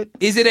it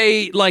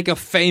a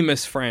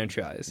famous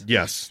franchise?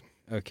 Yes.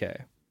 Okay.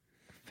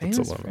 That's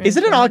Famous 11. Is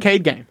it an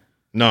arcade game?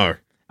 No.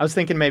 I was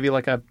thinking maybe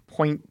like a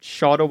point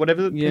shot or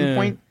whatever. Yeah.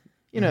 Pinpoint.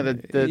 You know,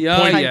 the Yeah,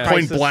 point, yeah.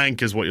 Point prices.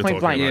 blank is what you're Point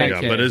talking blank, about. yeah,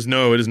 okay. But it is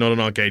not an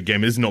arcade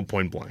game. It is not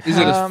point blank. Is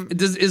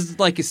it is it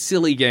like a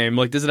silly game?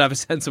 Like, does it have a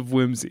sense of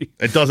whimsy?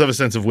 It does have a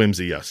sense of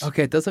whimsy, yes.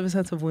 Okay, it does have a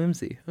sense of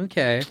whimsy.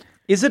 Okay.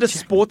 Is it a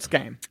sports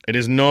game It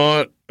is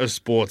not a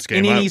sports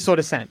game. in any sort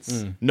of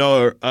sense?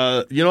 No.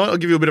 You know what? I'll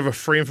give you a bit of a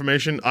free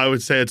information. I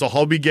would say it's a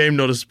hobby game,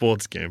 not a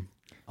sports game.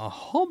 A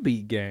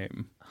hobby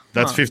game.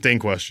 That's 15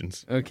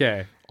 questions.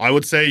 Okay. I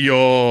would say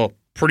you're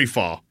pretty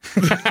far.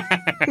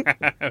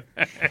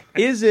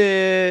 Is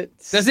it?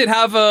 Does it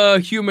have a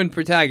human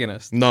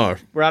protagonist? No.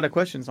 We're out of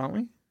questions, aren't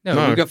we?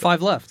 No, we've got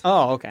 5 left.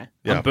 Oh, okay.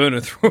 Yeah. I'm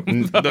burning through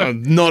them. No,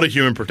 not a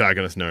human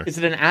protagonist, no. Is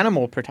it an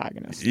animal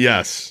protagonist?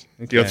 Yes.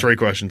 You Okay. got 3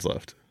 questions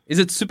left. Is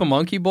it Super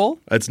Monkey Ball?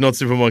 It's not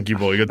Super Monkey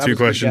Ball. You got That 2 was a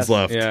good questions guess.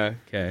 left. Yeah.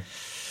 Okay.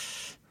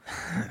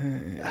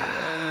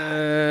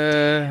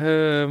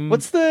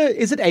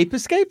 Is it Ape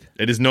Escape?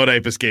 It is not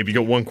Ape Escape. You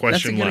got 1 That's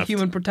question got a left.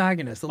 human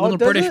protagonist. A Oh, little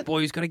does British it?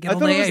 boy who's got to get I on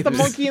thought the it was apes. the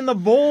monkey in the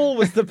ball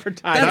was the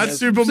protagonist. That's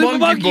Super Super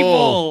Monkey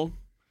Ball.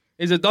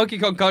 Is it Donkey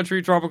Kong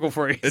Country Tropical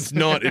Freeze? It's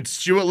not. It's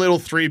Stuart Little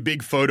 3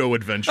 Big Photo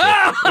Adventure.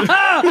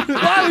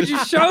 Why would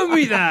you show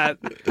me that?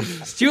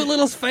 Stuart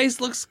Little's face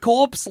looks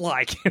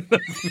corpse-like.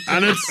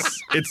 And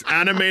it's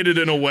animated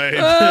in a way.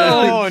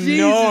 Oh, Jesus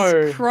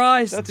no.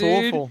 Christ, That's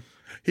dude. awful.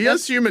 He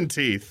has human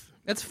teeth.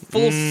 That's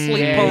full sleep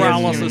yeah,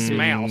 paralysis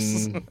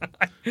mouse.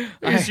 He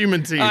has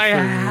human teeth.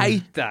 I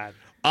hate that.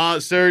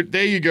 So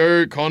there you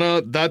go, Connor.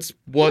 That's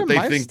what What do they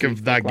mice think teeth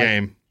of that look like?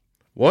 game.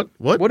 What?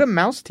 What do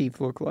mouse teeth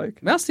look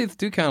like? Mouse teeth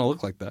do kind of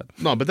look like that.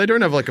 No, but they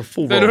don't have like a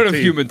full They row don't of have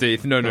teeth. human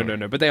teeth. No.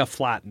 But they are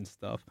flat and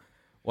stuff.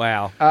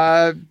 Wow.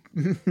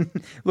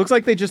 Looks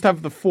like they just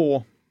have the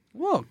 4.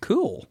 Whoa,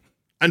 cool.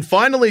 And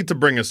finally, to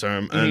bring us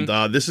home, and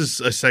this is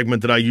a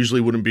segment that I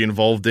usually wouldn't be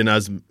involved in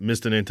as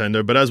Mr.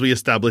 Nintendo, but as we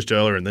established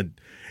earlier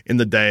in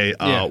the day,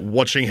 Yeah.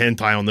 watching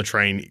hentai on the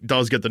train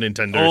does get the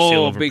Nintendo Oh,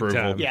 seal of big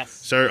approval. time. Yes.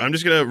 So I'm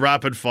just going to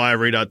rapid fire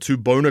read out 2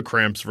 boner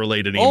cramps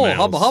related Oh,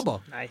 emails.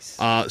 hubba. Nice.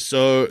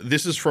 So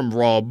this is from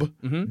Rob.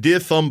 Dear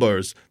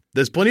Thumbos,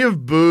 there's plenty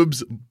of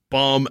boobs,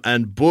 bum,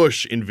 and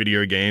bush in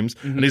video games,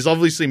 and he's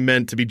obviously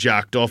meant to be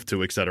jacked off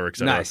to, etc.,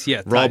 etc. Nice,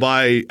 yeah, Rob,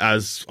 tight.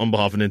 on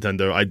behalf of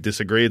Nintendo, I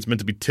disagree. It's meant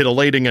to be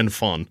titillating and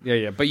fun.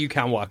 Yeah, but you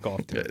can walk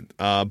off to it.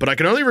 But I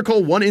can only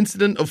recall one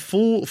incident of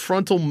full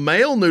frontal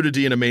male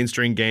nudity in a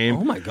mainstream game.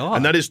 Oh my God.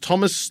 And that is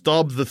Thomas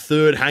Stubb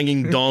III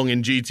hanging dong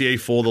in GTA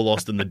 4 The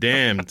Lost and the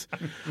Damned.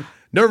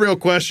 No real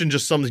question,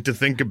 just something to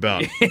think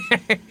about.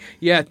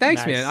 Yeah,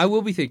 thanks, Nice. man. I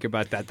will be thinking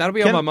about that. That'll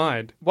be on my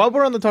mind. While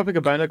we're on the topic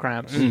of boner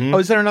cramps, oh,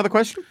 is there another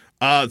question?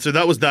 So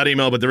that was that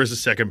email, but there is a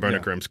second boner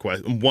cramps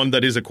question. One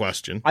that is a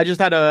question. I just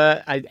had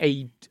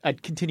a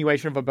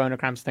continuation of a boner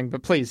cramps thing,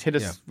 but please hit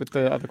us with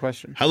the other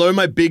question. Hello,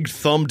 my big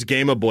thumbed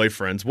gamer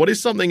boyfriends. What is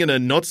something in a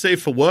not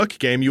safe for work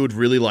game you would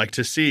really like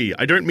to see?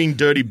 I don't mean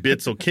dirty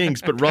bits or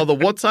kinks, but rather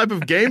what type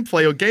of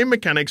gameplay or game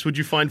mechanics would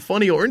you find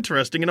funny or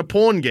interesting in a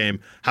porn game?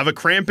 Have a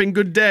cramping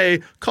good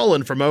day.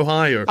 Colin from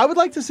Ohio. I would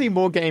like to see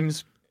more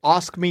games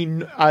ask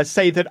me,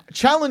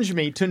 challenge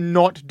me to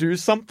not do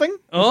something.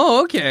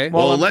 Oh, okay.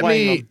 While Well, I'm let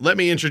playing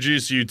me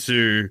introduce you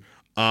to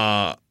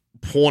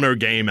porno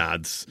game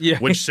ads, Yeah.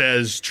 which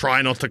says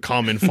try not to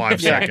come in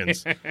 5 Yeah.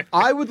 seconds.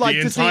 I would like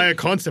The to entire see.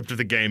 concept of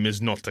the game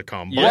is not to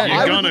come, but Yeah. you're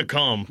I would- gonna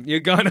come. You're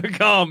gonna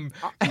come.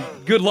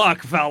 Good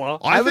luck, fella.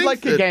 I would think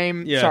like a that-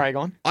 game. Yeah. Sorry, go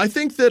on. I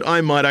think that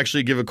I might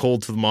actually give a call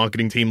to the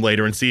marketing team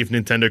later and see if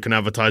Nintendo can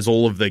advertise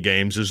all of their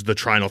games as the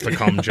try not to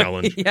come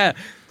challenge. Yeah.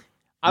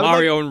 I would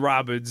Mario and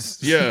Rabbids.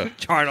 Yeah.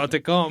 Try not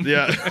to come.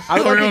 Yeah. I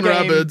would like Mario a and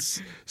game-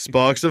 Rabbids,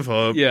 Sparks of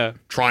Hope. Yeah.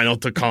 Try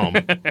not to come.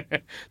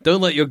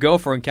 Don't let your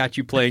girlfriend catch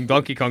you playing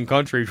Donkey Kong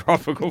Country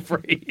Tropical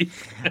Freeze.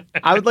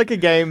 I would like a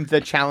game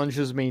that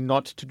challenges me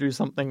not to do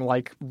something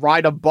like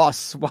ride a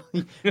bus.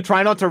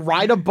 Try not to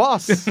ride a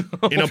bus.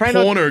 In a Try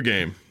not- porno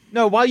game.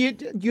 No, while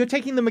you're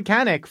taking the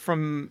mechanic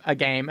from a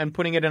game and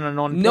putting it in a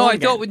non-porn No, I game.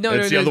 don't. No,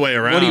 It's the other way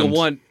What do you around.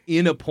 want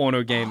in a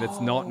porno game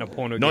that's not in a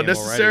porno game Not already?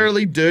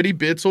 necessarily dirty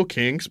bits or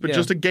kinks, but Yeah.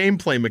 just a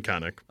gameplay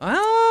mechanic.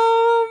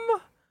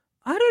 I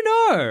don't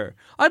know.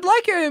 I'd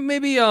like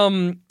maybe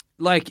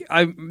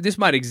this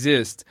might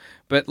exist,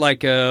 but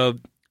like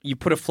you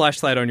put a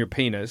flashlight on your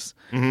penis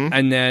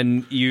and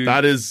then you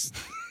That is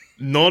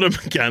not a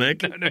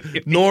mechanic,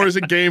 nor is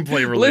it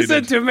gameplay related.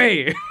 listen to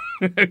me.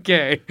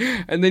 Okay,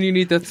 and then you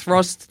need to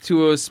thrust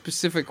to a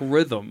specific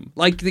rhythm,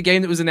 like the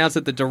game that was announced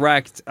at the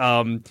Direct.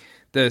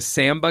 the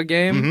Samba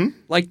game,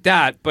 like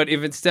that. But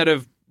if instead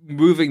of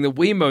moving the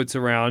Wiimotes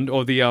around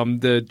or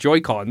the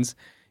Joy-Cons,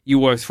 you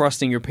were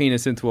thrusting your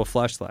penis into a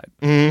flashlight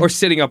or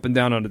sitting up and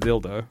down on a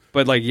dildo,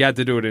 but like you had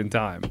to do it in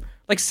time,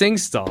 like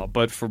SingStar,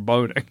 but for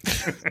boning.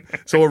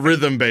 So a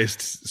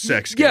rhythm-based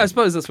sex game. Yeah, I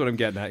suppose that's what I'm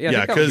getting at.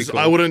 Yeah, because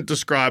I wouldn't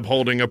describe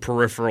holding a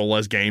peripheral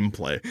as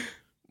gameplay.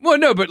 Well,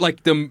 no, but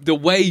like the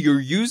way you're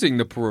using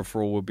the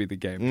peripheral would be the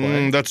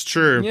gameplay. That's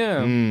true.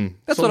 Yeah,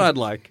 that's what I'd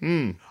like.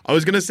 I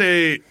was going to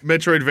say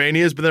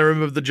Metroidvanias, but then I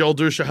remember the Joel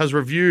Dusha has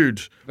reviewed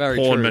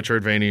porn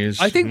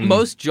Metroidvanias. I think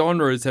most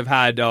genres have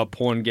had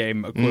porn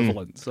game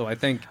equivalents, so I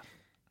think,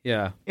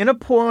 yeah. In a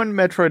porn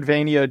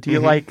Metroidvania, do you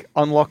like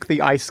unlock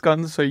the ice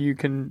gun so you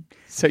can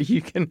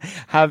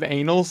have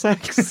anal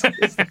sex?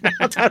 Is that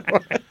how that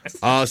works?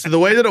 So the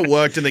way that it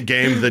worked in the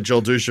game that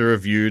Joel Dusha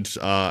reviewed,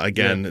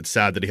 again, it's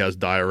sad that he has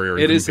diarrhea.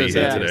 It is so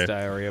sad today. He has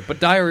diarrhea, but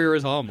diarrhea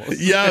is harmless.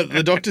 Yeah,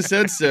 the doctor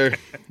said so.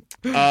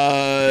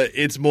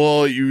 It's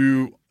more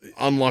you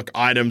unlock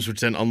items,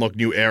 which then unlock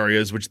new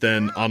areas, which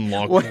then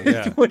unlock... What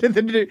did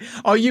they do?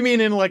 Oh, you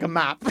mean in like a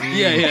map?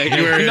 Yeah.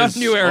 New areas. Not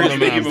new areas for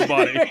the human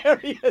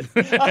body.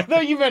 I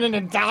thought you meant an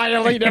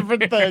entirely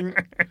different thing.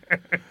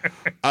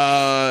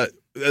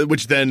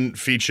 Which then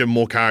feature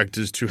more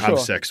characters to have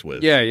sex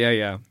with.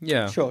 Yeah.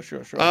 Sure.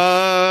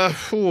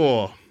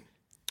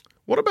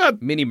 What about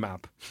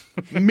Minimap?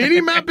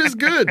 Minimap is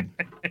good.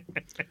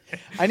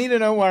 I need to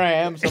know where I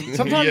am.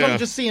 Sometimes I'm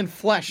just seeing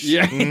flesh.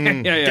 Yeah.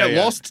 Get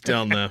lost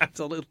down there.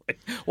 Absolutely.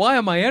 Why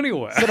am I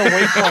anywhere? Set a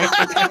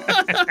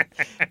waypoint.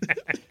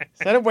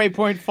 Set a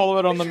waypoint, follow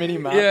it on the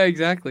mini-map. Yeah,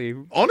 exactly.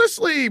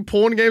 Honestly,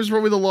 porn games are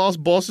probably the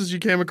last bosses you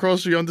came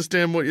across so you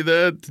understand what you're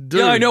there to do.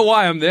 Yeah, I know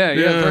why I'm there.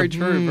 Yeah, very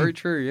true. Very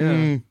true,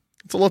 yeah.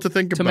 It's a lot to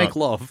think about. To make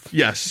love.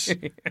 Yes.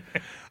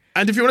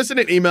 And if you want to send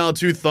an email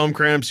to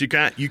Thumbcramps,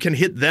 you can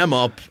hit them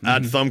up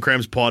at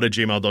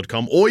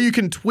thumbcrampspod@gmail.com, or you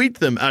can tweet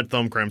them at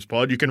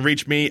thumbcrampspod. You can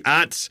reach me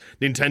at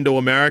Nintendo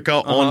America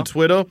on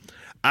Twitter.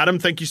 Adam,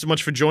 thank you so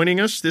much for joining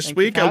us this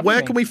week.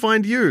 Where can we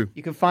find you?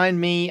 You can find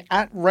me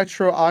at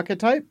Retro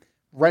Archetype.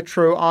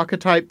 Retro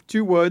Archetype,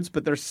 2 words,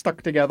 but they're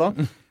stuck together.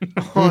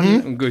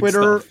 On Good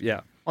Twitter, stuff, yeah.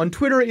 On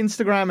Twitter,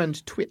 Instagram,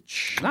 and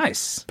Twitch.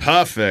 Nice.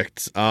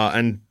 Perfect.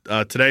 And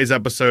today's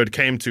episode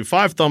came to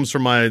 5 thumbs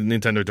from my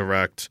Nintendo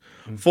Direct,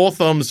 4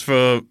 thumbs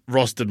for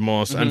Rusted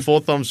Moss, and 4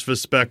 thumbs for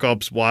Spec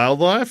Ops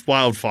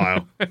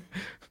Wildfire.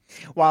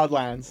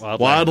 Wildlands.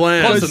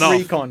 Close enough.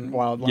 Recon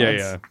Wildlands.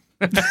 Yeah.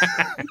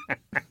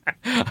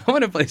 I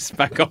want to play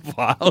Spec Ops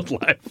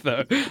Wildlife,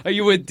 though. Are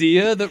you a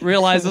deer that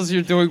realizes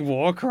you're doing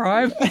war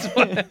crimes?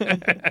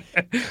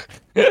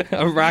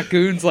 A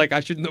raccoon's like, I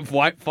shouldn't have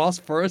white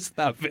phosphorus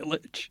that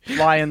village.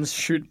 Lions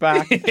shoot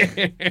back.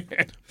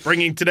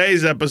 Bringing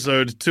today's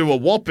episode to a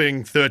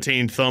whopping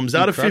 13 thumbs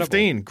out of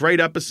 15.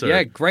 Great episode.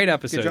 Yeah, great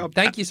episode. Good job.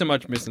 Thank you so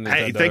much, Mr. Nintendo.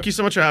 Hey, thank you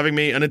so much for having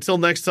me. And until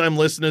next time,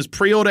 listeners,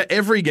 pre-order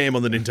every game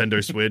on the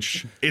Nintendo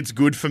Switch. It's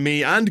good for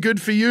me and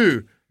good for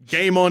you.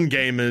 Game on,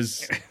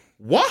 gamers.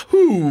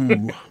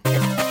 Wahoo!